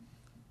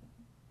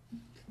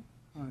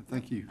 All right,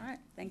 thank you. All right,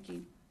 thank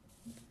you.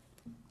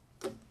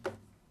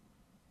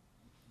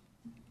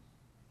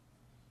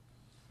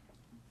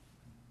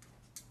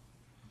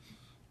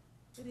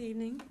 Good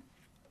evening.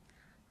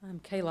 I'm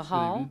Kayla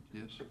Hall.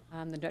 Yes.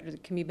 I'm the Director of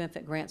the Community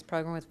Benefit Grants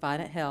Program with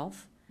Vidant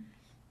Health.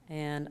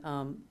 And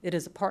it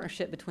is a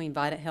partnership between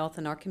Vidant Health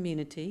and our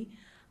community.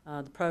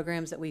 The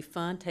programs that we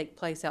fund take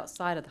place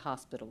outside of the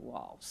hospital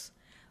walls.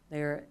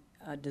 They're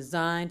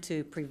designed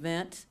to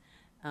prevent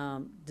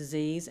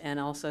disease and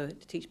also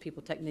to teach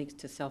people techniques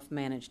to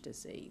self-manage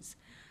disease.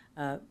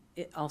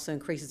 It also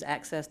increases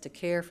access to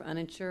care for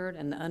uninsured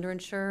and the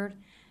underinsured.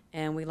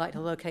 And we like to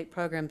locate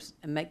programs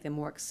and make them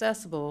more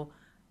accessible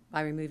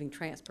by removing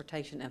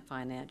transportation and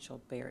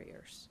financial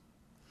barriers.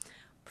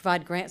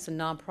 Provide grants to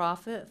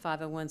nonprofit,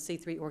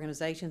 501c3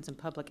 organizations and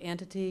public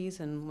entities.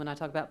 And when I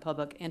talk about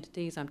public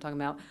entities, I'm talking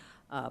about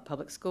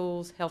public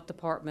schools, health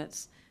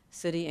departments,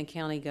 city and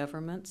county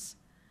governments.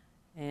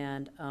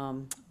 And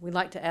we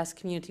like to ask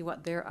community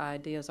what their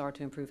ideas are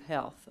to improve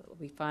health.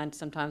 We find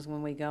sometimes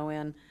when we go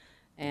in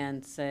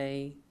and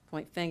say,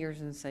 point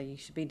fingers and say you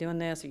should be doing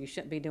this or you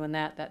shouldn't be doing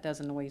that, that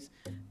doesn't always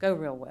go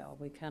real well.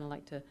 We kind of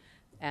like to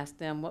ask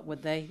them what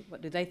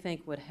do they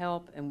think would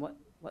help and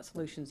what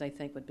solutions they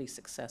think would be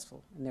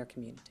successful in their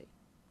community.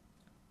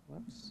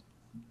 Whoops.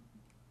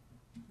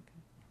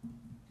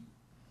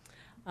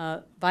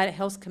 Vita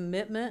Health's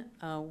commitment,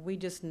 we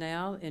just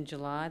now, in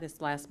July,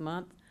 this last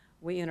month,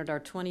 we entered our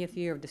 20th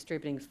year of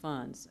distributing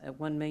funds, a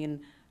 $1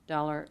 million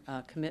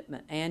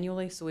commitment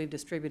annually. So we've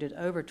distributed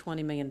over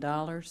 $20 million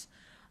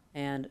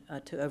and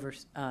to over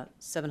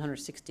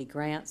 760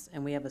 grants,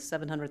 and we have a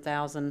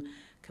 $700,000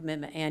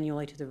 commitment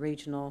annually to the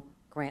regional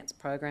grants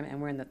program,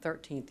 and we're in the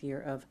 13th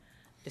year of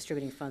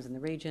distributing funds in the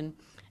region.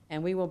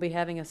 And we will be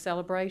having a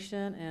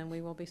celebration, and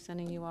we will be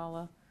sending you all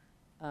a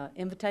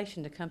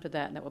invitation to come to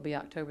that, and that will be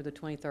October the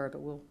 23rd,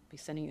 but we'll be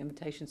sending you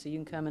invitations so you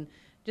can come and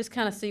just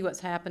kind of see what's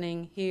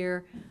happening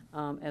here,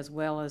 as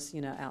well as,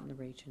 you know, out in the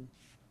region.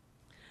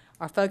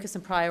 Our focus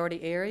and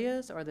priority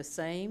areas are the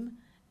same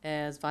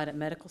as Vidant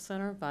Medical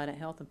Center, Vidant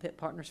Health, and Pitt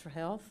Partners for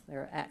Health.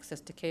 They're access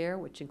to care,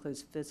 which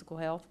includes physical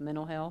health,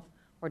 mental health,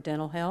 or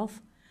dental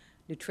health,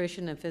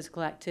 nutrition and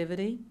physical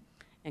activity,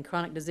 and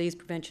chronic disease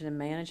prevention and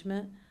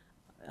management,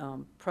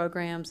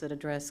 programs that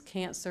address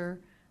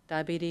cancer,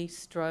 diabetes,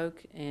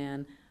 stroke,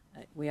 and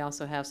we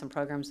also have some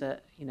programs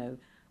that, you know,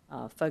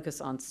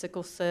 focus on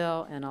sickle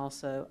cell and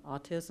also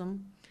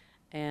autism.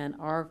 And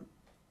our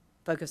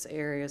focus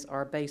areas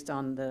are based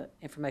on the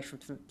information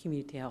from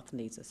Community Health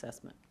Needs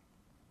Assessment.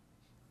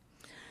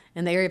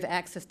 In the area of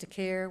access to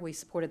care, we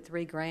supported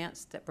 3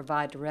 grants that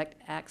provide direct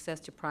access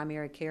to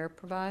primary care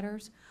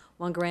providers.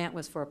 One grant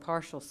was for a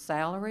partial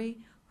salary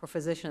for a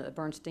physician at the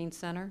Bernstein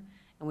Center,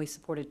 and we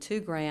supported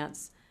 2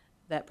 grants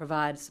that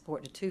provide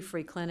support to 2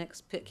 free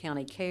clinics, Pitt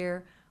County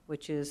Care,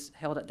 which is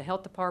held at the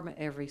Health Department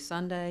every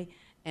Sunday,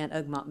 and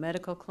Oakmont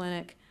Medical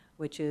Clinic,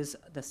 which is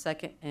the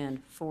 2nd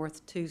and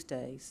 4th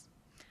Tuesdays.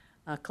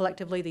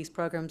 Collectively, these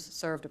programs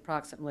served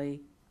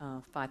approximately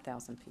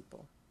 5,000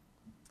 people.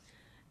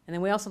 And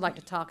then we also like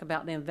to talk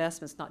about the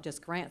investments, not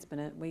just grants,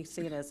 but we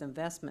see it as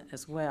investment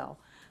as well.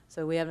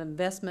 So we have an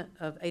investment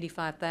of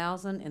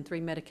 $85,000 in 3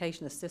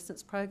 medication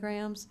assistance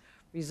programs,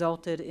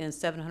 resulted in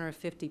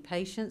 750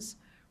 patients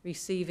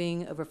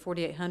receiving over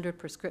 4,800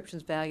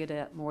 prescriptions valued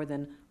at more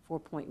than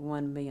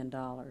 $4.1 million,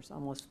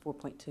 almost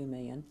 $4.2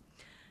 million.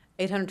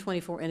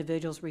 824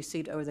 individuals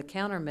received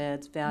over-the-counter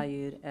meds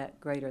valued at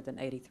greater than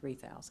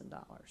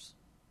 $83,000.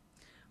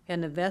 We had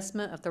an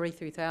investment of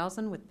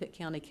 $33,000 with Pitt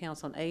County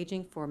Council on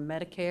Aging for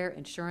Medicare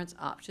Insurance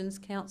Options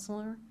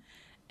Counselor,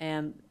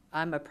 and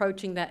I'm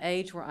approaching that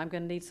age where I'm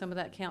going to need some of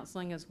that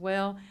counseling as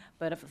well.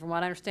 But from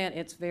what I understand,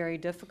 it's very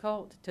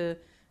difficult to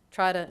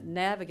try to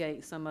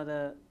navigate some of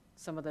the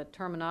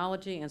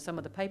terminology and some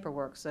of the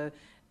paperwork. So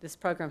this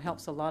program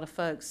helps a lot of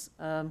folks.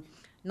 Over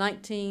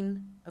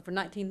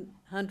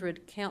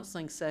 1,900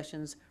 counseling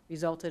sessions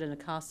resulted in a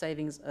cost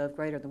savings of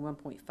greater than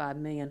 $1.5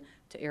 million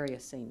to area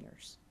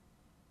seniors.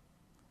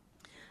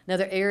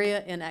 Another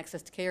area in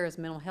access to care is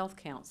mental health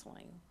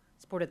counseling.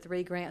 Supported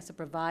 3 grants that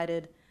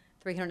provided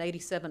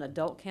 387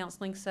 adult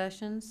counseling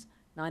sessions,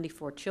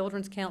 94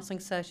 children's counseling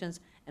sessions,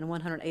 and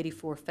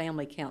 184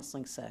 family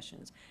counseling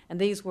sessions. And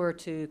these were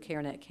to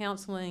CareNet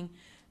Counseling,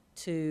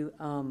 to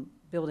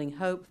Building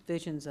Hope,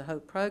 Visions of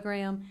Hope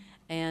program,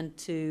 and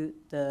to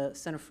the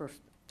Center for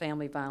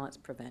Family Violence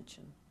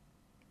Prevention.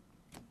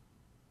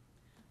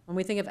 When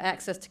we think of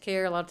access to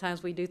care, a lot of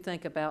times we do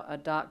think about a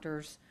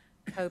doctor's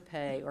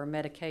copay or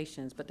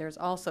medications, but there's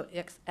also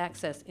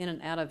access in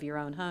and out of your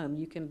own home.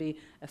 You can be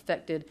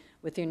affected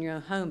within your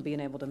own home, being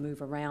able to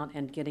move around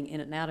and getting in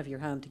and out of your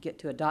home to get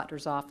to a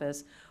doctor's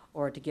office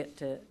or to get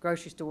to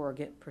grocery store or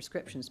get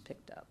prescriptions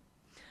picked up.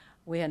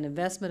 We had an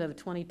investment of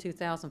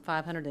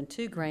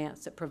 $22,502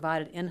 grants that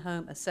provided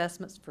in-home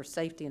assessments for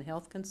safety and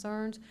health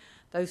concerns.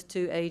 Those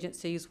 2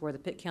 agencies were the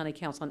Pitt County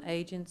Council on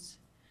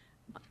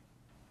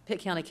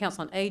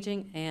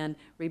Aging and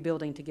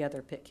Rebuilding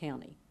Together Pitt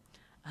County.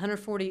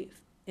 140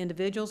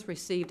 individuals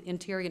received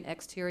interior and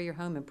exterior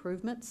home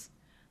improvements.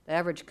 The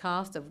average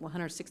cost of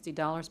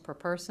 $160 per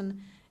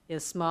person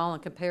is small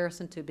in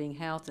comparison to being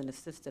housed in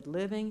assisted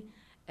living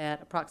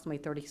at approximately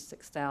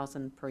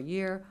 $36,000 per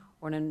year,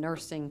 or in a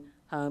nursing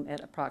home at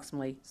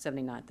approximately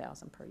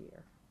 $79,000 per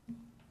year.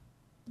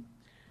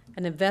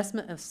 An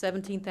investment of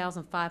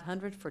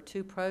 $17,500 for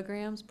 2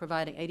 programs,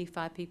 providing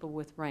 85 people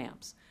with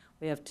ramps.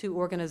 We have 2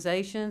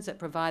 organizations that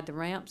provide the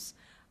ramps.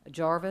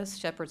 Jarvis,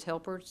 Shepherd's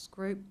Helpers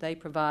Group, they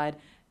provide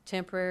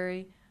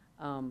temporary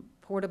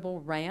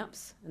portable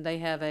ramps, and they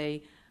have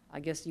I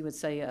guess you would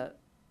say a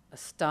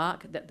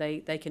stock that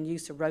they can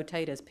use to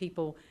rotate as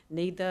people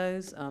need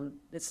those.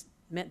 It's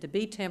meant to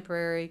be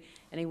temporary,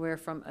 anywhere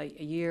from a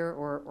year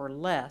or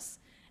less.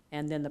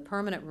 And then the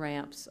permanent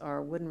ramps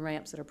are wooden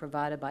ramps that are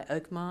provided by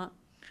Oakmont.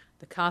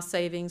 The cost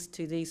savings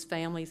to these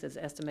families is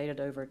estimated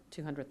over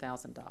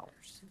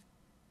 $200,000.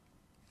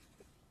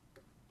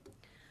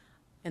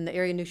 In the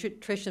area of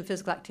nutrition and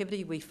physical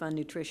activity, we fund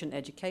nutrition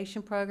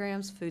education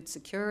programs, food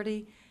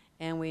security,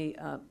 and we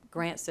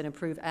grants that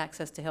improve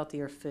access to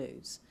healthier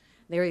foods.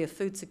 In the area of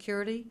food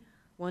security,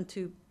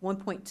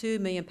 1.2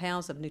 million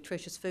pounds of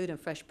nutritious food and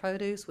fresh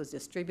produce was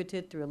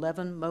distributed through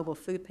 11 mobile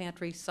food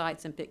pantry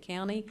sites in Pitt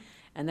County,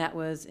 and that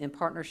was in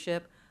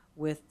partnership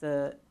with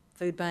the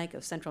Food Bank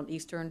of Central and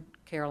Eastern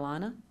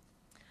Carolina.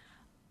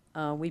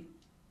 We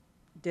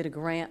did a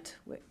grant,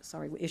 we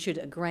issued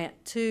a grant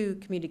to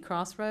Community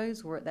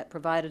Crossroads that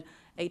provided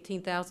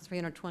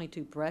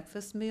 18,322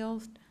 breakfast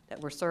meals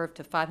that were served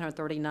to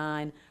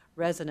 539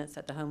 residents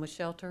at the homeless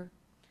shelter.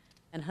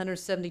 And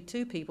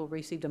 172 people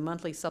received a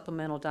monthly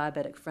supplemental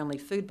diabetic-friendly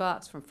food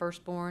box from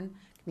Firstborn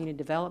Community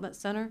Development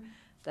Center.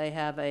 They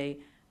have a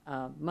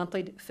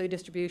monthly food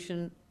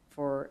distribution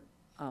for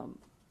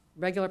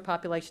regular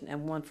population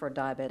and one for a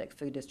diabetic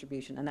food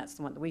distribution, and that's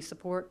the one that we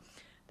support.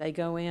 They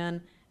go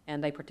in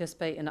and they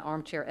participate in the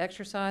armchair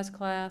exercise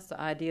class. The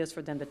idea is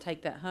for them to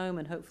take that home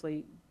and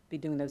hopefully be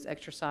doing those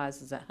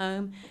exercises at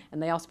home.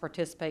 And they also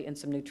participate in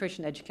some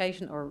nutrition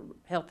education or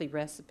healthy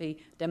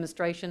recipe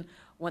demonstration.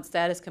 Once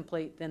that is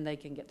complete, then they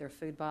can get their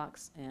food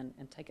box and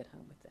take it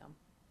home with them.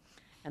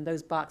 And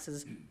those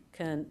boxes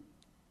can,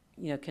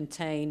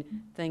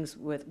 contain things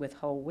with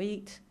whole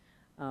wheat,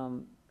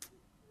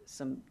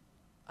 some,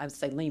 I would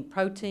say, lean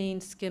protein,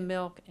 skim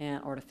milk,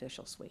 and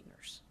artificial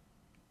sweeteners.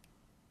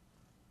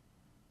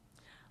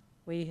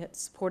 We had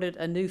supported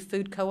a new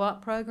food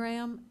co-op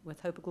program with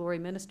Hope of Glory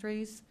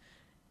Ministries.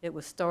 It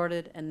was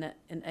started and that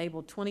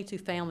enabled 22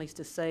 families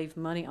to save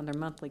money on their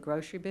monthly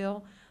grocery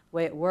bill. The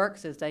way it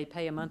works is they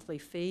pay a monthly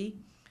fee.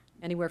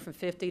 Anywhere from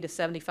 $50 to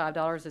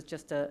 $75 is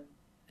just an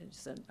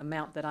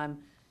amount that I'm,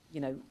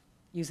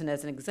 using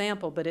as an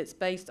example, but it's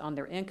based on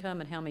their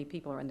income and how many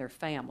people are in their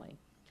family.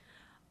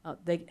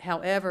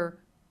 However,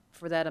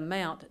 for that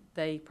amount,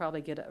 they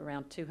probably get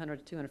around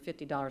 $200 to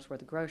 $250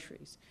 worth of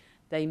groceries.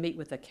 They meet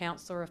with a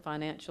counselor, a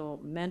financial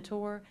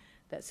mentor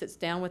that sits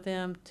down with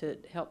them to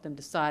help them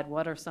decide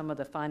what are some of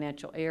the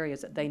financial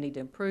areas that they need to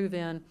improve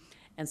in.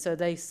 And so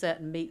they set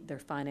and meet their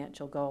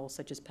financial goals,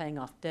 such as paying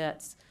off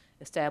debts,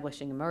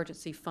 establishing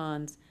emergency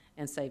funds,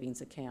 and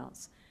savings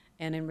accounts.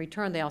 And in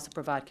return, they also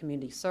provide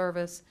community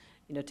service,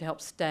 to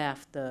help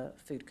staff the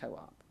food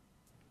co-op.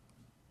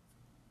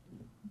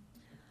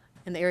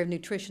 In the area of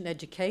nutrition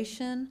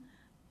education,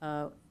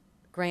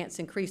 grants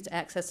increased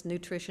access to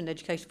nutrition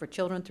education for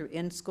children through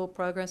in-school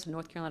programs from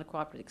North Carolina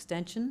Cooperative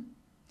Extension.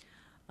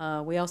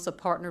 We also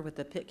partnered with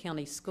the Pitt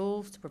County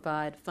Schools to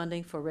provide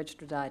funding for a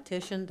registered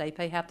dietitian. They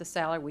pay half the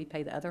salary, we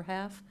pay the other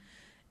half.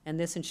 And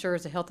this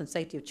ensures the health and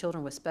safety of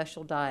children with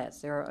special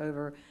diets. There are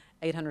over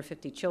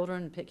 850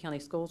 children in Pitt County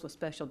Schools with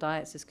special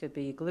diets. This could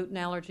be gluten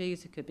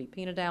allergies, it could be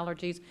peanut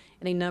allergies,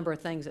 any number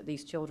of things that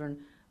these children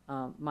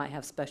might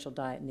have special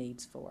diet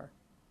needs for.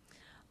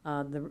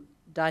 The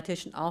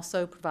dietitian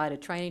also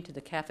provided training to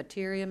the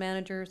cafeteria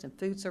managers and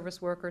food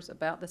service workers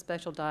about the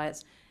special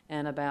diets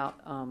and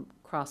about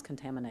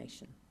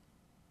cross-contamination.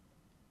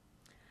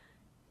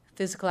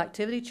 Physical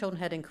activity, children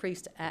had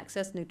increased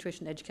access to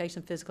nutrition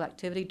education physical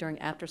activity during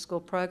after-school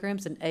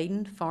programs in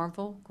Ayden,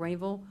 Farmville,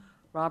 Greenville,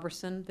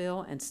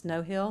 Robertsonville, and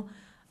Snow Hill.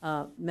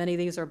 Many of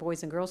these are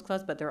Boys and Girls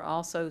Clubs, but there are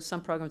also some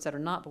programs that are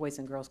not Boys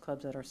and Girls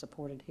Clubs that are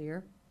supported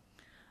here.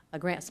 A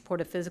grant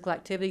supported physical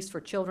activities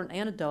for children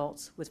and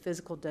adults with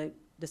physical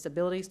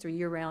disabilities through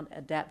year-round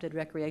adapted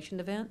recreation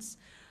events.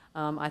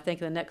 I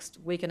think in the next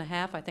week and a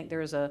half, I think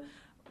there is a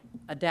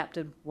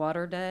adapted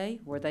water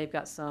day where they've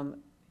got some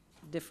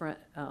different,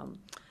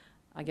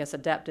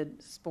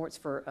 adapted sports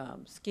for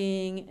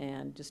skiing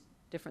and just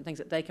different things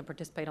that they can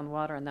participate on the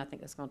water, and I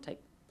think that's going to take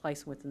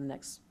place within the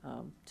next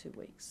 2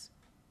 weeks.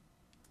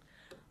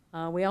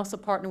 We also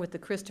partner with the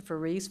Christopher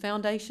Reeves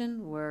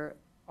Foundation, where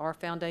our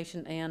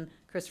foundation and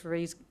Christopher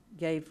Reeves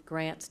gave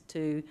grants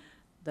to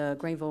the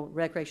Greenville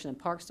Recreation and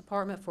Parks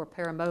Department for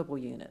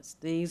paramobile units.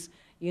 These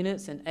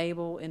units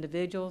enable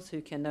individuals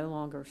who can no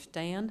longer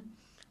stand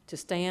to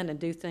stand and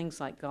do things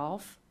like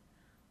golf,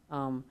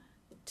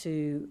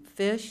 to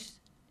fish,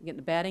 get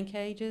the batting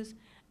cages,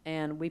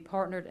 and we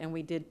partnered and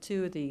we did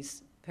 2 of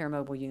these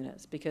paramobile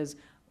units because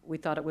we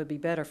thought it would be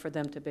better for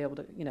them to be able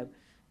to,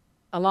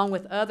 along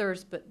with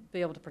others, but be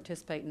able to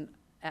participate in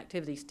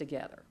activities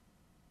together.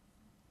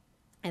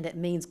 And it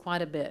means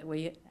quite a bit.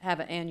 We have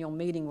an annual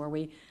meeting where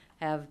we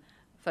have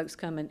folks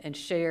come in and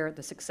share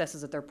the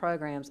successes of their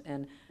programs,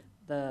 and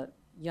the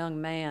young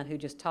man who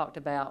just talked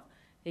about,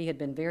 he had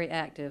been very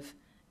active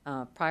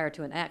prior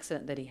to an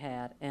accident that he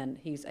had, and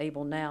he's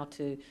able now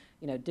to,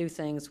 do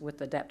things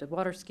with adapted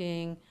water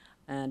skiing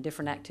and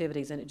different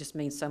activities, and it just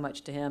means so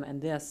much to him,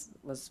 and this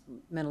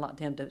meant a lot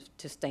to him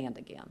to stand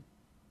again.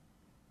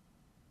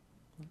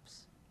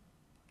 Oops.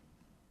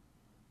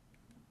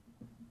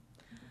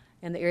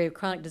 In the area of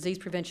chronic disease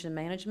prevention and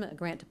management, a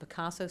grant to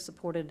Picasso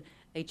supported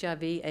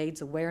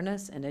HIV/AIDS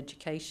awareness and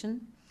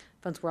education.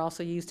 Funds were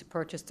also used to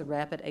purchase the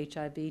rapid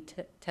HIV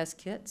test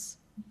kits.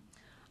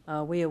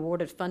 We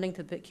awarded funding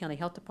to the Pitt County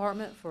Health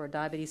Department for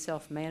diabetes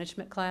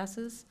self-management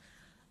classes.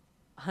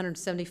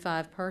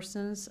 175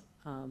 persons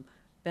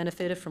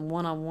benefited from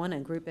one-on-one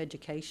and group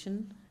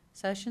education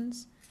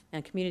sessions,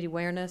 and community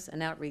awareness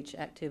and outreach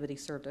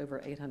activities served over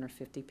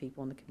 850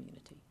 people in the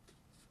community.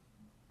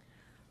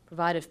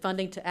 Provided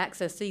funding to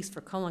Access East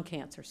for colon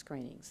cancer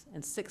screenings,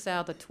 and 6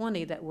 out of the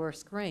 20 that were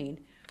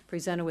screened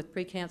presented with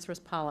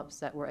precancerous polyps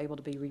that were able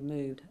to be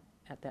removed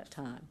at that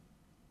time.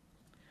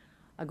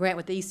 A grant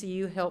with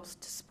ECU helps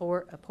to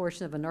support a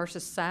portion of a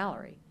nurse's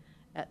salary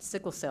at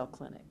sickle cell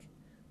clinic.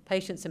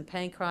 Patients in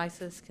pain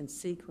crisis can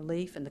seek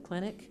relief in the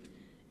clinic,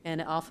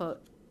 and it also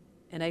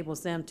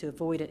enables them to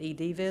avoid an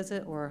ED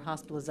visit or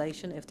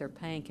hospitalization if their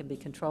pain can be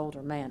controlled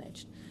or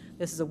managed.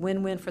 This is a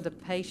win-win for the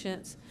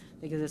patients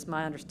because it's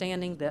my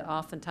understanding that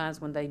oftentimes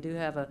when they do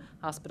have a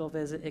hospital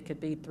visit, it could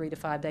be 3 to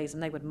 5 days,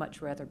 and they would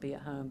much rather be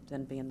at home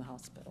than be in the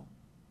hospital.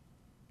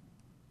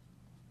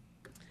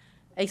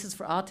 ACEs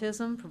for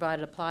Autism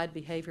provided applied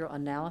behavioral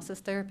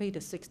analysis therapy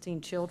to 16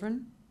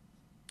 children.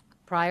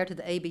 Prior to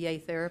the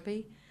ABA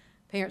therapy,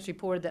 parents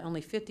reported that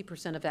only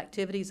 50% of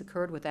activities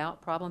occurred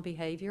without problem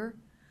behavior,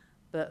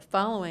 but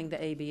following the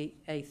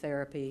ABA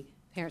therapy,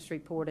 parents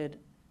reported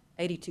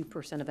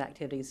 82% of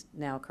activities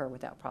now occur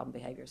without problem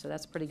behavior. So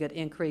that's a pretty good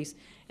increase,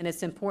 and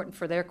it's important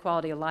for their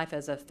quality of life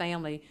as a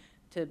family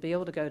to be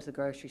able to go to the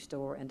grocery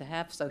store and to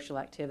have social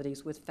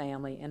activities with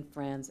family and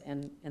friends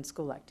and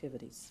school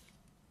activities.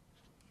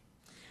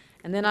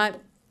 And then I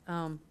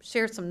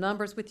shared some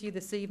numbers with you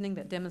this evening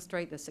that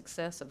demonstrate the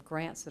success of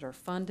grants that are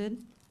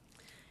funded.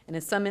 And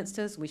in some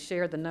instances, we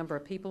shared the number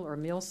of people or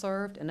meals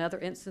served. In other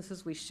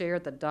instances, we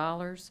shared the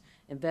dollars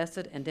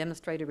invested and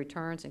demonstrated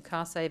returns and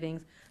cost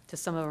savings to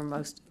some of our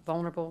most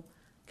vulnerable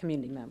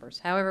community members.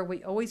 However,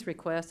 we always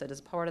request that as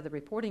part of the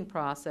reporting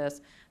process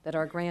that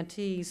our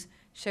grantees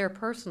share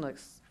personal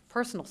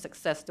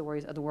success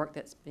stories of the work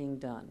that's being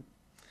done.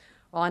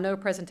 While I know a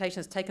presentation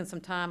has taken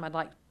some time, I'd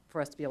like for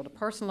us to be able to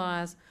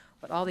personalize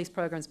what all these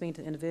programs mean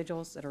to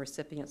individuals that are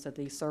recipients of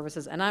these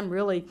services. And I'm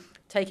really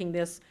taking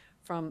this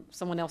from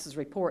someone else's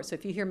report. So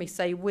if you hear me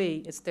say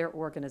we, it's their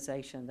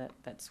organization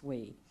that's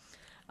we.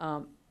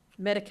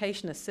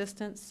 Medication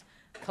assistance,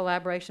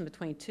 collaboration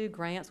between 2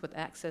 grants with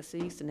Access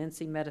East and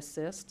NC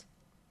MedAssist.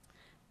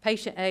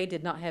 Patient A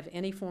did not have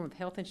any form of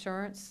health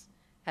insurance,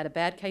 had a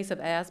bad case of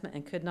asthma,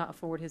 and could not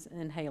afford his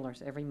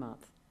inhalers every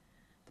month.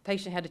 The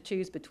patient had to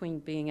choose between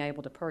being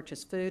able to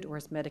purchase food or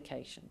his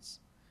medications.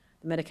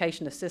 The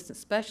medication assistance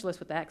specialist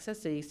with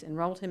Access East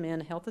enrolled him in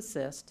Health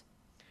Assist,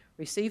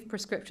 received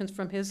prescriptions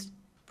from his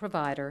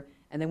provider,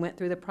 and then went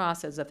through the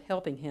process of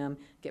helping him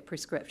get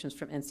prescriptions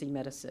from NC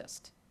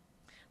MedAssist.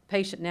 The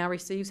patient now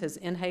receives his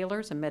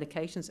inhalers and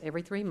medications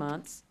every 3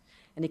 months,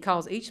 and he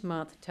calls each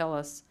month to tell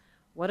us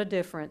what a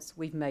difference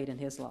we've made in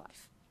his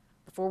life.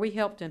 Before we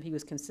helped him, he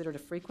was considered a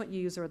frequent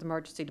user of the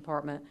emergency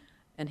department,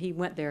 and he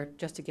went there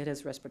just to get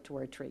his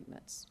respiratory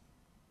treatments.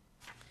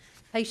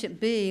 Patient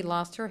B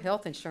lost her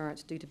health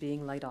insurance due to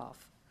being laid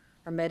off.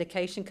 Her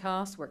medication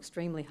costs were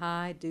extremely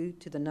high due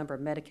to the number of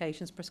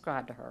medications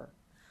prescribed to her.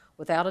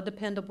 Without a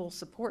dependable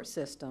support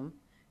system,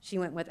 she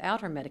went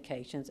without her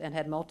medications and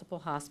had multiple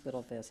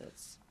hospital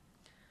visits.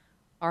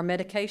 Our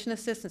medication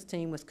assistance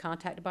team was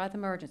contacted by the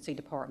emergency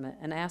department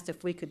and asked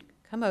if we could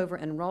come over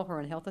and enroll her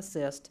in Health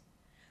Assist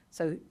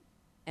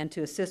and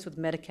to assist with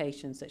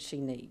medications that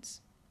she needs.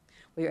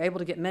 We were able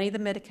to get many of the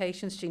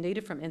medications she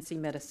needed from NC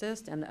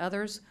MedAssist, and the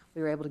others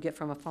we were able to get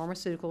from a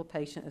pharmaceutical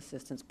patient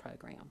assistance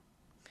program.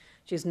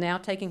 She is now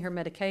taking her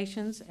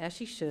medications, as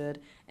she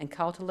should, and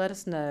called to let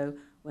us know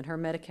when her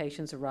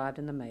medications arrived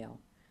in the mail.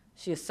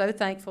 She is so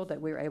thankful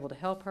that we were able to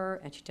help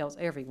her, and she tells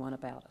everyone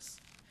about us.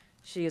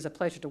 She is a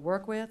pleasure to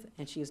work with,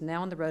 and she is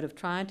now on the road of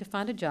trying to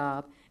find a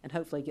job and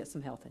hopefully get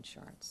some health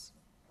insurance.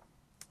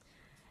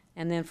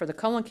 And then for the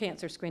colon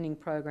cancer screening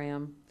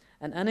program,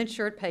 an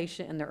uninsured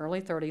patient in their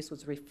early 30s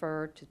was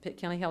referred to the Pitt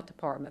County Health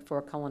Department for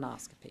a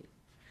colonoscopy.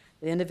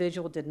 The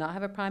individual did not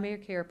have a primary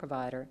care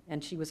provider,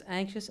 and she was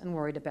anxious and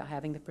worried about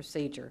having the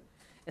procedure,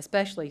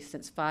 especially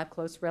since 5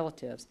 close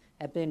relatives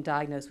had been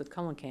diagnosed with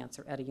colon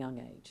cancer at a young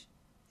age.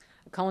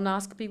 A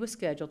colonoscopy was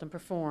scheduled and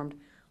performed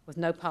with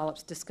no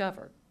polyps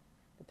discovered.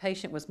 The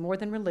patient was more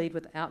than relieved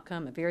with the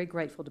outcome and very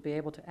grateful to be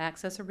able to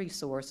access a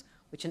resource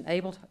which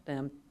enabled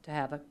them to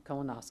have a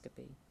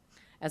colonoscopy.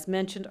 As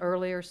mentioned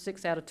earlier,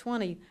 6 out of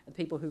 20 of the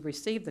people who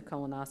received the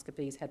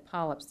colonoscopies had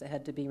polyps that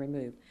had to be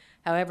removed.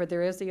 However,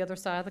 there is the other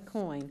side of the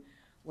coin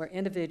where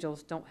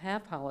individuals don't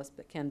have polyps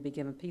but can be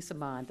given peace of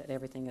mind that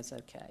everything is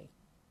okay.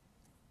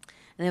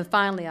 And then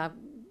finally, I've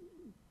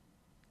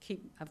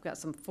got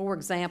 4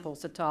 examples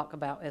to talk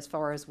about as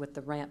far as with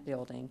the ramp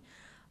building.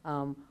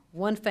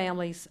 One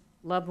family's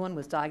loved one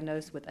was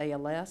diagnosed with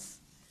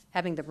ALS.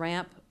 Having the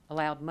ramp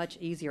allowed much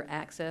easier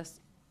access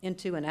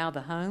into and out of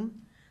the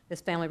home. This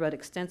family wrote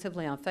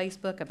extensively on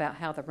Facebook about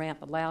how the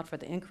ramp allowed for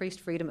the increased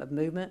freedom of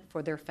movement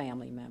for their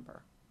family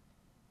member.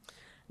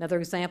 Another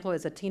example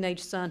is a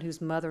teenage son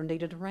whose mother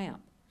needed a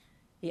ramp.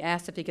 He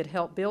asked if he could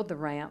help build the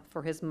ramp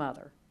for his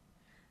mother.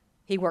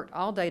 He worked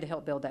all day to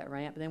help build that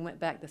ramp and then went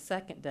back the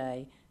second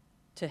day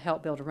to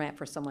help build a ramp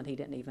for someone he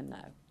didn't even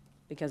know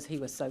because he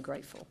was so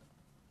grateful.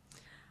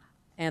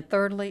 And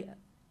thirdly,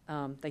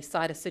 they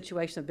cite a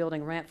situation of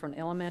building a ramp for an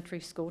elementary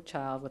school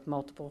child with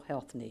multiple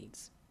health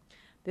needs.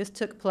 This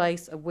took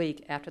place a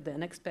week after the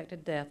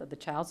unexpected death of the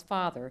child's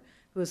father,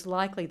 who was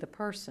likely the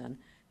person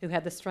who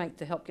had the strength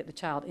to help get the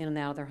child in and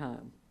out of their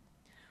home.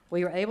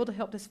 We were able to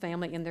help this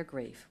family in their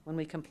grief. When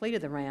we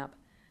completed the ramp,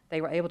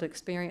 they were able to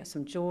experience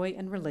some joy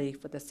and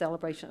relief with the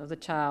celebration of the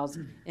child's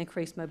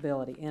increased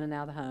mobility in and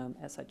out of the home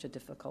at such a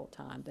difficult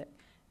time that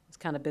was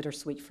kind of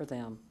bittersweet for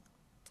them.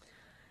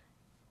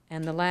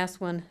 And the last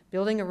one,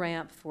 building a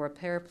ramp for a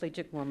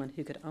paraplegic woman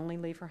who could only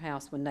leave her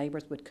house when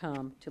neighbors would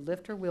come to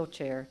lift her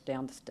wheelchair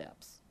down the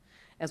steps.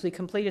 As we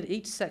completed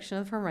each section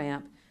of her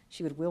ramp,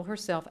 she would wheel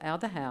herself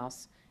out of the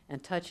house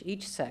and touch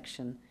each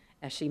section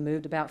as she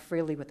moved about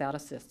freely without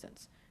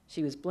assistance.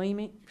 She was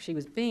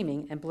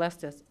beaming and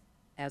blessed us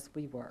as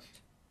we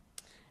worked.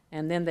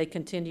 And then they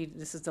continued,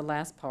 this is the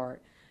last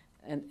part,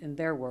 and in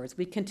their words,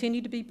 we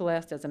continue to be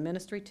blessed as a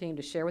ministry team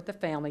to share with the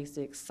families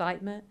the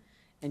excitement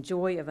and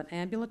joy of an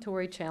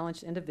ambulatory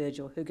challenged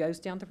individual who goes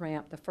down the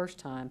ramp the first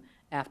time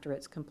after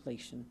its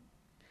completion.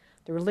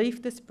 The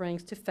relief this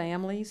brings to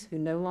families who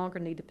no longer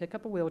need to pick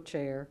up a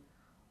wheelchair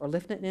or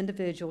lift an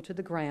individual to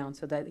the ground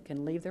so that they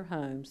can leave their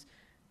homes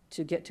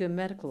to get to a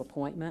medical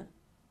appointment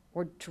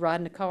or to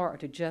ride in a car or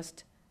to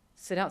just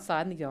sit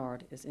outside in the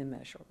yard is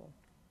immeasurable.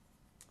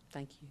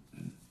 Thank you.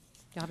 Do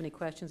y'all have any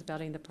questions about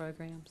any of the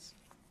programs?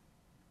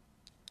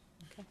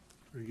 Okay.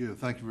 Very good.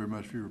 Thank you very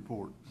much for your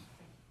report.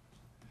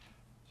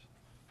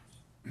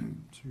 So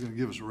you're going to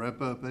give us a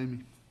wrap-up,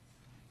 Amy?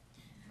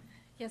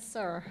 Yes,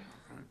 sir.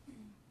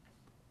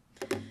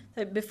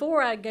 So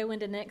before I go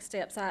into next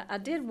steps, I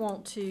did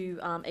want to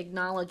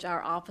acknowledge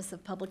our Office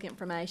of Public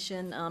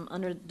Information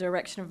under the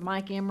direction of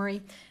Mike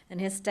Emery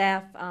and his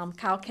staff,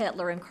 Kyle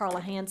Kettler and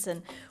Carla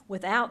Hansen.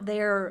 Without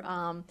their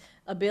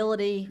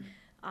ability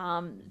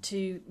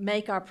to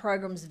make our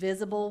programs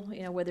visible,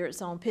 you know, whether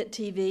it's on Pitt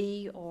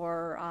TV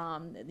or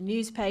the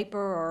newspaper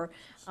or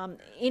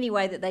any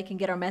way that they can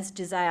get our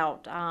messages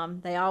out.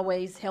 They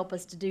always help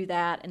us to do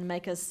that and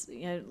make us,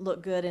 you know,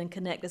 look good and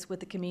connect us with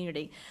the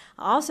community.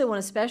 I also want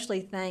to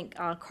especially thank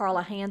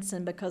Carla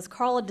Hansen because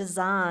Carla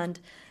designed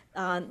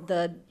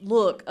the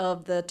look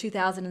of the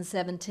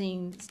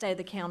 2017 State of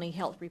the County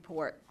Health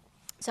Report.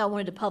 So I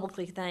wanted to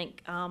publicly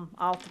thank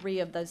all three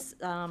of those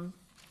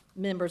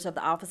members of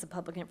the Office of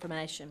Public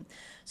Information.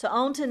 So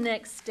on to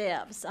next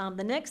steps.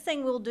 The next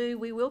thing we'll do,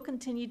 we will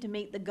continue to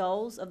meet the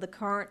goals of the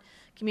current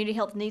Community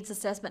Health Needs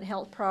Assessment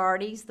Health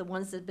Priorities, the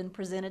ones that have been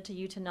presented to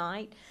you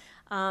tonight.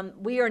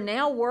 We are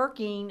now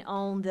working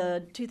on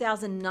the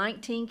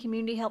 2019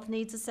 Community Health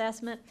Needs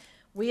Assessment.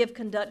 We have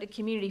conducted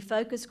community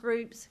focus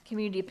groups,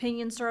 community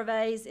opinion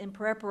surveys in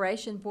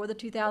preparation for the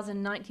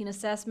 2019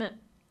 assessment.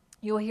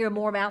 You'll hear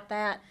more about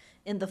that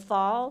in the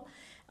fall.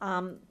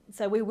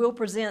 So we will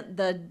present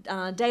the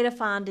data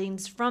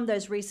findings from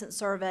those recent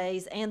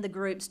surveys and the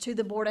groups to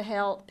the Board of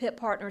Health, Pitt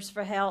Partners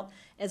for Health,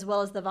 as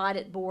well as the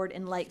VITAT Board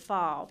in late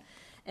fall.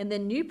 And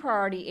then new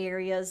priority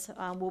areas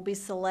will be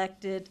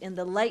selected in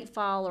the late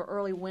fall or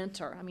early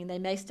winter. I mean, they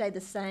may stay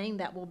the same.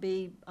 That will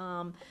be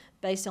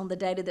based on the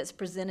data that's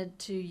presented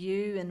to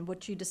you and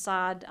what you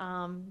decide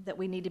that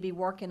we need to be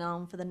working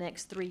on for the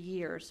next 3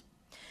 years.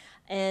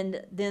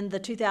 And then the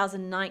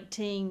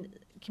 2019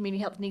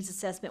 Community Health Needs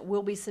Assessment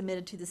will be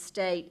submitted to the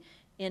state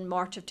in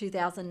March of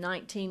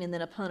 2019, and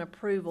then upon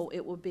approval,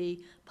 it will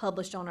be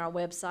published on our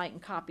website and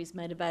copies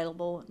made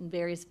available in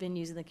various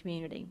venues in the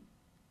community.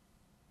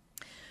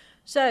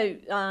 So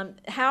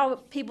how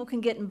people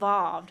can get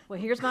involved. Well,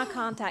 here's my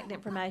contact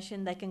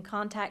information. They can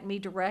contact me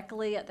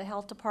directly at the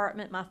health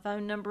department. My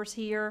phone number's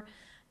here,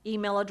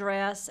 email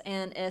address,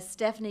 and as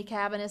Stephanie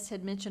Cabanis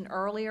had mentioned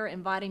earlier,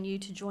 inviting you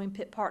to join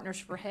Pitt Partners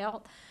for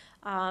Health.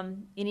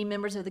 Any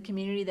members of the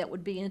community that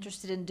would be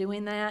interested in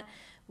doing that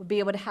would be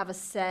able to have a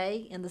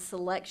say in the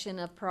selection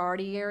of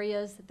priority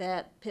areas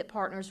that Pitt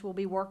Partners will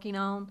be working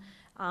on,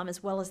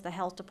 as well as the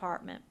health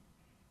department.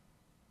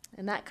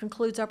 And that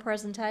concludes our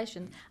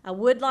presentation. I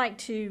would like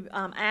to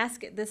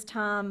ask at this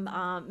time,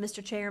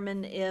 Mr.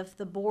 Chairman, if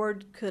the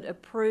board could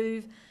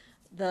approve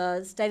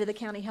the State of the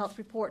County Health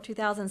Report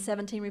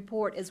 2017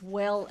 report as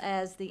well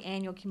as the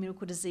annual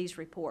communicable disease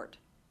report.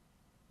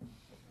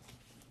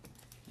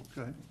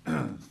 Okay.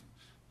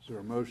 Is there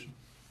a motion?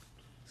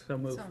 So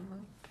moved.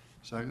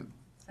 Second?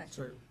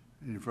 Second.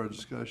 Any further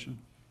discussion?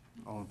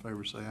 All in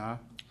favor say aye.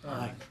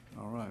 Aye.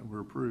 All right,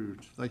 we're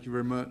approved. Thank you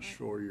very much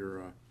for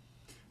your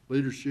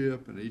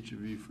leadership and each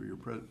of you for your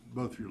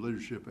both your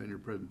leadership and your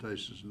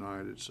presentations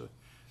tonight. It's an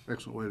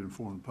excellent way to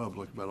inform the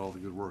public about all the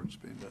good work that's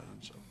being done.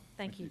 So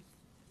Thank you.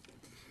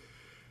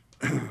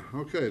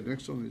 Okay,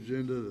 next on the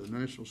agenda, the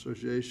National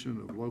Association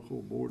of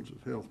Local Boards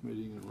of Health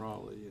meeting in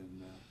Raleigh.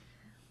 And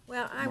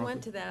Well, I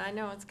went to that. I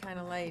know it's kind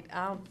of late.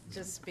 I'll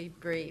just be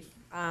brief.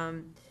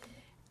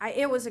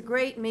 It was a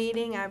great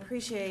meeting. I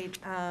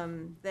appreciate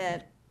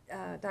that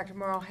Dr.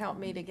 Morrow helped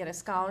me to get a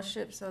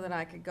scholarship so that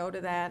I could go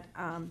to that.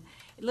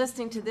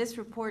 Listening to this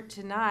report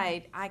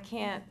tonight, I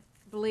can't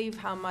believe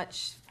how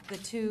much the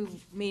two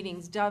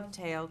meetings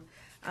dovetailed.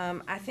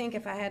 I think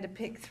if I had to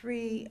pick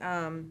three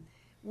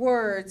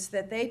words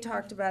that they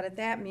talked about at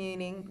that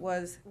meeting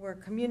were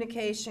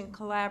communication,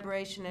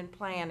 collaboration, and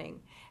planning,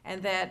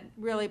 and that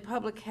really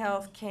public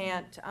health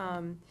can't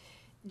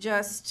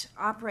just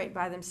operate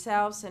by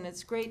themselves, and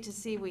it's great to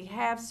see we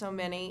have so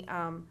many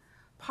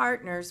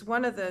partners.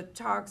 One of the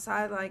talks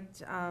I liked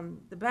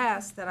the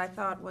best that I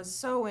thought was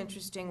so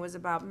interesting was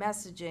about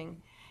messaging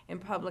in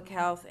public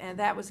health, and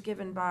that was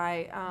given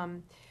by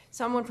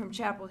someone from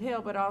Chapel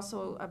Hill, but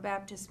also a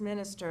Baptist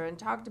minister, and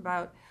talked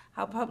about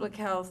how public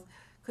health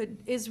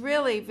is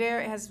really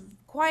has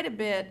quite a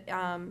bit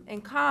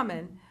in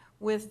common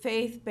with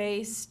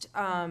faith-based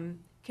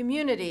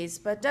communities,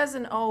 but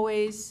doesn't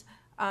always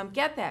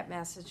get that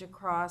message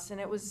across. And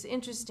it was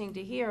interesting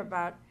to hear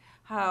about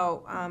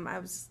how I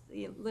was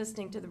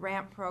listening to the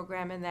RAMP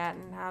program and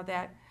how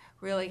that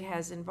really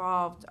has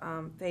involved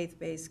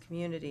faith-based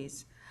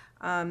communities.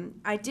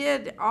 I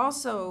did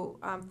also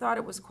thought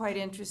it was quite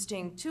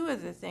interesting, two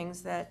of the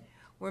things that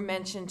were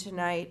mentioned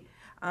tonight.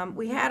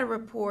 We had a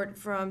report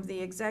from the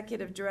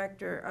executive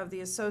director of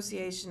the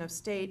Association of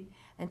State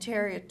and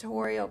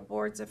Territorial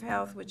Boards of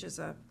Health, which is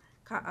a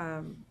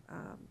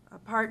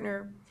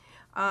partner.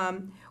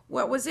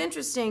 What was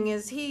interesting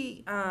is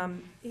he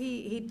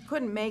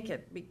couldn't make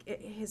it.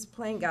 His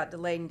plane got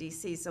delayed in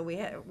D.C., so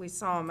we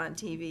saw him on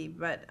TV.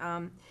 But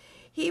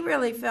he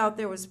really felt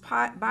there was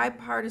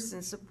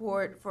bipartisan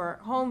support for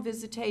home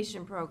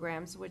visitation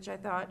programs, which I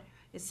thought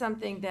is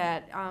something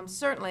that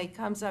certainly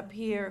comes up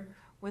here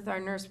with our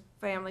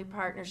nurse-family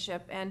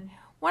partnership. And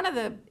one of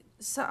the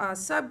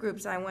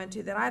subgroups I went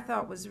to that I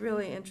thought was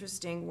really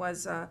interesting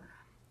was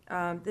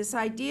this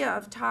idea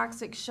of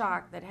toxic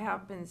shock that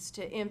happens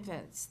to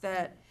infants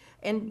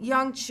and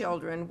young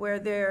children, where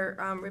they're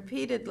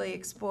repeatedly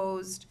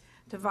exposed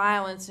to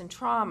violence and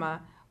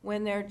trauma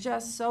when they're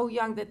just so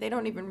young that they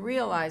don't even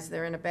realize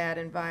they're in a bad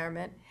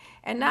environment.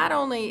 And not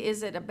only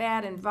is it a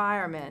bad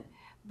environment,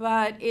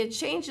 but it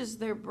changes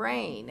their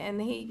brain.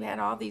 And he had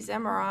all these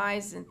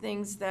MRIs and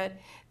things that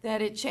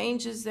it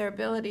changes their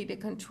ability to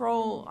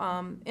control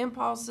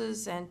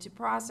impulses and to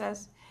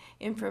process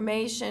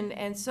information.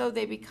 And so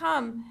they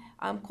become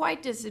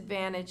quite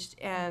disadvantaged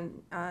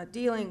and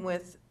dealing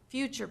with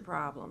future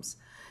problems.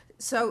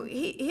 So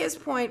his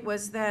point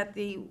was that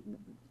the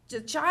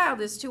child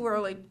is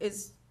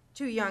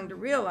too young to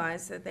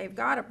realize that they've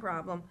got a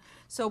problem.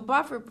 So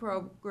buffer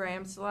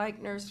programs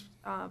like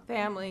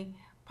nurse-family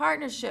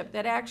partnership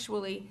that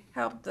actually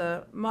help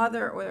the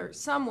mother or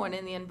someone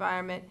in the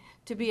environment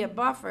to be a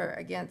buffer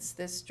against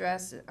this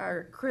stress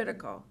are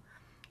critical.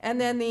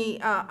 And then the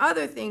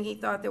other thing he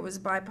thought there was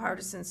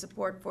bipartisan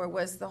support for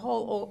was the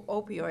whole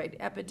opioid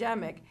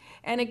epidemic.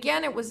 And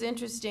again, it was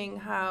interesting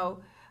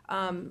how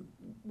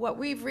what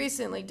we've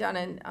recently done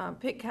in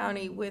Pitt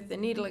County with the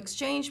needle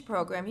exchange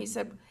program, he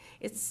said,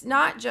 it's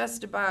not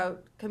just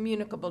about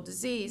communicable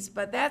disease,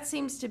 but that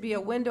seems to be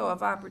a window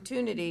of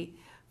opportunity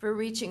for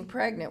reaching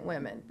pregnant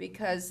women,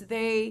 because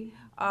they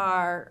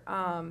are,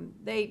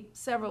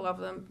 several of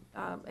them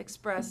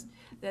expressed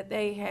that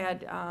they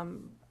had,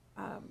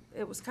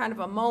 it was kind of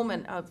a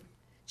moment of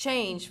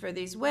change for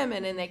these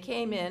women, and they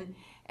came in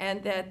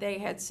and that they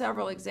had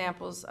several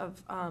examples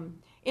of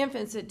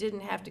infants that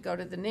didn't have to go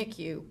to the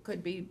NICU,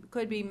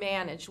 could be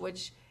managed,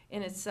 which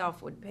in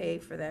itself would pay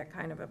for that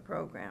kind of a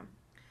program.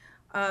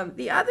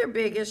 The other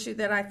big issue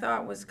that I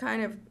thought was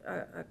kind of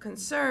a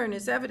concern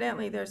is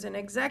evidently there's an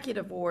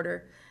executive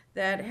order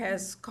that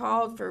has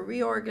called for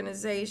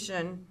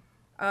reorganization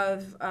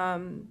of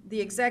the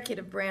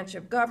executive branch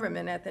of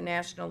government at the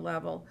national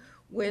level,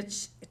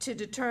 to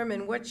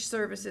determine which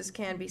services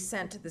can be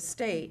sent to the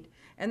state.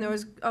 And there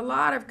was a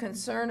lot of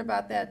concern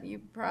about that. You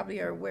probably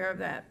are aware of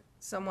that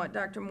somewhat,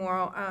 Dr.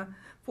 Morrow.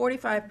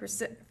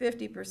 45%,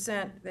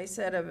 50%, they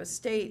said, of a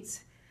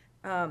state's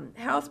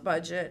health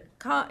budget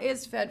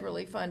is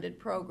federally funded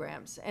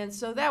programs. And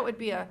so that would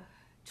be a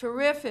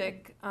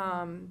terrific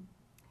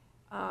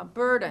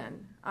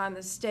burden on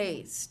the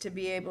states to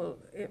be able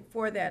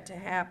for that to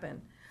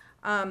happen.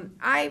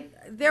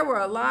 There were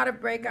a lot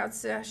of breakout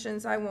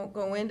sessions. I won't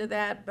go into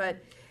that,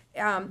 but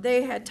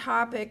they had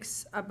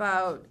topics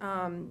about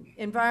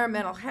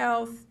environmental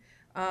health,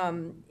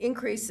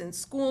 increase in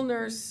school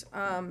nurse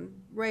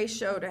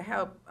ratio to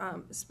help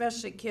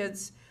especially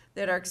kids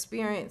that are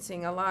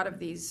experiencing a lot of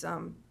these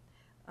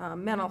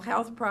mental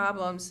health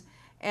problems,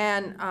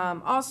 and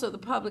also the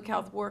public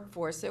health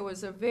workforce. There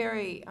was a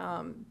very,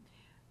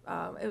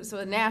 it was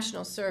a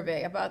national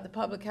survey about the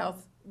public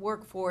health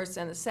workforce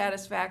and the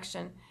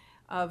satisfaction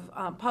of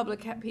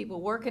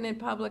people working in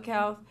public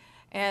health,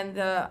 and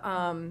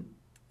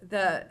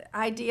the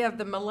idea of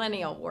the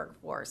millennial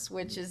workforce,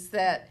 which is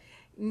that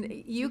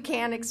you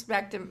can't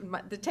expect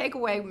the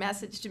takeaway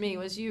message to me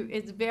was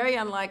it's very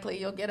unlikely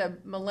you'll get a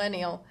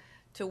millennial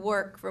to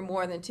work for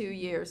more than 2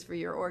 years for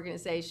your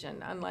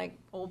organization, unlike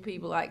old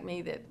people like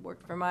me that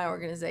worked for my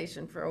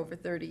organization for over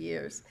 30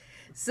 years.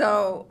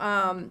 So,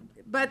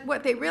 but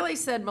what they really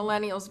said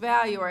millennials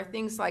value are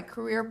things like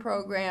career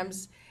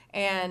programs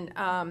and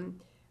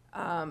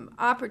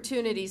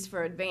opportunities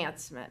for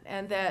advancement,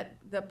 and that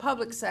the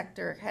public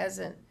sector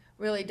hasn't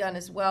really done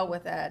as well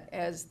with that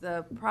as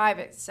the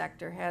private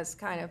sector has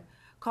kind of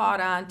caught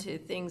on to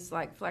things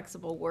like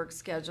flexible work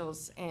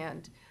schedules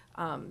and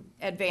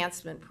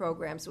advancement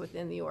programs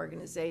within the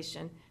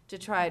organization to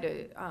try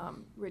to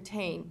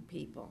retain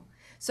people.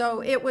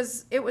 So it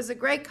was a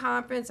great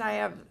conference. I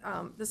have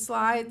the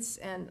slides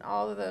and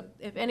all of the,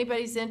 if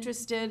anybody's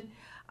interested.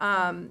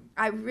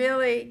 I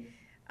really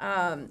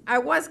I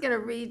was going to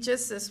read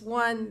just this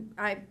one,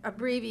 I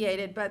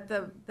abbreviated, but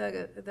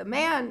the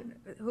man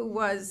who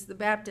was the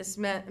Baptist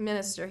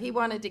minister, he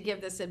wanted to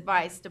give this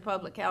advice to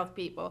public health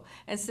people.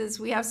 And since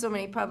we have so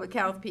many public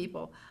health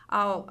people,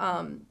 I'll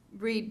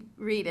read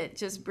it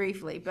just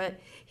briefly. But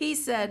he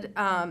said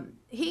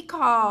he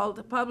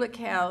called public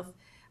health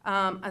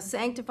a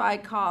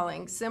sanctified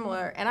calling,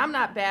 similar, and I'm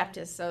not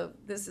Baptist, so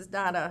this is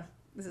not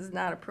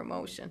a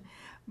promotion.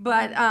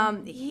 But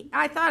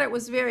I thought it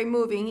was very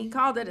moving. He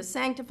called it a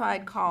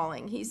sanctified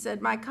calling. He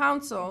said, "My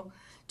counsel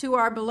to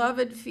our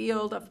beloved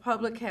field of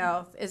public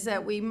health is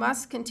that we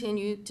must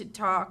continue to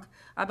talk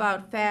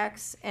about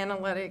facts,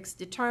 analytics,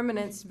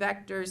 determinants,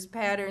 vectors,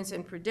 patterns,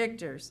 and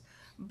predictors.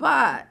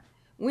 But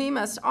we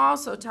must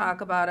also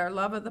talk about our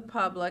love of the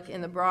public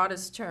in the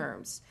broadest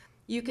terms.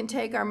 You can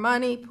take our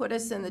money, put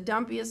us in the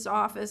dumpiest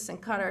office, and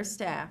cut our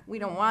staff. We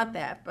don't want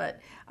that,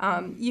 but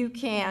you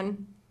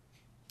can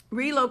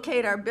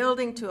relocate our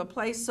building to a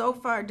place so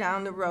far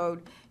down the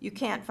road you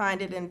can't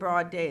find it in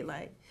broad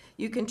daylight.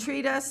 You can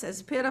treat us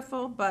as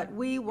pitiful, but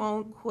we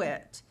won't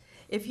quit.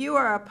 If you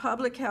are a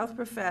public health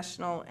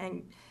professional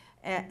and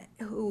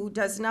who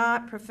does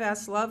not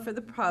profess love for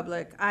the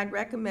public, I'd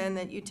recommend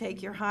that you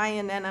take your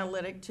high-end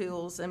analytic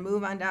tools and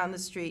move on down the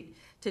street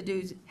to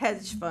do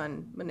hedge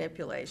fund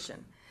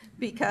manipulation,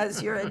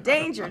 because you're a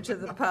danger to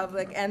the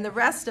public and the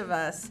rest of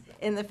us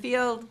in the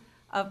field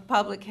of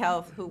public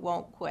health who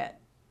won't quit."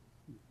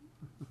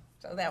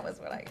 So that was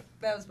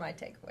my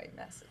takeaway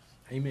message.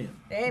 Amen.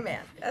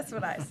 Amen. That's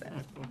what I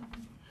said.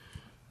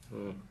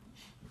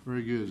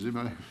 Very good. Does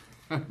anybody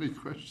have any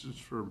questions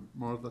for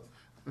Martha?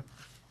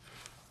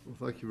 Well,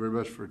 thank you very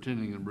much for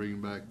attending and bringing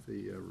back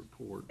the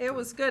report. It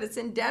was good. It's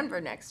in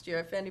Denver next year,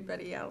 if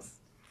anybody else.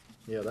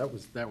 Yeah, that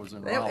was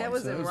in Raleigh. It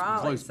was so in it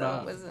Raleigh, close so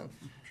by. it wasn't.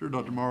 Sure,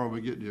 Dr. Morrow will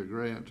be getting you a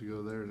grant to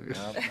go there next.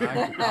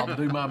 I'll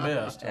do my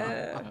best.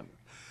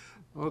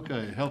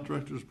 Okay, Health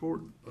Director's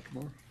report, Dr.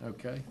 Morrow.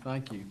 Okay,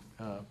 thank you.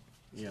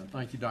 Yeah,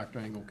 thank you, Dr.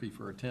 Engelke,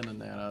 for attending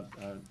that.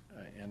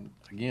 And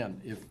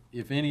again,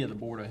 if any of the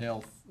Board of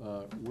Health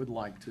would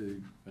like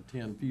to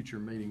attend future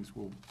meetings,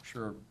 we'll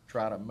sure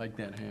try to make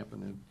that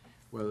happen, and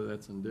whether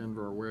that's in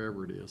Denver or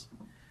wherever it is,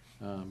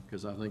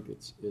 because I think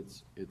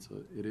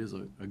it is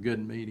a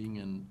good meeting,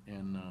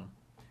 and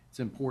it's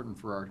important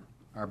for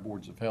our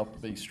boards of health to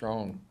be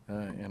strong.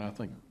 And I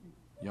think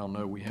y'all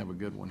know we have a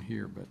good one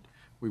here, but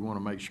we want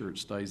to make sure it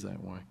stays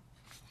that way.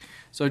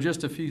 So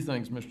just a few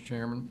things, Mr.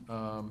 Chairman.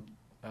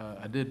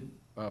 I did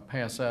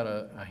pass out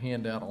a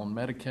handout on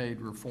Medicaid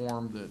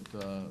reform that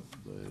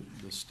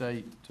the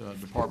State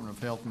Department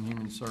of Health and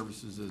Human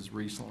Services has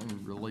recently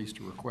released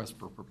a request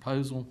for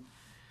proposal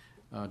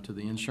to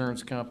the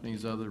insurance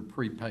companies, other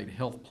prepaid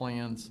health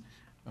plans.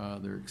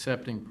 They're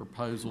accepting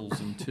proposals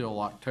until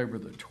October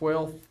the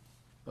 12th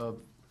of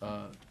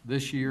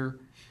this year,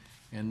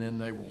 and then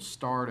they will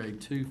start a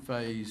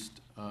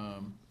two-phased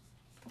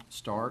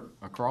start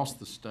across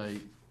the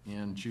state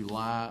in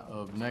July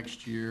of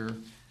next year.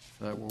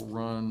 That will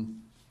run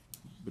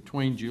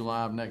between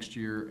July of next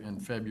year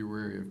and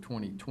February of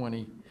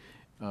 2020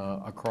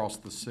 across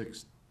the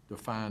 6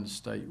 defined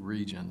state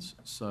regions.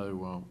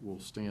 So we'll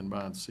stand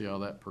by and see how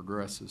that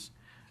progresses.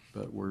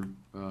 But we're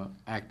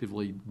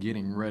actively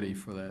getting ready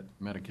for that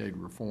Medicaid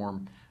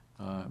reform.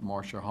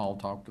 Marcia Hall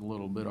talked a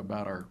little bit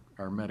about our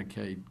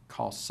Medicaid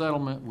cost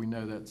settlement. We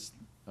know that's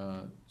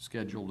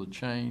scheduled to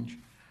change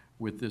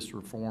with this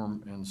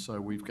reform, and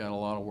so we've got a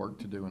lot of work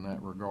to do in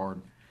that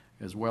regard,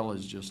 as well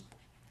as just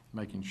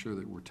making sure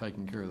that we're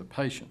taking care of the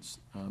patients,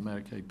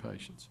 Medicaid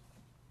patients.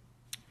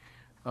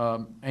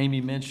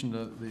 Amy mentioned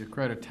the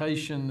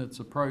accreditation that's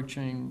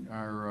approaching.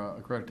 Our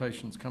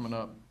accreditation's coming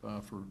up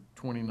for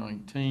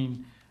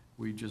 2019.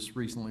 We just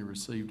recently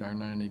received our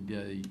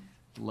 90-day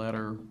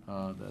letter.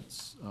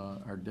 That's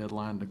our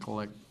deadline to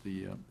collect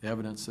the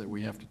evidence that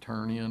we have to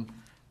turn in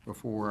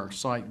before our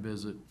site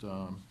visit,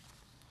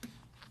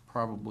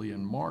 probably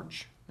in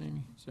March.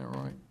 Amy, is that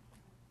right?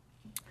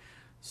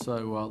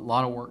 So a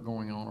lot of work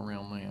going on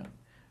around that.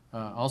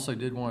 Also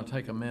did want to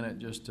take a minute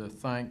just to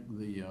thank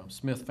the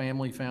Smith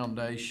Family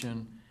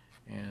Foundation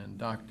and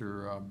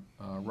Dr.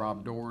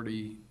 Rob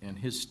Doherty and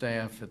his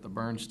staff at the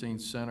Bernstein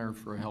Center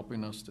for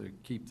helping us to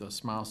keep the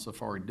Smile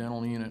Safari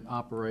Dental Unit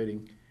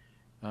operating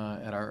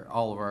at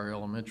all of our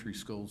elementary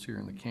schools here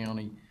in the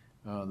county.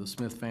 The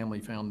Smith Family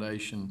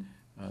Foundation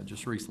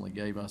just recently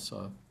gave us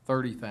a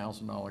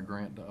 $30,000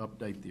 grant to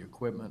update the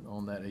equipment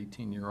on that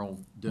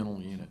 18-year-old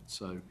dental unit.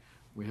 So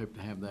we hope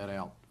to have that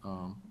out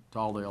to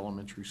all the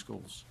elementary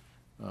schools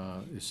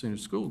as soon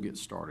as school gets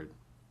started.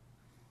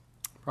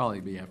 Probably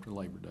be after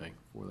Labor Day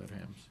before that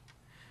happens.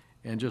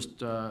 And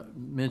just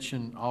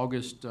mention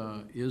August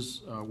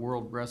is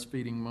World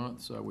Breastfeeding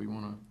Month, so we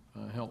want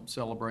to help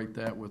celebrate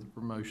that with the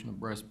promotion of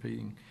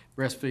breastfeeding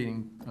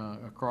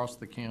across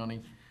the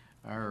county.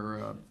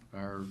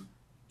 Our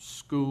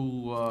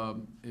schools are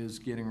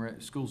getting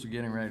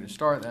ready to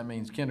start. That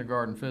means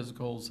kindergarten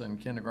physicals and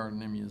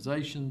kindergarten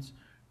immunizations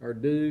are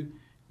due.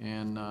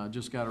 And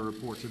just got a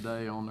report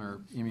today on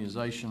our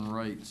immunization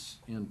rates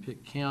in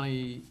Pitt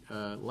County.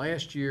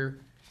 Last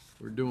year,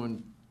 we're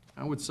doing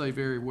I would say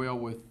very well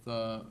with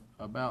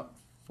about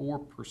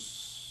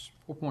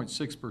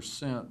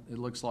 4.6%, it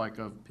looks like,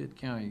 of Pitt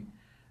County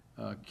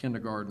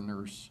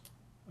kindergartners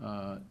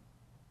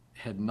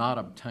had not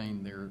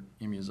obtained their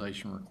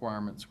immunization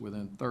requirements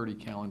within 30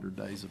 calendar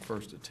days of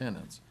first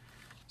attendance.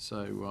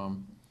 So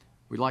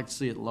we'd like to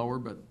see it lower,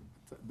 but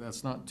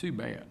that's not too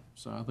bad.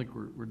 So I think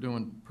we're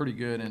doing pretty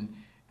good. And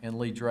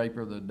Lee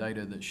Draper, the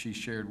data that she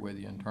shared with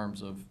you in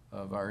terms of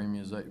our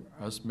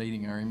us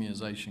meeting our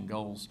immunization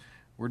goals,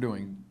 we're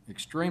doing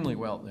extremely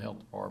well at the health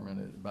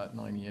department at about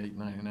 98,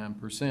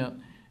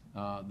 99%.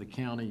 The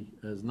county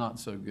is not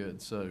so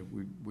good, so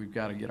we've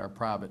got to get our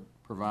private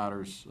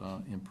providers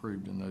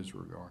improved in those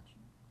regards.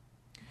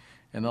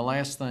 And the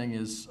last thing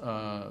is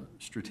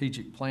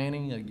strategic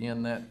planning.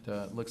 Again,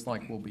 that looks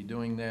like we'll be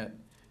doing that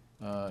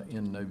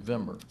in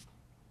November.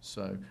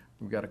 So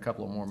we've got a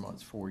couple of more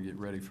months before we get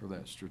ready for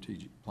that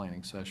strategic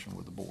planning session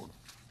with the board.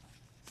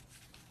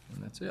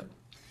 And that's it.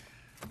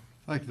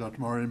 Thank you, Dr.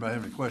 Morrow. Anybody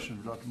have any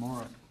questions for Dr.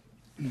 Morrow?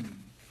 Okay,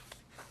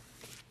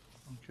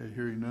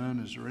 hearing none.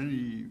 Is there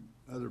any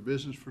other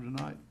business for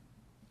tonight?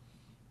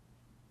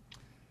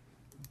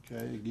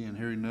 Okay, again,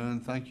 hearing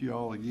none. Thank you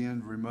all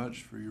again very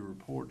much for your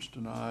reports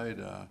tonight.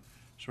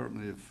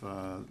 Certainly if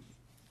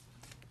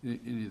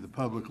any of the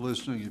public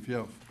listening, if you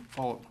have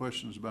follow-up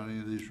questions about any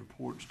of these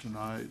reports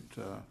tonight,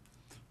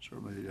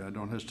 certainly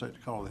don't hesitate to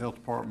call the health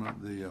department.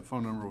 The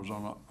phone number was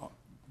on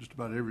just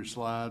about every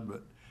slide,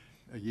 but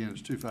again,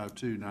 it's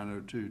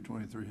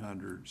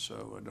 252-902-2300,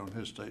 so don't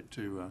hesitate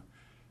to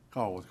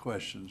call with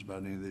questions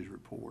about any of these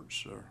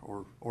reports,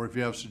 or if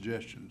you have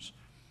suggestions,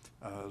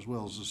 as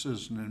well as the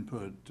citizen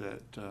input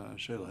that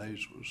Shayla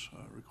Hayes was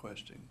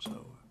requesting.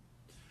 So,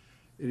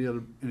 any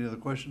other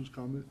questions,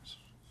 comments?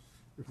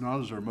 If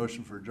not, is there a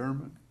motion for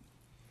adjournment?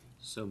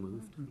 So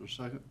moved. Is there a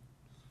second?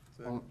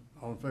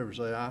 All in favor,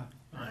 say aye.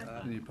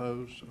 Aye. Any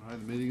opposed? All right,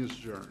 the meeting is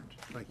adjourned.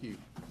 Thank you.